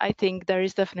 But I think there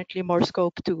is definitely more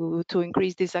scope to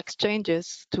increase these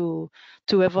exchanges to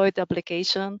avoid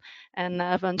duplication, and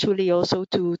eventually also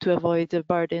to avoid the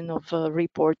burden of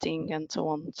reporting and so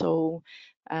on. So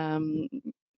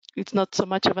it's not so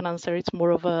much of an answer, it's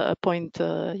more of a point,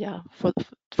 yeah, for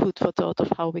food for thought of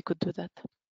how we could do that.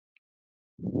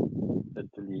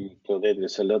 Certainly, Claudette,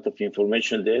 there's a lot of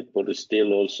information there, but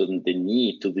still also the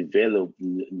need to develop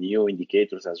new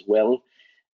indicators as well,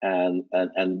 and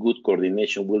good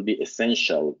coordination will be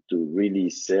essential to really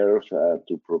serve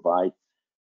to provide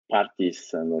parties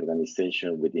and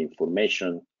organizations with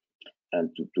information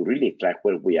and to really track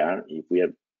where we are, if we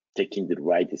are taking the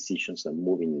right decisions and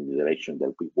moving in the direction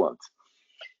that we want.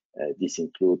 This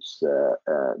includes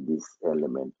this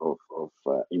element of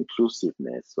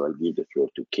inclusiveness. So I'll give the floor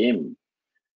to Kim.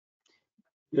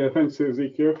 Yeah, thanks,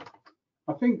 Ezekiel.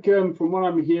 I think from what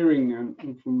I'm hearing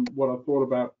and from what I thought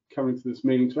about coming to this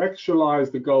meeting, to actualize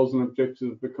the goals and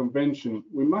objectives of the convention,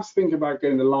 we must think about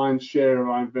getting the lion's share of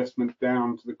our investment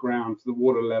down to the ground, to the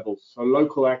water levels, so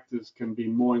local actors can be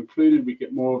more included, we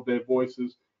get more of their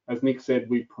voices. As Nick said,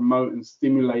 we promote and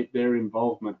stimulate their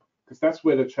involvement, because that's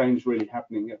where the change is really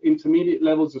happening. At intermediate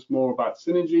levels, it's more about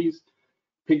synergies,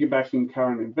 piggybacking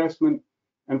current investment.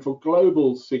 And for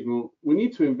global signal, we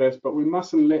need to invest, but we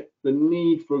mustn't let the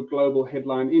need for a global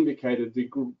headline indicator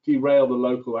derail the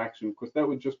local action, because that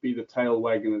would just be the tail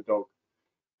wagging the dog.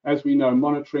 As we know,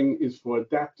 monitoring is for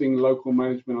adapting local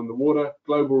management on the water.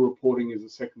 Global reporting is a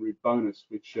secondary bonus,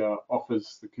 which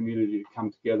offers the community to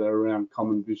come together around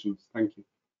common visions. Thank you.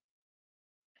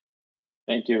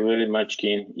 Thank you very much,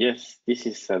 Kim. Yes, this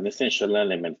is an essential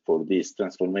element for this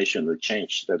transformational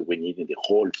change that we need in the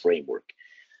whole framework,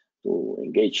 to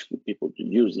engage with people, to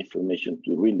use information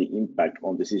to really impact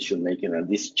on decision making and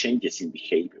these changes in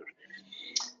behavior,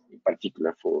 in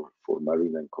particular for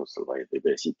marine and coastal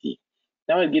biodiversity.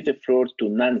 Now I'll give the floor to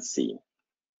Nancy,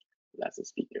 last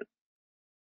speaker.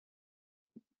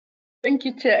 Thank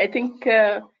you, Chair. I think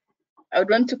I would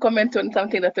want to comment on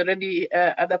something that already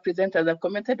other presenters have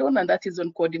commented on, and that is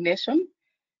on coordination.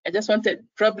 I just wanted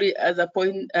probably as a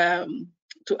point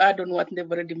to add on what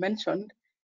they've already mentioned,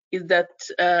 is that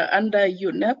under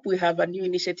UNEP, we have a new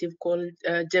initiative called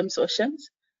GEMS Oceans,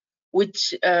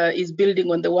 which is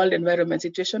building on the World Environment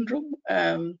Situation Room.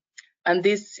 And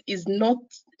this is not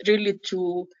really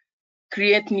to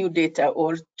create new data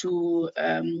or to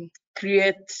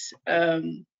create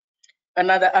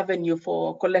another avenue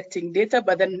for collecting data,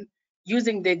 but then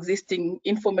using the existing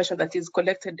information that is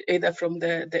collected either from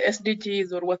the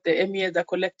SDGs or what the MEAs are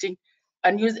collecting,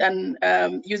 and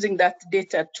using that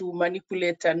data to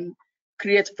manipulate and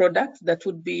create products that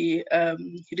would be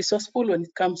resourceful when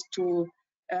it comes to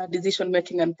decision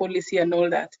making and policy and all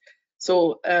that.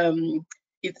 So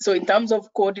so in terms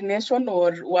of coordination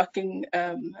or working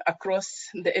across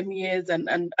the MEAs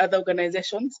and other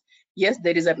organizations, yes,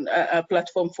 there is a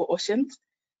platform for oceans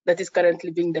that is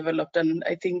currently being developed. And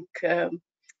I think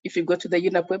if you go to the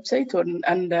UNEP website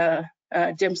under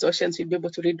GEMS Oceans, you'll be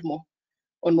able to read more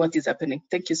on what is happening.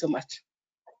 Thank you so much.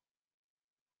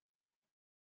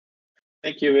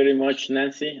 Thank you very much,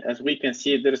 Nancy. As we can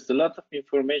see, there's a lot of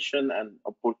information and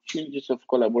opportunities of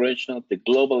collaboration at the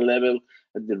global level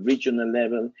at the regional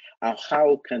level, and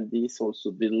how can this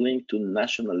also be linked to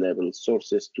national level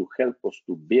sources to help us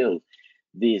to build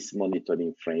this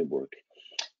monitoring framework.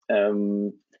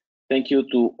 Thank you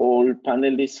to all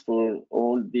panelists for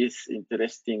all this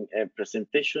interesting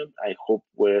presentation. I hope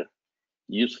were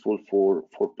useful for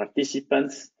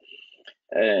participants.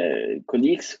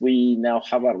 Colleagues, we now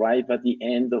have arrived at the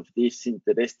end of this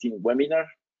interesting webinar.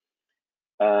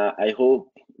 I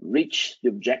hope reach the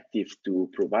objective to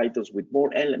provide us with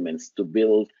more elements to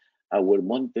build our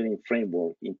monitoring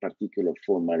framework, in particular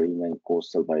for marine and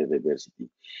coastal biodiversity.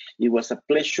 It was a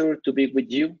pleasure to be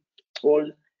with you all,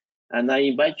 and I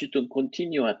invite you to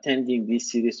continue attending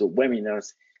this series of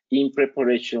webinars in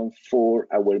preparation for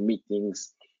our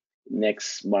meetings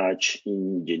next March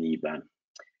in Geneva.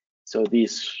 So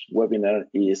this webinar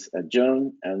is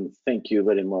adjourned, and thank you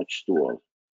very much to all.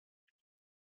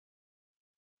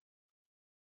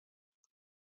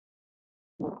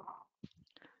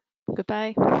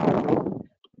 Goodbye.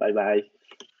 Bye-bye.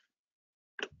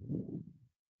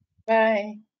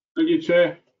 Bye. Thank you,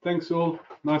 Chair. Thanks all.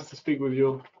 Nice to speak with you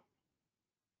all.